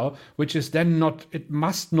as well, which is then not, it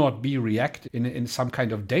must not be React in some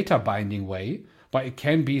kind of data binding way, but it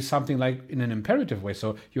can be something like in an imperative way.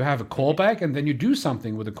 So you have a callback and then you do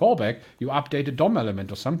something with the callback, you update a DOM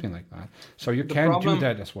element or something like that. So you can do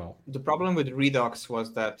that as well. The problem with Redux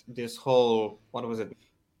was that this whole, what was it?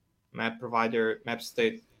 Map provider, map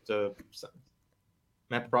state,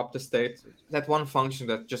 map prop the state, that one function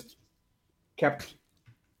that just kept,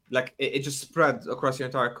 like it just spread across your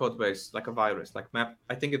entire code base like a virus, like map,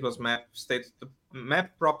 I think it was map state,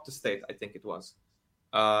 map prop the state, I think it was.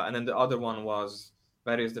 And then the other one was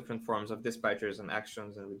various different forms of dispatchers and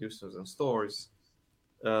actions and reducers and stores.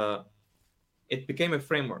 It became a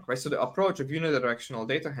framework, right? So the approach of unidirectional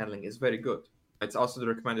data handling is very good. It's also the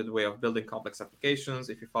recommended way of building complex applications.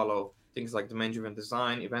 If you follow things like domain-driven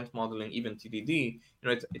design, event modeling, even TDD,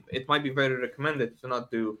 it might be very recommended to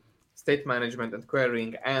not do state management and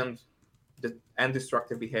querying and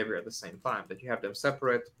destructive behavior at the same time, that you have them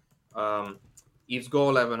separate. Eve's Go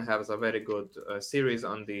 11 has a very good series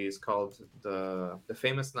on these called the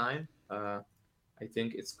Famous Nine. I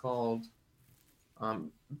think it's called.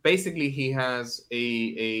 Basically, he has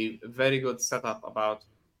a very good setup about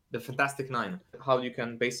the Fantastic Nine, how you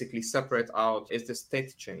can basically separate out, is this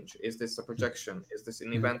state change? Is this a projection? Is this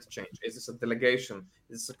an event change? Is this a delegation?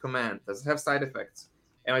 Is this a command? Does it have side effects?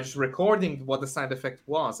 Am I just recording what the side effect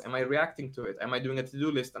was? Am I reacting to it? Am I doing a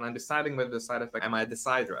to-do list and I'm deciding whether the side effect, am I a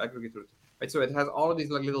decider, aggregator? Right? So it has all of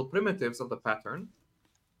these like little primitives of the pattern,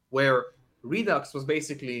 where Redux was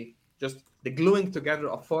basically just the gluing together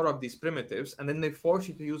of 4 of these primitives, and then they force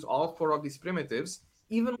you to use all 4 of these primitives,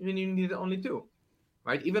 even when you need only 2.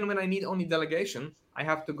 Right? Even when I need only delegation, I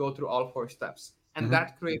have to go through all 4 steps. And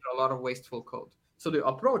that created a lot of wasteful code. So the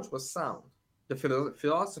approach was sound. The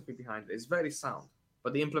philosophy behind it is very sound.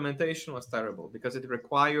 But the implementation was terrible because it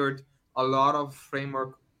required a lot of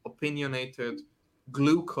framework opinionated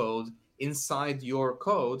glue code inside your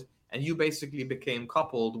code. And you basically became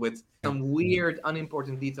coupled with some weird,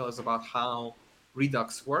 unimportant details about how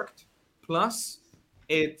Redux worked. Plus,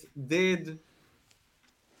 it did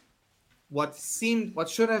what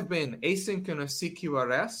should have been asynchronous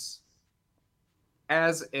CQRS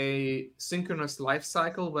as a synchronous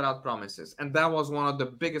lifecycle without promises. And that was one of the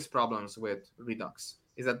biggest problems with Redux,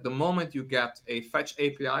 is that the moment you get a fetch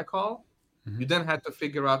API call, you then had to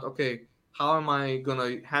figure out, okay, how am I going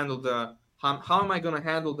to handle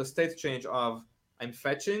the state change of I'm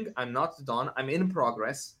fetching, I'm not done, I'm in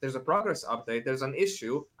progress, there's a progress update, there's an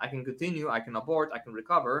issue, I can continue, I can abort, I can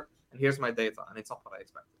recover, and here's my data, and it's not what I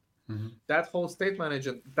expected. That whole state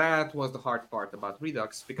management, that was the hard part about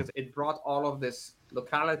Redux, because it brought all of this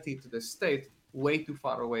locality to the state way too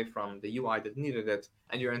far away from the UI that needed it,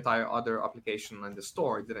 and your entire other application and the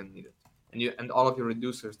store didn't need it. And all of your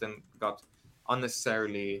reducers then got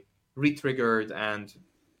unnecessarily re-triggered, and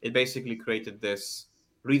it basically created this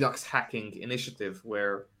Redux hacking initiative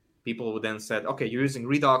where people then said, okay, you're using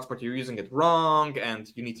Redux, but you're using it wrong,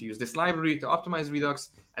 and you need to use this library to optimize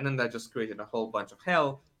Redux. And then that just created a whole bunch of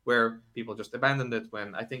hell where people just abandoned it.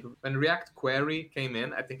 When React Query came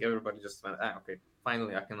in, I think everybody just went, okay,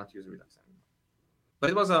 finally I cannot use Redux anymore. But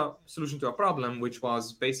it was a solution to a problem, which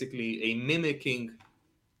was basically a mimicking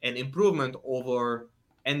an improvement over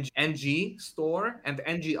ng store and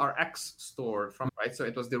ngrx store from, right? So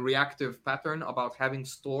it was the reactive pattern about having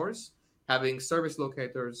stores, having service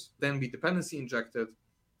locators, then be dependency injected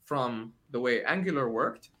from the way Angular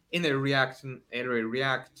worked in a React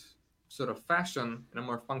sort of fashion, in a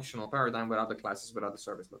more functional paradigm without the classes, without the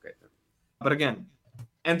service locator. But again,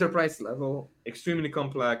 enterprise level, extremely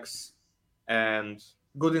complex, and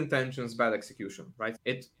good intentions, bad execution, right?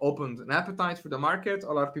 It opened an appetite for the market.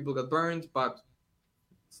 A lot of people got burned, but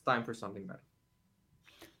it's time for something better.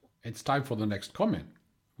 It's time for the next comment.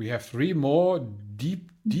 We have 3 more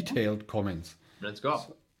detailed comments. Let's go.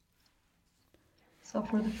 So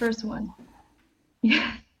for the first one,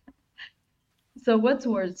 yeah. So what's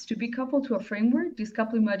worse, to be coupled to a framework? This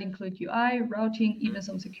coupling might include UI, routing, even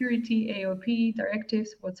some security, AOP,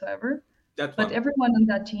 directives, whatsoever. But everyone on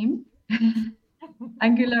that team,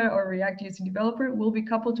 Angular or React using developer, will be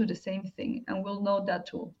coupled to the same thing and will know that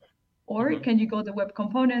tool. Or can you go the web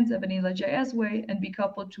components, a vanilla JS way, and be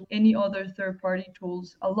coupled to any other third-party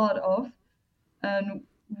tools, a lot of, and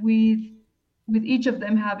with each of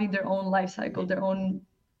them having their own lifecycle, their own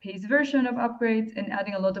pace version of upgrades, and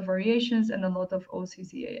adding a lot of variations and a lot of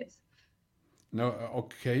OCCAs. No,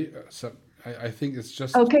 okay. So I think it's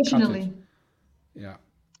just occasionally. cut it. Yeah.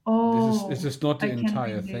 Oh, this is not the I can't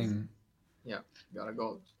entire read this. thing. Yeah, gotta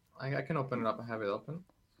go. I can open it up. I have it open.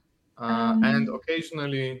 And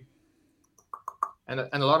occasionally, and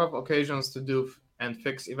a lot of occasions to do and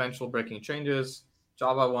fix eventual breaking changes.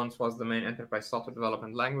 Java once was the main enterprise software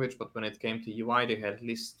development language, but when it came to UI, they had at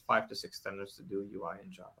least 5 to 6 standards to do UI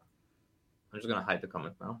in Java. I'm just gonna hide the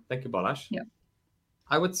comment now. Thank you, Balázs. Yeah.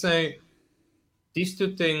 I would say these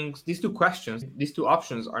two questions, these two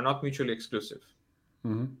options are not mutually exclusive.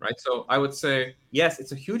 Right? So I would say, yes,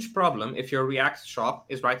 it's a huge problem if your React shop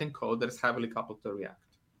is writing code that is heavily coupled to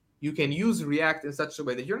React. You can use React in such a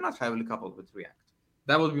way that you're not heavily coupled with React.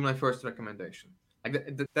 That would be my first recommendation.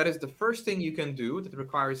 Like that is the first thing you can do that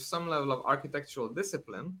requires some level of architectural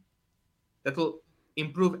discipline that will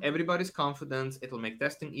improve everybody's confidence. It will make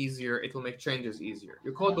testing easier. It will make changes easier.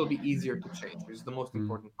 Your code will be easier to change, which is the most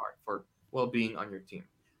important part for well-being on your team.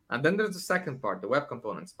 And then there's the second part, the web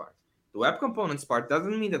components part. The web components part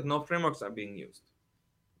doesn't mean that no frameworks are being used.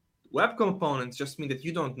 Web components just mean that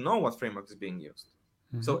you don't know what framework is being used.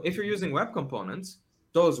 So if you're using web components,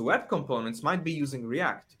 those web components might be using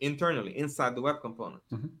React internally inside the web component.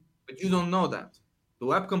 But you don't know that. The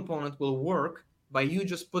web component will work by you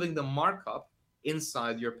just putting the markup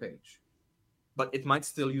inside your page. But it might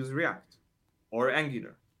still use React or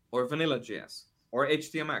Angular or Vanilla.js or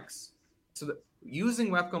HTMX. So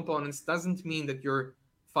using web components doesn't mean that you're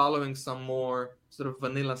following some more sort of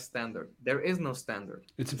vanilla standard. There is no standard.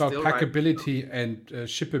 It's about packability and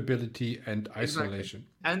shippability and isolation.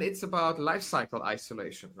 Exactly. And it's about lifecycle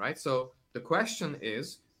isolation, right? So the question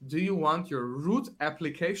is, do you want your root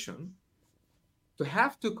application to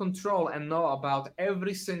have to control and know about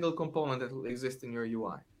every single component that will exist in your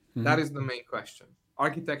UI? That is the main question,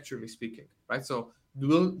 architecturally speaking, right? So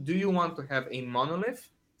do you want to have a monolith,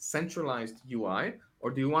 centralized UI,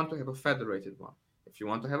 or do you want to have a federated one? If you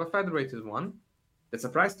want to have a federated one, that's a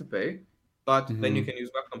price to pay, but then you can use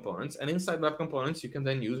web components. And inside web components, you can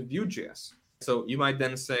then use Vue.js. So you might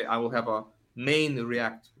then say, I will have a main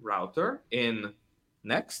React router in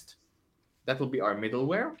Next. That will be our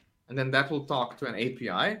middleware. And then that will talk to an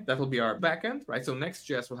API. That will be our backend, right? So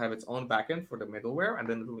Next.js will have its own backend for the middleware. And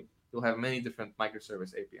then you'll have many different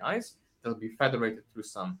microservice APIs that will be federated through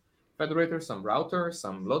some federator, some router,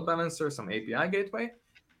 some load balancer, some API gateway.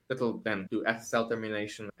 That will then do SSL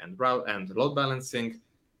termination and route and load balancing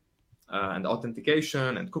and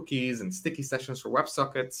authentication and cookies and sticky sessions for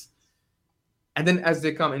WebSockets. And then as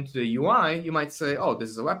they come into the UI, you might say, oh, this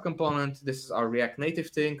is a web component. This is our React Native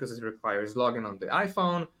thing because it requires login on the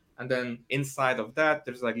iPhone. And then inside of that,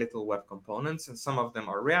 there's like little web components. And some of them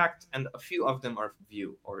are React and a few of them are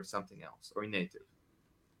Vue or something else or native.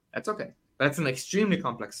 That's okay. That's an extremely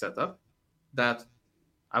complex setup that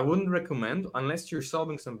I wouldn't recommend unless you're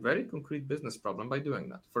solving some very concrete business problem by doing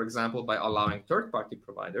that. For example, by allowing third-party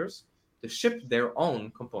providers to ship their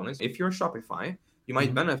own components. If you're Shopify, you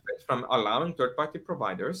might benefit from allowing third-party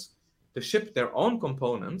providers to ship their own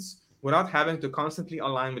components without having to constantly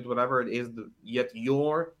align with whatever it is the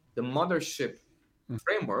mothership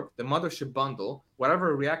framework, the mothership bundle,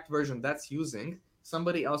 whatever React version that's using,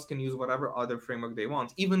 somebody else can use whatever other framework they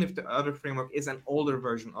want, even if the other framework is an older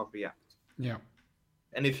version of React. Yeah.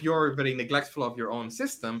 And if you're very neglectful of your own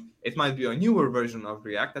system, it might be a newer version of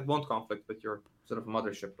React that won't conflict with your sort of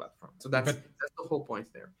mothership platform. So that's the whole point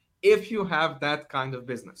there. If you have that kind of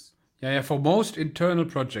business. Yeah, for most internal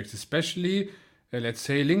projects, especially let's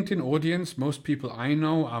say LinkedIn audience, most people I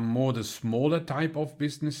know are more the smaller type of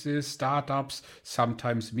businesses, startups,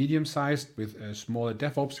 sometimes medium-sized with smaller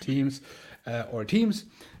DevOps teams or teams.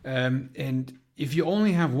 And if you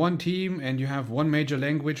only have one team and you have one major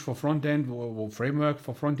language for front end or framework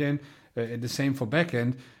for front end, and the same for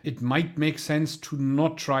backend, it might make sense to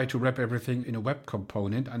not try to wrap everything in a web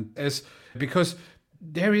component, and because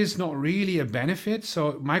there is not really a benefit.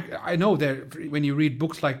 So I know that when you read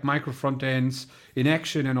books like Micro Front Ends in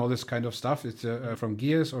Action and all this kind of stuff, it's from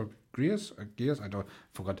Gears. I don't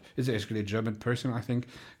forgot. It's actually a German person, I think,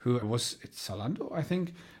 who was at Zalando, I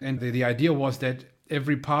think. And the idea was that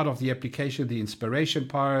every part of the application, the inspiration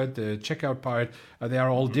part, the checkout part, they are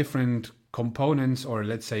all different components, or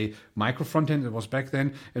let's say micro front end, it was back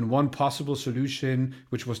then. And one possible solution,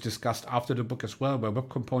 which was discussed after the book as well, were web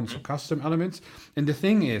components or custom elements. And the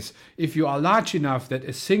thing is, if you are large enough that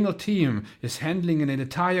a single team is handling an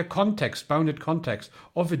entire context, bounded context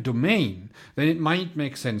of a domain, then it might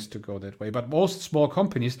make sense to go that way. But most small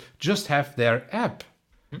companies just have their app.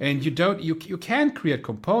 And you can create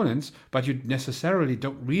components, but you necessarily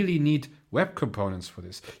don't really need web components for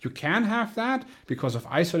this. You can have that because of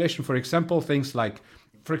isolation. For example, things like,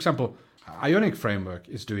 Ionic Framework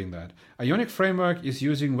is doing that. Ionic Framework is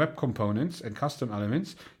using web components and custom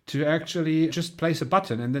elements to actually just place a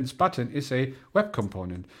button, and then this button is a web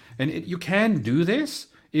component. And you can do this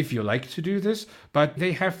if you like to do this, but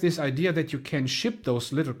they have this idea that you can ship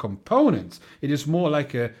those little components. It is more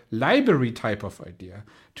like a library type of idea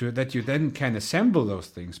that you then can assemble those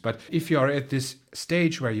things. But if you are at this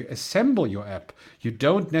stage where you assemble your app, you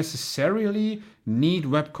don't necessarily need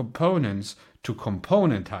web components to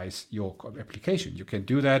componentize your application. You can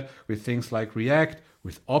do that with things like React,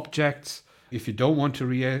 with objects. If you don't want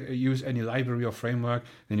to use any library or framework,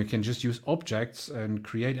 then you can just use objects and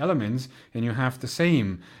create elements, and you have the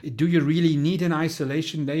same. Do you really need an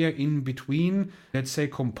isolation layer in between, let's say,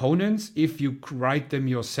 components if you write them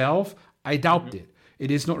yourself? I doubt it. It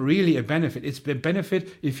is not really a benefit. It's a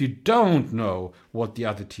benefit if you don't know what the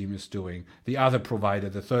other team is doing, the other provider,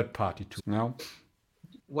 the third party tool. Now,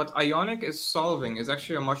 what Ionic is solving is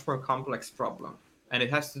actually a much more complex problem, and it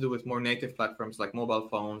has to do with more native platforms like mobile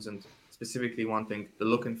phones, and specifically wanting the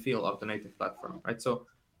look and feel of the native platform, right? So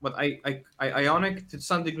what Ionic to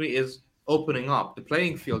some degree is opening up the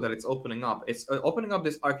playing field, that it's opening up. It's opening up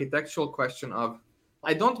this architectural question of,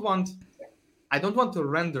 I don't want to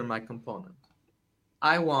render my component.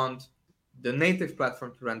 I want the native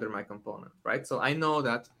platform to render my component, right? So I know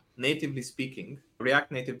that natively speaking,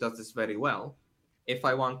 React Native does this very well. If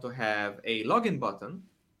I want to have a login button,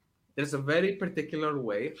 there's a very particular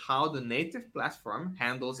way how the native platform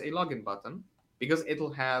handles a login button, because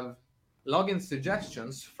it'll have login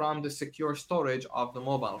suggestions from the secure storage of the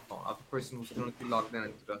mobile phone, of the person who's currently logged in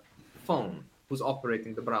into the phone, who's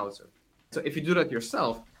operating the browser. So if you do that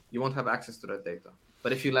yourself, you won't have access to that data.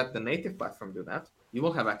 But if you let the native platform do that, you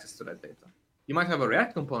will have access to that data. You might have a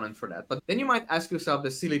React component for that, but then you might ask yourself the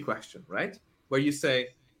silly question, right? Where you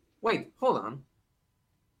say, wait, hold on.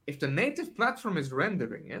 If the native platform is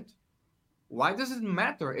rendering it, why does it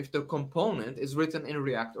matter if the component is written in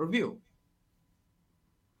React or Vue?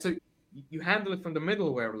 So you handle it from the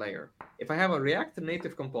middleware layer. If I have a React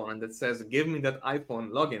native component that says, give me that iPhone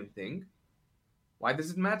login thing, why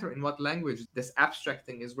does it matter in what language this abstract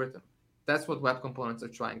thing is written? That's what web components are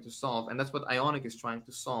trying to solve, and that's what Ionic is trying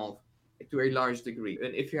to solve to a large degree.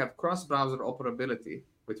 And if you have cross-browser operability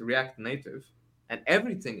with React Native, and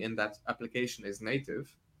everything in that application is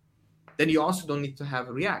native, then you also don't need to have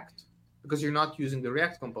React, because you're not using the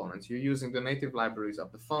React components. You're using the native libraries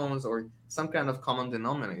of the phones, or some kind of common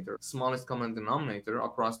denominator, smallest common denominator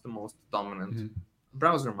across the most dominant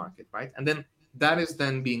browser market, right? And then that is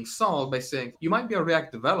then being solved by saying, you might be a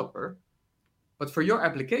React developer, but for your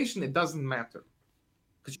application, it doesn't matter,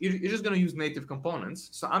 because you're just going to use native components.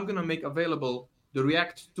 So I'm going to make available the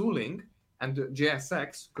React tooling and the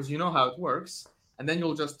JSX, because you know how it works. And then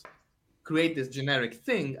you'll just create this generic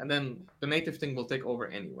thing, and then the native thing will take over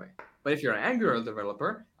anyway. But if you're an Angular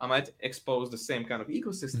developer, I might expose the same kind of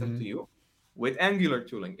ecosystem to you with Angular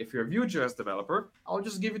tooling. If you're a Vue.js developer, I'll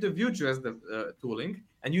just give you the Vue.js tooling,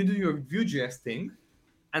 and you do your Vue.js thing,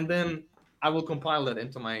 and then I will compile that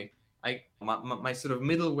into my sort of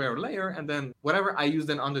middleware layer, and then whatever I use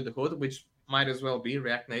then under the hood, which might as well be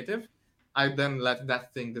React Native, I then let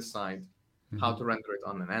that thing decide how to render it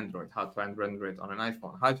on an Android, how to render it on an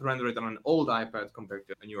iPhone, how to render it on an old iPad compared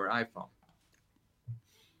to a newer iPhone.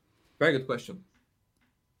 Very good question.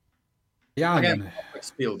 Yeah, again,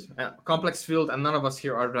 complex field, and none of us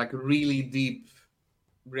here are like really deep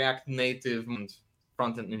React Native and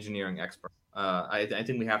front-end engineering experts. I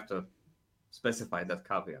think we have to specify that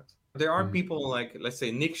caveat. There are people like, let's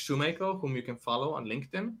say, Nick Shoemaker, whom you can follow on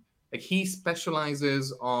LinkedIn. Like, he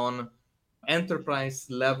specializes on enterprise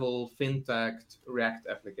level fintech React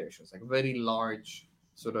applications, like very large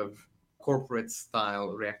sort of corporate style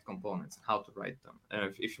React components, how to write them.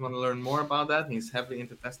 And if you want to learn more about that, he's heavily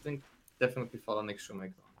into testing, definitely follow Nick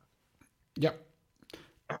Shoemaker on that.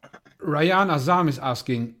 Yeah. Ryan Azam is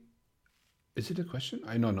asking, is it a question?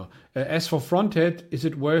 I don't know. As for frontend, is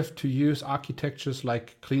it worth to use architectures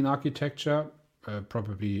like clean architecture,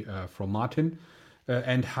 probably from Martin,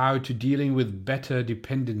 and how to dealing with better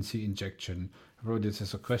dependency injection? I wrote this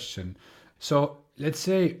as a question. So let's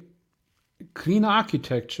say clean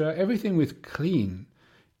architecture, everything with clean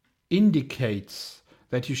indicates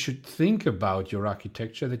that you should think about your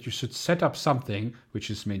architecture, that you should set up something which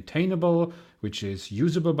is maintainable, which is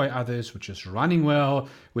usable by others, which is running well,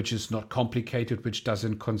 which is not complicated, which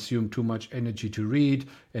doesn't consume too much energy to read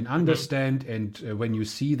and understand. And when you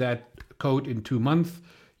see that code in 2 months,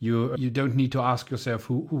 you don't need to ask yourself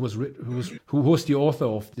who was the author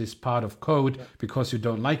of this part of code because you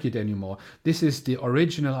don't like it anymore. This is the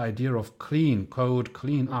original idea of clean code,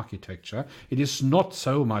 clean architecture. It is not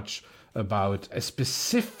so much about a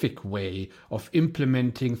specific way of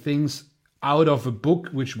implementing things out of a book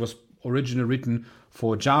which was originally written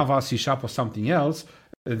for Java, C# or something else,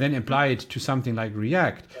 then apply it to something like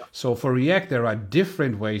React. So for React, there are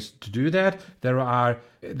different ways to do that. There are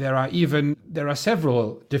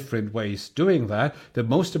several different ways doing that. The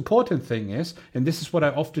most important thing is, and this is what I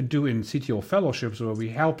often do in CTO fellowships where we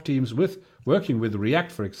help teams with working with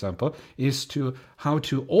React, for example, is to how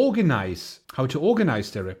to organize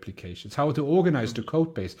their applications, how to organize the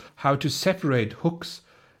code base, how to separate hooks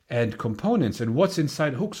and components, and what's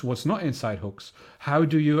inside hooks, what's not inside hooks. How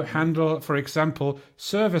do you handle, for example,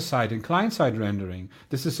 server-side and client-side rendering?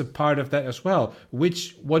 This is a part of that as well.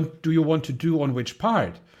 Which one do you want to do on which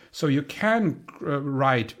part? So you can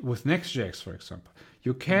write with Next.js, for example.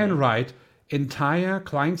 You can write entire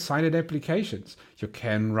client-sided applications. You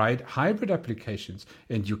can write hybrid applications,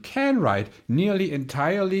 and you can write nearly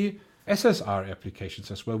entirely SSR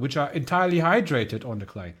applications as well, which are entirely hydrated on the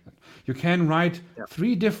client. You can write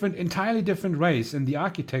 3 entirely different ways, and the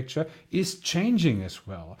architecture is changing as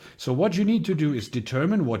well. So what you need to do is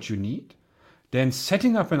determine what you need, then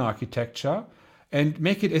setting up an architecture and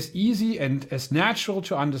make it as easy and as natural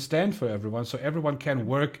to understand for everyone, so everyone can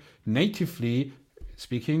work natively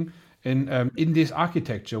speaking in this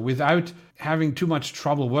architecture without having too much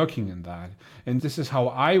trouble working in that. And this is how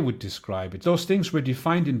I would describe it. Those things were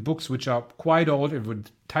defined in books which are quite old and with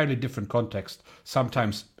entirely different context,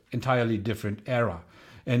 sometimes entirely different era.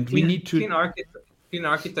 And we need to... Clean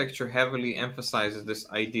architecture heavily emphasizes this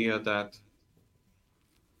idea that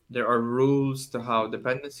there are rules to how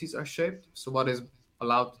dependencies are shaped. So what is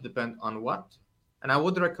allowed to depend on what? And I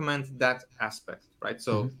would recommend that aspect, right?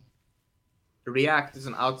 So React is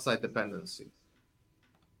an outside dependency.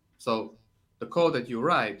 So the code that you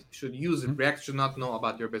write should use it. React should not know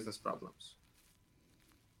about your business problems.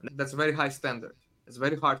 And that's a very high standard. It's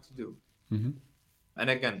very hard to do. And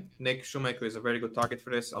again, Nick Shoemaker is a very good target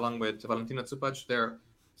for this, along with Valentino Cupac. They're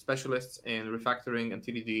specialists in refactoring and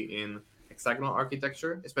TDD in hexagonal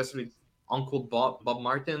architecture, especially Uncle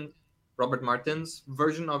Robert Martin's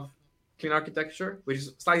version of clean architecture, which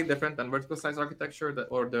is slightly different than vertical slice architecture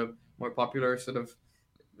or the more popular sort of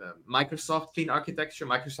Microsoft clean architecture.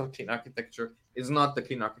 Microsoft clean architecture is not the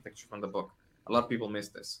clean architecture from the book. A lot of people miss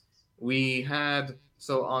this.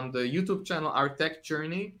 So on the YouTube channel, Our Tech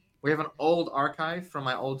Journey, we have an old archive from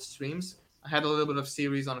my old streams. I had a little bit of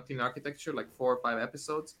series on clean architecture, like 4 or 5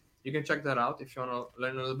 episodes. You can check that out if you want to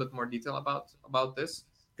learn a little bit more detail about this.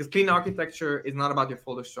 Because clean architecture is not about your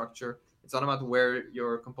folder structure. It's not about where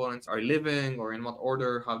your components are living or in what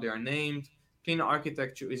order, how they are named. Clean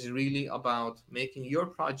architecture is really about making your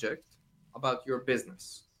project about your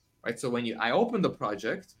business, right? So when I open the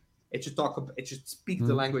project, it should speak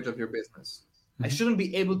the language of your business. I shouldn't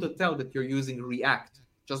be able to tell that you're using React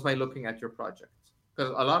just by looking at your project,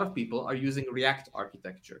 because a lot of people are using React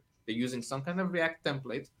architecture. They're using some kind of React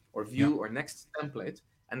template or Vue or Next template,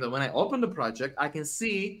 and then when I open the project, I can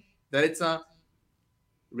see that it's a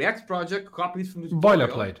React project copied from the tutorial.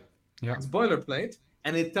 Boilerplate. Yeah. It's boilerplate,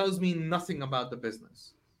 and it tells me nothing about the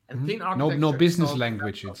business. And clean architecture no business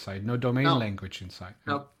language inside, no domain language inside.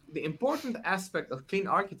 Now, the important aspect of clean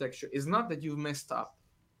architecture is not that you've messed up.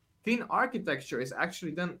 Clean architecture is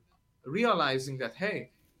actually then realizing that,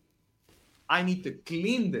 hey, I need to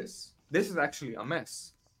clean this. This is actually a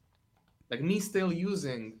mess. Like me still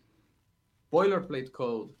using boilerplate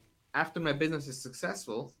code after my business is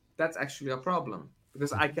successful, that's actually a problem,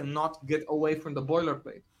 because I cannot get away from the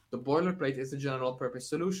boilerplate. The boilerplate is a general purpose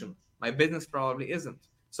solution. My business probably isn't.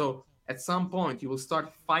 So at some point, you will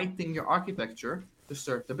start fighting your architecture to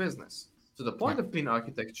serve the business. So the point Yeah. of clean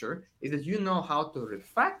architecture is that you know how to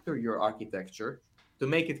refactor your architecture to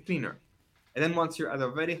make it cleaner. And then once you're at a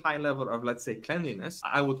very high level of, let's say, cleanliness,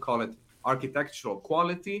 I would call it architectural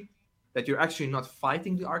quality, that you're actually not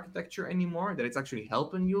fighting the architecture anymore, that it's actually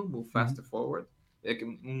helping you move faster forward. It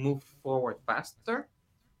can move forward faster.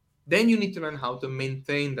 Then you need to learn how to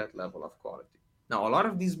maintain that level of quality. Now, a lot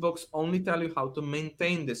of these books only tell you how to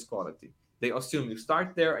maintain this quality. They assume you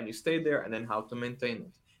start there and you stay there and then how to maintain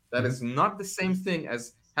it. That is not the same thing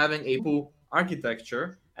as having a full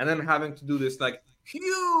architecture and then having to do this like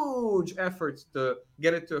huge effort to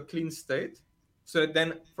get it to a clean state. So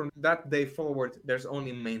then from that day forward, there's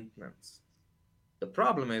only maintenance. The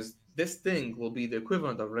problem is this thing will be the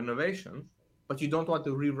equivalent of renovation, but you don't want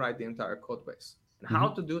to rewrite the entire code base. And how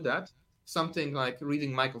to do that? Something like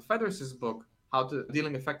reading Michael Feathers' book, How to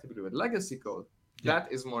Dealing Effectively with Legacy Code,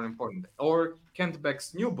 that is more important. Or Kent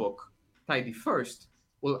Beck's new book, Tidy First,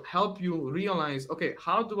 will help you realize, okay,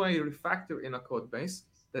 how do I refactor in a code base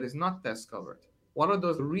that is not test covered? What are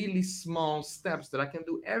those really small steps that I can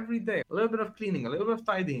do every day? A little bit of cleaning, a little bit of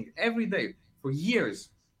tidying every day for years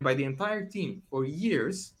by the entire team for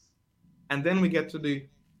years. And then we get to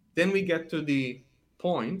the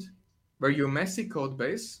point where your messy code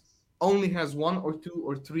base only has 1 or 2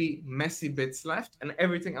 or 3 messy bits left and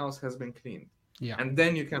everything else has been cleaned. Yeah. And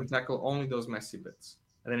then you can tackle only those messy bits.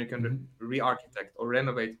 And then you can re-architect or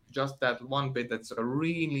renovate just that one bit that's a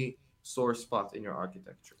really sore spot in your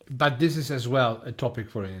architecture. But this is as well a topic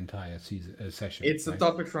for an entire session. It's a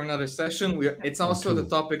topic for another session. It's also the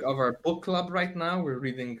topic of our book club right now. We're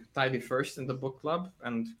reading Tidy First in the book club,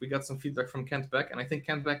 and we got some feedback from Kent Beck, and I think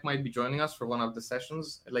Kent Beck might be joining us for one of the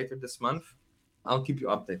sessions later this month. I'll keep you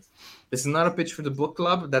updated. This is not a pitch for the book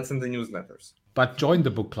club. That's in the newsletters. But join the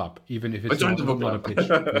book club, even if it's not a pitch.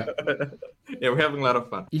 Yeah, we're having a lot of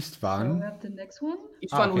fun. Istvan. So we have the next one.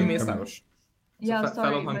 Istvan Umiesztaros. Yeah,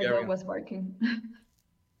 sorry, my dog was barking.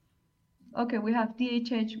 Okay, we have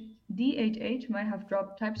DHH might have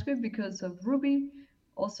dropped TypeScript because of Ruby.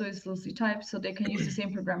 Also, it's loosely typed, so they can use the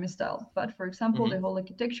same programming style. But for example, the whole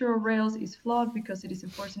architecture of Rails is flawed because it is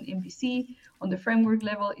enforcing MVC on the framework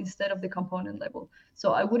level instead of the component level.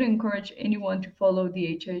 So I would encourage anyone to follow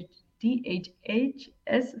DHH's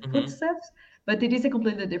footsteps, but it is a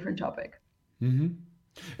completely different topic.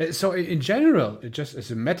 So in general, just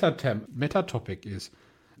as a meta topic is,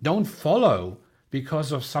 don't follow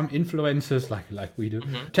because of some influencers like we do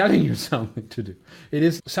telling you something to do. It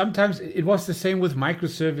is sometimes it was the same with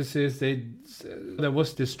microservices. There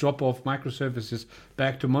was this drop of microservices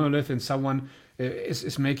back to monolith, and someone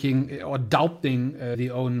is making or doubting the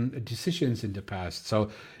own decisions in the past. So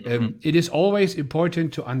it is always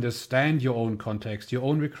important to understand your own context, your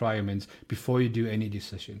own requirements before you do any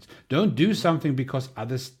decisions. Don't do something because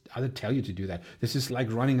others tell you to do that. This is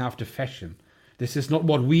like running after fashion. This is not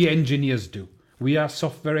what we engineers do. We are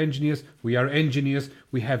software engineers. We are engineers.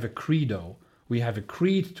 We have a credo. We have a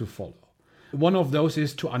creed to follow. One of those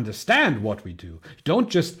is to understand what we do. Don't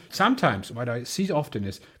just, sometimes what I see often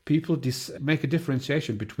is people make a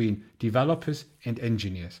differentiation between developers and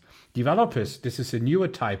engineers. Developers, this is a newer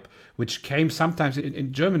type, which came sometimes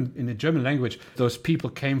in the German language, those people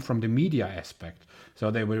came from the media aspect. So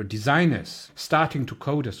they were designers starting to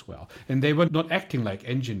code as well. And they were not acting like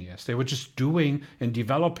engineers. They were just doing and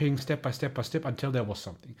developing step by step until there was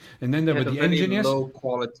something. And then there were the engineers. Low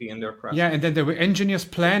quality in their craft. Yeah, and then there were engineers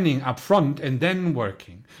planning up front and then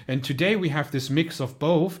working. And today we have this mix of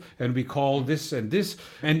both, and we call this and this.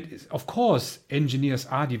 And of course, engineers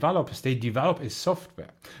are developers. They develop a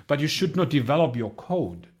software. But you should not develop your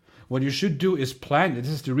code. What you should do is plan. This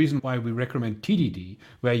is the reason why we recommend TDD,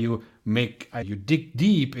 where you dig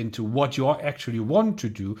deep into what you actually want to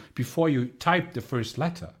do before you type the first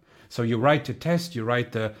letter. So you write the test, you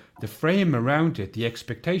write the frame around it, the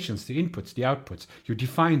expectations, the inputs, the outputs. You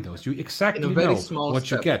define those. You exactly know what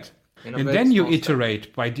you get. And then you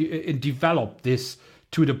iterate and develop this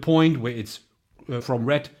to the point where it's from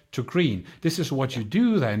red to green. This is what you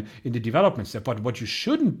do then in the development step. But what you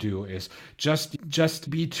shouldn't do is just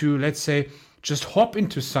be to, let's say, just hop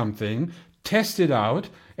into something, test it out,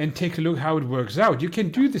 and take a look how it works out. You can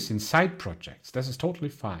do this in side projects. This is totally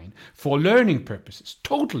fine. For learning purposes,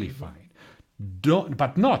 totally fine.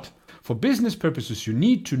 But not. For business purposes, you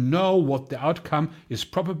need to know what the outcome is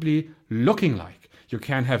probably looking like. You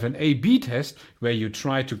can have an A/B test where you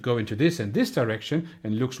try to go into this and this direction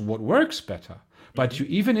and looks what works better. But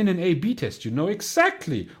even in an A/B test, you know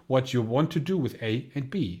exactly what you want to do with A and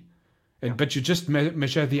B. But you just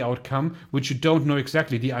measure the outcome, which you don't know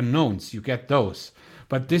exactly, the unknowns, you get those.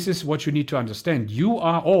 But this is what you need to understand. You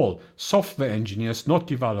are all software engineers, not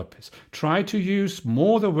developers. Try to use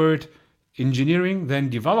more the word engineering than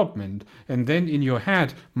development, and then in your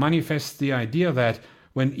head manifests the idea that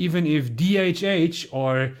even if DHH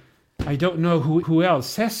or I don't know who else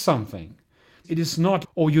says something, it is not,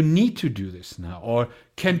 or you need to do this now, or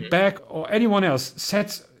Kent Beck or anyone else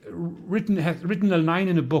has written a line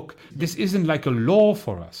in a book. This isn't like a law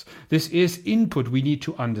for us. This is input we need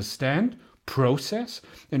to understand, process,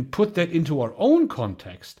 and put that into our own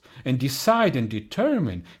context and decide and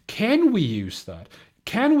determine, can we use that?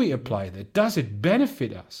 Can we apply that? Does it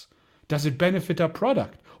benefit us? Does it benefit our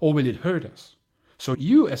product, or will it hurt us? So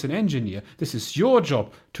you as an engineer, this is your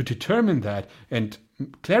job to determine that and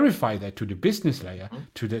clarify that to the business layer,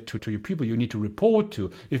 to your people you need to report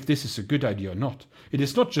to, if this is a good idea or not. It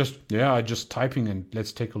is not just, just typing and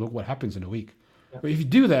let's take a look what happens in a week. But if you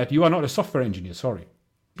do that, you are not a software engineer, sorry.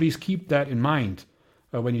 Please keep that in mind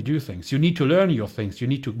when you do things. You need to learn your things. You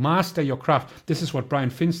need to master your craft. This is what Brian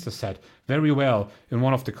Finster said very well in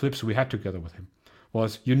one of the clips we had together with him,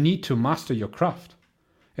 was you need to master your craft.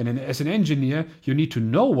 And as an engineer, you need to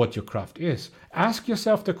know what your craft is. Ask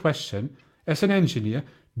yourself the question, as an engineer,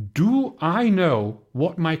 do I know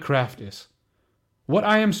what my craft is? What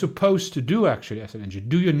I am supposed to do actually as an engineer?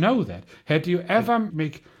 Do you know that? Had you ever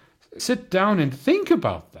sit down and think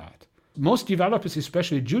about that? Most developers,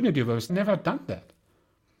 especially junior developers, never done that.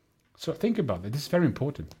 So think about it. This is very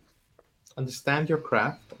important. Understand your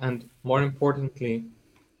craft, and more importantly,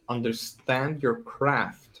 understand your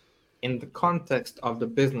craft in the context of the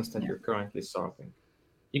business that you're currently solving.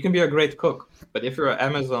 You can be a great cook, but if you're an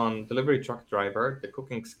Amazon delivery truck driver, the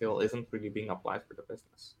cooking skill isn't really being applied for the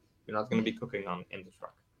business. You're not going to be cooking in the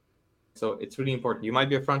truck. So it's really important. You might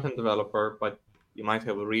be a front-end developer, but you might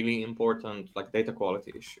have a really important data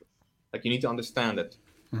quality issue. You need to understand it.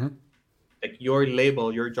 Your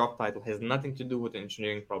label, your job title has nothing to do with the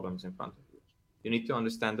engineering problems in front of you. You need to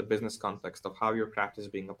understand the business context of how your craft is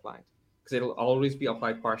being applied, because it'll always be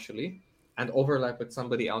applied partially and overlap with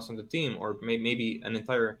somebody else on the team, or maybe an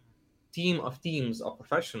entire teams of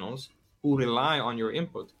professionals who rely on your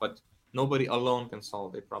input, but nobody alone can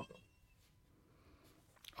solve a problem.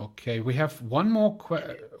 Okay, we have one more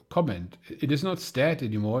comment. It is not stat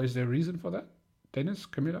anymore. Is there a reason for that? Dennis,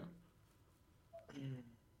 Camilla?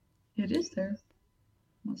 It is there.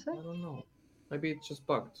 What's that? I don't know. Maybe it's just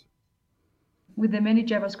bugged. With the many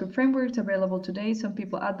JavaScript frameworks available today, some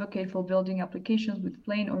people advocate for building applications with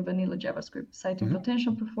plain or vanilla JavaScript, citing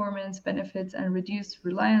potential performance benefits and reduced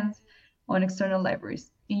reliance on external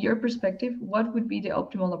libraries. In your perspective, what would be the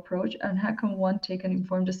optimal approach, and how can one take an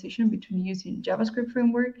informed decision between using JavaScript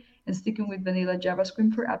framework and sticking with vanilla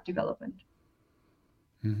JavaScript for app development?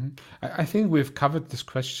 I think we've covered this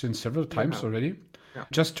question several times already. Yeah.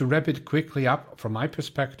 Just to wrap it quickly up, from my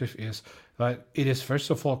perspective, is that it is first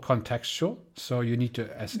of all contextual. So you need to,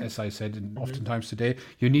 as I said oftentimes today,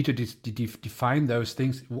 you need to define those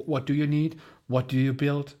things. What do you need? What do you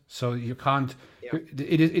build? So you can't. Yeah.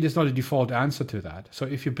 It is not a default answer to that. So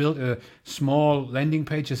if you build a small landing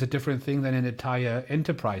page, is a different thing than an entire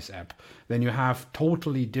enterprise app. Then you have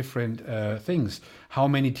totally different things. How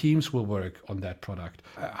many teams will work on that product?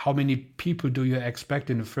 How many people do you expect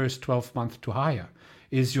in the first 12 months to hire?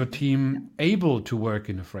 Is your team able to work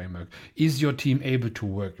in a framework? Is your team able to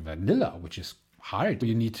work vanilla, which is hard?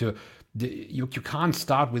 You need to. You can't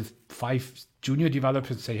start with 5 junior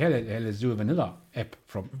developers and say, hey, let's do a vanilla app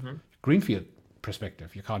from greenfield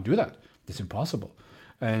perspective. You can't do that. It's impossible.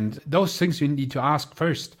 And those things you need to ask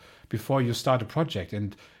first before you start a project.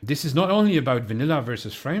 And this is not only about vanilla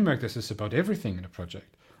versus framework. This is about everything in a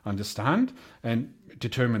project. Understand and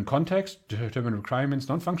determine context, determine requirements,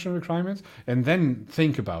 non-functional requirements, and then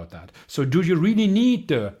think about that. So do you really need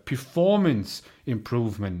the performance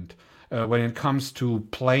improvement when it comes to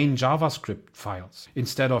plain JavaScript files,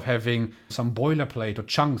 instead of having some boilerplate or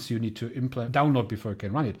chunks you need to download before you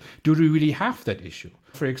can run it? Do we really have that issue?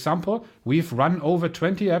 For example, we've run over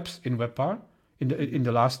 20 apps in WebPar in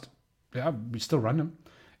the last, we still run them.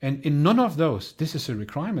 And in none of those, this is a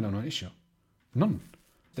requirement or an issue. None.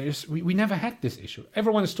 We never had this issue.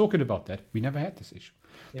 Everyone is talking about that. We never had this issue.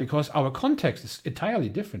 Yeah. Because our context is entirely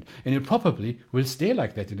different, and it probably will stay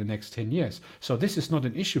like that in the next 10 years. So this is not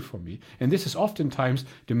an issue for me. And this is oftentimes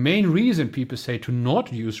the main reason people say to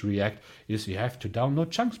not use React is you have to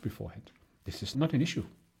download chunks beforehand. This is not an issue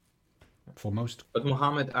for most. But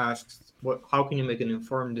Mohammed asks, how can you make an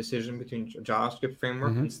informed decision between JavaScript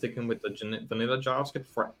framework and sticking with the vanilla JavaScript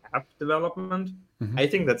for app development? I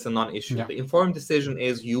think that's a non-issue. Yeah. The informed decision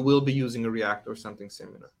is you will be using a React or something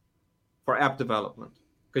similar. for app development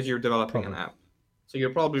because you're developing an app. So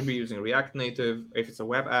you'll probably be using React Native. If it's a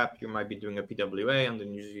web app, you might be doing a PWA and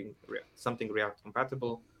then using something React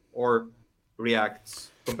compatible or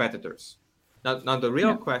React's competitors. Now the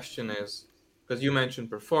real question is, because you mentioned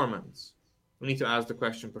performance, we need to ask the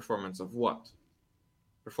question, performance of what?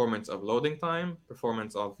 Performance of loading time,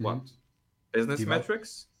 performance of what? Business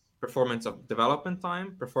metrics, performance of development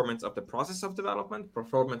time, performance of the process of development,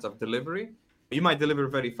 performance of delivery. You might deliver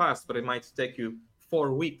very fast, but it might take you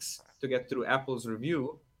 4 weeks to get through Apple's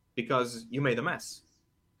review because you made a mess.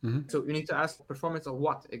 So you need to ask performance of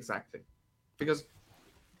what exactly? Because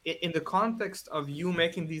in the context of you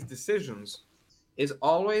making these decisions is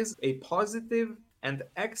always a positive and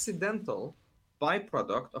accidental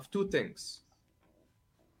byproduct of two things: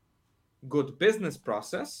 good business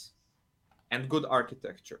process and good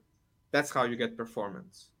architecture. That's how you get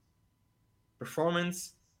performance.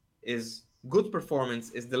 Good performance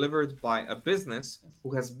is delivered by a business who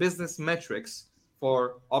has business metrics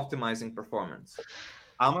for optimizing performance.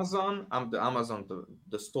 Amazon,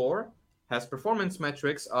 the store, has performance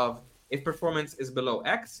metrics of if performance is below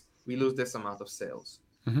X, we lose this amount of sales.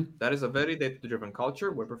 That is a very data-driven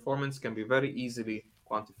culture where performance can be very easily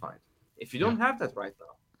quantified. If you don't have that right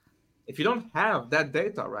now, if you don't have that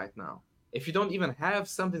data right now, if you don't even have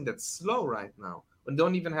something that's slow right now, and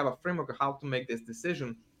don't even have a framework of how to make this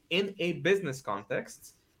decision in a business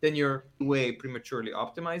context, then you're way prematurely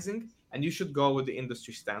optimizing, and you should go with the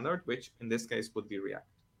industry standard, which in this case would be React.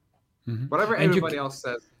 Whatever and everybody else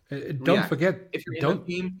says, don't React. forget, if you're in a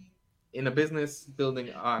team, in a business building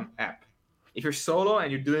an app, if you're solo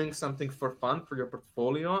and you're doing something for fun for your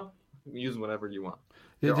portfolio, use whatever you want.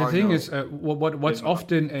 The thing is, what's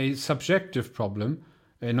often a subjective problem,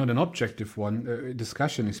 not an objective one,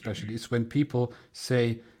 discussion especially, is when people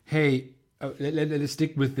say, hey, let's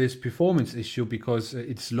stick with this performance issue because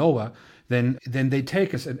it's lower. Then they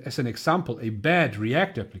take as an example a bad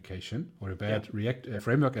React application or a bad React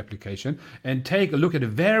framework application and take a look at a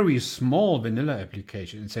very small vanilla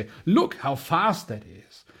application and say, look how fast that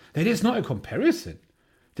is. That is not a comparison.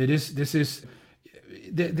 This is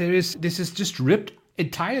just ripped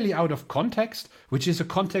entirely out of context, which is a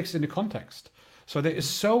context in a context. So there is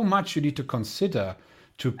so much you need to consider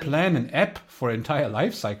to plan an app for entire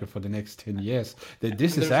life cycle for the next 10 years. That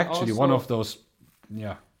this is actually one of those,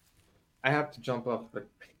 I have to jump off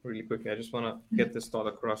really quickly. I just want to get this thought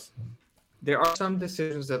across. There are some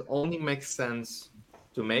decisions that only make sense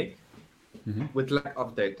to make with lack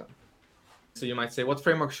of data. So you might say, what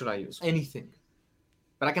framework should I use? Anything.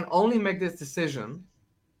 But I can only make this decision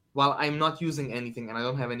while I'm not using anything and I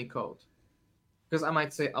don't have any code. Because I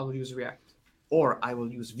might say, I will use React, or I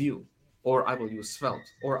will use Vue, or I will use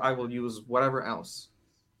Svelte, or I will use whatever else,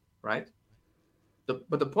 right?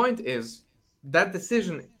 But the point is, that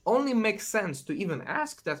decision only makes sense to even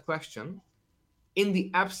ask that question in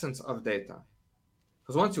the absence of data.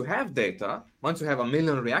 Because once you have data, once you have 1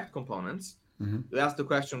 million React components, you ask the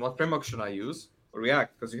question, what framework should I use?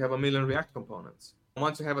 React, because you have 1 million React components. And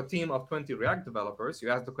once you have a team of 20 React developers,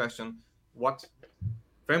 you ask the question, what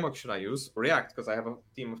framework should I use? React, because I have a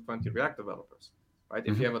team of 20 React developers, right?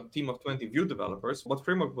 If you have a team of 20 Vue developers, what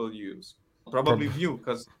framework will you use? Probably Vue,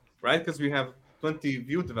 because we have 20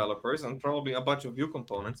 Vue developers and probably a bunch of Vue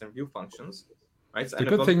components and Vue functions, right? The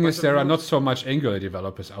good thing is there are not so much Angular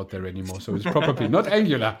developers out there anymore, so it's probably not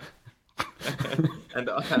Angular. and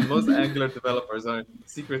most Angular developers are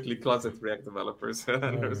secretly closet React developers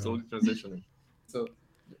and are slowly transitioning. So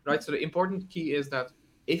the important key is that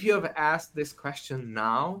if you have asked this question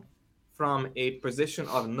now from a position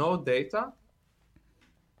of no data,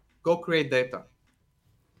 go create data.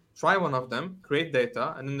 Try one of them, create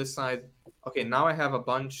data, and then decide, okay, now I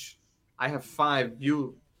have 5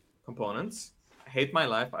 Vue components. I hate my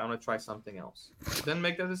life. I want to try something else. Then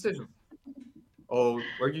make that decision. Or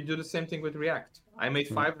you do the same thing with React. I made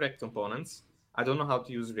 5 React components. I don't know how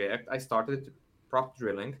to use React. I started prop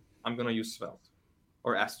drilling. I'm going to use Svelte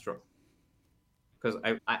or Astro. Because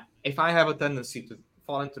if I have a tendency to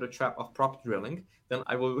fall into the trap of prop drilling, then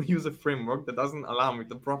I will use a framework that doesn't allow me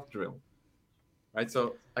to prop drill. Right?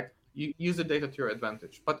 So you use the data to your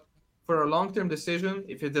advantage. But for a long-term decision,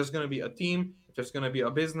 if there's going to be a team, if there's going to be a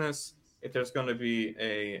business, if there's going to be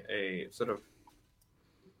a sort of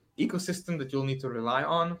ecosystem that you'll need to rely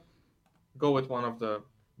on, go with one of the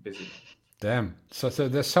busy ones. Damn. So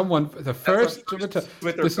there's someone, the first Twitter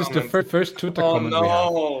this is the first Twitter comment we have.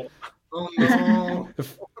 Oh no.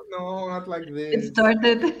 No, not like this. It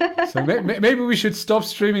started. So maybe we should stop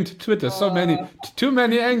streaming to Twitter. Too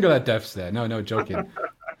many Angular devs there. No, joking.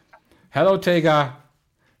 Hello, Tega.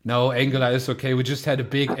 No, Angular is okay. We just had a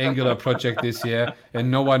big Angular project this year, and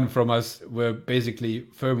no one from us were basically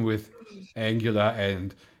firm with Angular,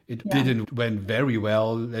 and it Yeah. didn't went very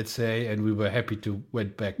well, let's say, and we were happy to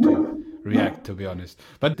went back to React, to be honest.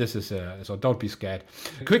 But this is so don't be scared.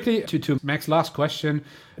 Quickly to Max's last question.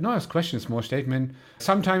 No, last question is more statement.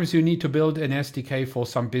 Sometimes you need to build an SDK for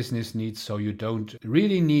some business needs, so you don't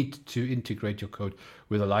really need to integrate your code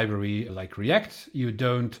with a library like React.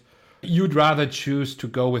 You'd rather choose to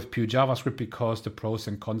go with pure JavaScript because the pros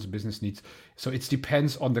and cons business needs. So it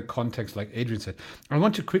depends on the context, like Adrian said. I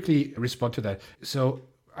want to quickly respond to that. So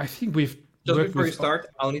I think we've Just worked before you with. start,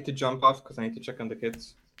 I'll need to jump off because I need to check on the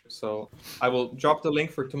kids. So I will drop the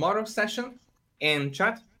link for tomorrow's session in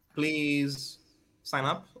chat. Please sign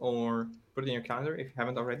up or put it in your calendar if you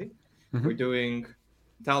haven't already. We're doing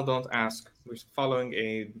Tell, Don't Ask. We're following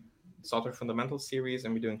a Software Fundamentals series,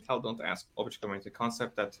 and we're doing Tell, Don't Ask, object-oriented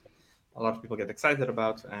concept that a lot of people get excited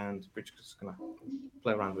about, and we're just gonna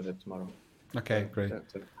play around with it tomorrow. Okay, great.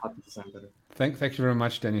 To help you design better. Thank you very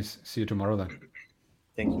much, Dennis. See you tomorrow then.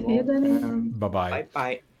 Thank you See you, all. Dennis. Bye-bye.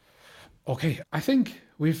 Bye. Okay, I think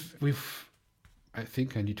I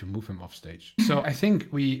think I need to move him off stage. So I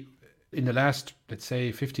think in the last, let's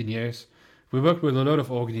say, 15 years, we worked with a lot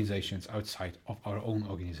of organizations outside of our own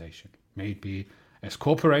organization. May it be as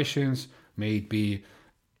corporations, may it be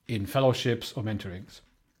in fellowships or mentorings.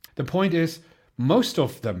 The point is, most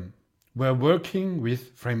of them were working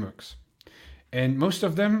with frameworks. And most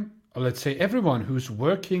of them, or let's say everyone who's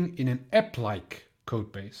working in an app-like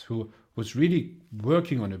code base, who was really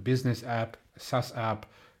working on a business app, a SaaS app,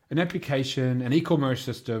 an application, an e-commerce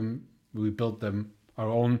system, we built them our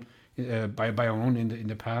own by our own in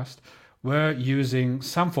the past, were using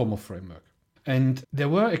some form of framework. And there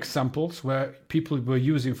were examples where people were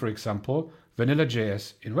using, for example,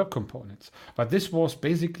 vanilla.js in web components. But this was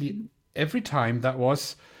basically every time that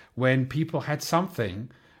was when people had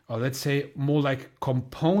something, or let's say more like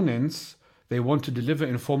components they want to deliver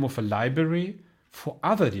in form of a library for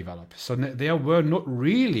other developers. So they were not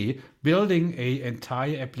really building an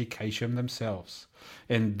entire application themselves.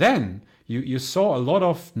 And then you saw a lot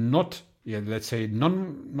of let's say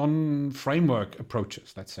non-framework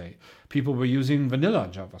approaches, let's say. People were using vanilla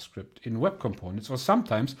JavaScript in web components, or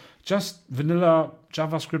sometimes just vanilla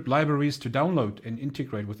JavaScript libraries to download and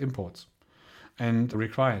integrate with imports and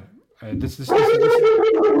required. This.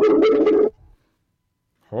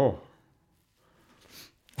 Oh.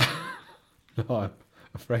 No, I'm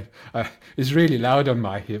afraid. It's really loud on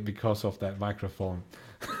my here because of that microphone.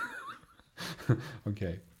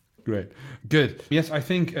 Okay. Great, good. Yes, I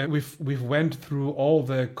think we've went through all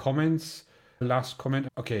the comments. The last comment.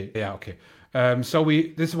 Okay, yeah, okay. So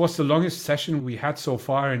this was the longest session we had so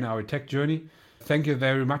far in our tech journey. Thank you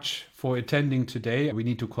very much for attending today. We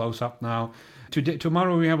need to close up now.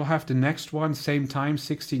 Tomorrow we will have the next one, same time,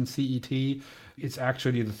 16 CET. It's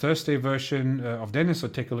actually the Thursday version of Dennis, so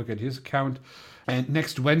take a look at his account. And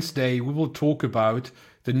next Wednesday we will talk about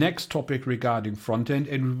the next topic regarding front-end,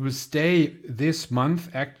 and we will stay this month,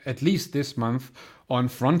 at least this month, on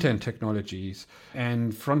front-end technologies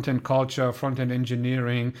and front-end culture, front-end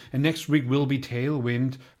engineering. And next week will be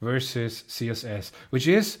Tailwind versus CSS, which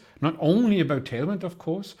is not only about Tailwind, of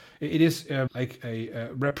course. It is like a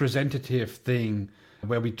representative thing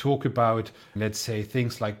where we talk about, let's say,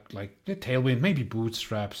 things like the Tailwind, maybe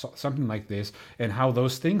Bootstrap, something like this, and how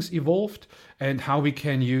those things evolved, and how we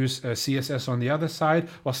can use CSS on the other side,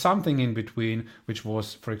 or something in between, which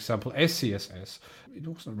was, for example, SCSS. It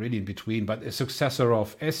wasn't really in between, but a successor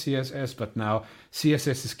of SCSS, but now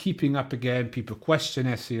CSS is keeping up again. People question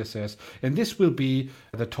SCSS, and this will be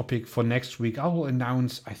the topic for next week. I will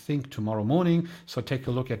announce, I think, tomorrow morning, so take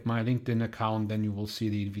a look at my LinkedIn account, then you will see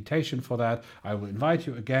the invitation for that. I will invite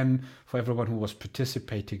you again for everyone who was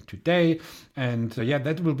participating today, and yeah,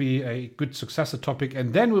 that will be a good successor topic,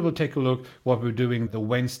 and then we will take a look what we're doing the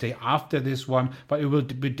Wednesday after this one, but it will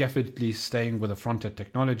be definitely staying with the front-end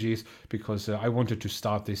technologies, because I wanted to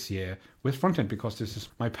start this year with front-end because this is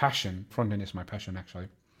my passion. Front-end is my passion, actually.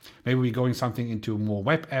 Maybe we're going something into more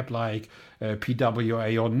web app like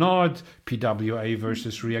PWA or not, PWA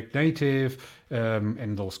versus React Native,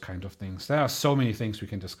 and those kind of things. There are so many things we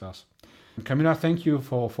can discuss. Camilla, thank you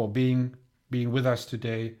for being with us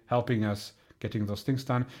today, helping us getting those things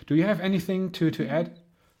done. Do you have anything to add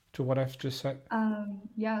to what I've just said?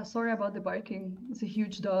 Yeah, sorry about the barking. It's a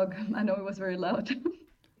huge dog. I know it was very loud.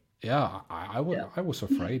 Yeah, I was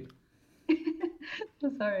afraid.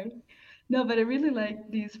 Sorry. No, but I really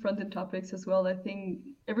like these front-end topics as well. I think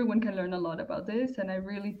everyone can learn a lot about this, and I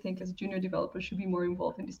really think as junior developers should be more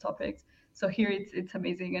involved in these topics. So here it's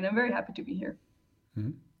amazing, and I'm very happy to be here.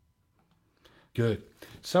 Mm-hmm. Good.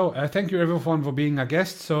 So thank you everyone for being a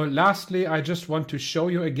guest. So lastly, I just want to show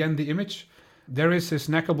you again the image. There is this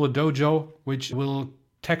Snackable Dojo, which will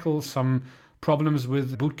tackle some problems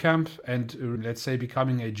with bootcamp and let's say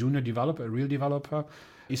becoming a junior developer, a real developer,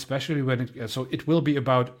 especially when so it will be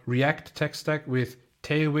about React tech stack with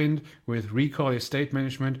Tailwind, with Recall as state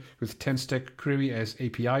management, with 10-stack query as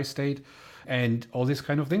API state, and all these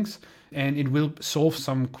kind of things. And it will solve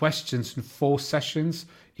some questions in 4 sessions.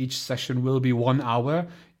 Each session will be 1 hour.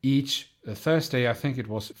 Each Thursday, I think it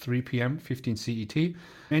was 3 p.m., 15 CET.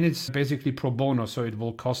 And it's basically pro bono, so it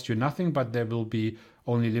will cost you nothing, but there will be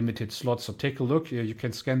only limited slots. So take a look. You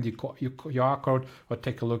can scan the QR code or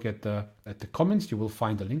take a look at the comments. You will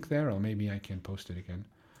find the link there, or maybe I can post it again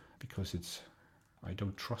because I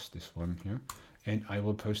don't trust this one here. And I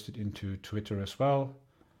will post it into Twitter as well.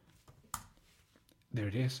 There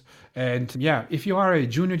it is. And yeah, if you are a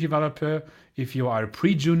junior developer, if you are a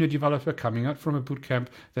pre-junior developer coming out from a bootcamp,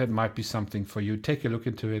 that might be something for you. Take a look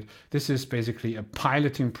into it. This is basically a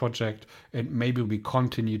piloting project, and maybe we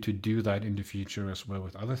continue to do that in the future as well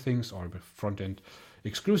with other things or with front end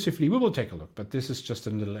exclusively. We will take a look, but this is just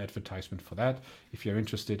a little advertisement for that. If you're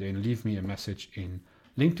interested leave me a message in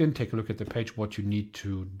LinkedIn. Take a look at the page, what you need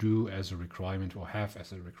to do as a requirement or have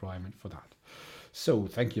as a requirement for that. So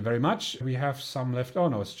thank you very much. We have some left. Oh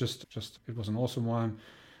no, it's just it was an awesome one.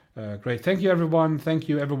 Great. Thank you everyone. Thank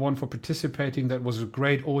you everyone for participating. That was a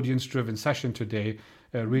great audience driven session today.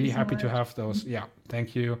 Really happy to have those. Yeah,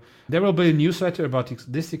 thank you. There will be a newsletter about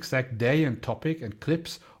this exact day and topic and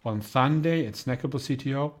clips on Sunday at Snackable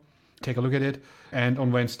CTO. Take a look at it. And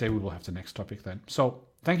on Wednesday, we will have the next topic then. So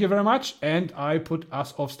thank you very much. And I put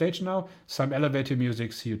us off stage now. Some elevator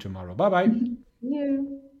music. See you tomorrow. Bye-bye. See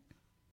you.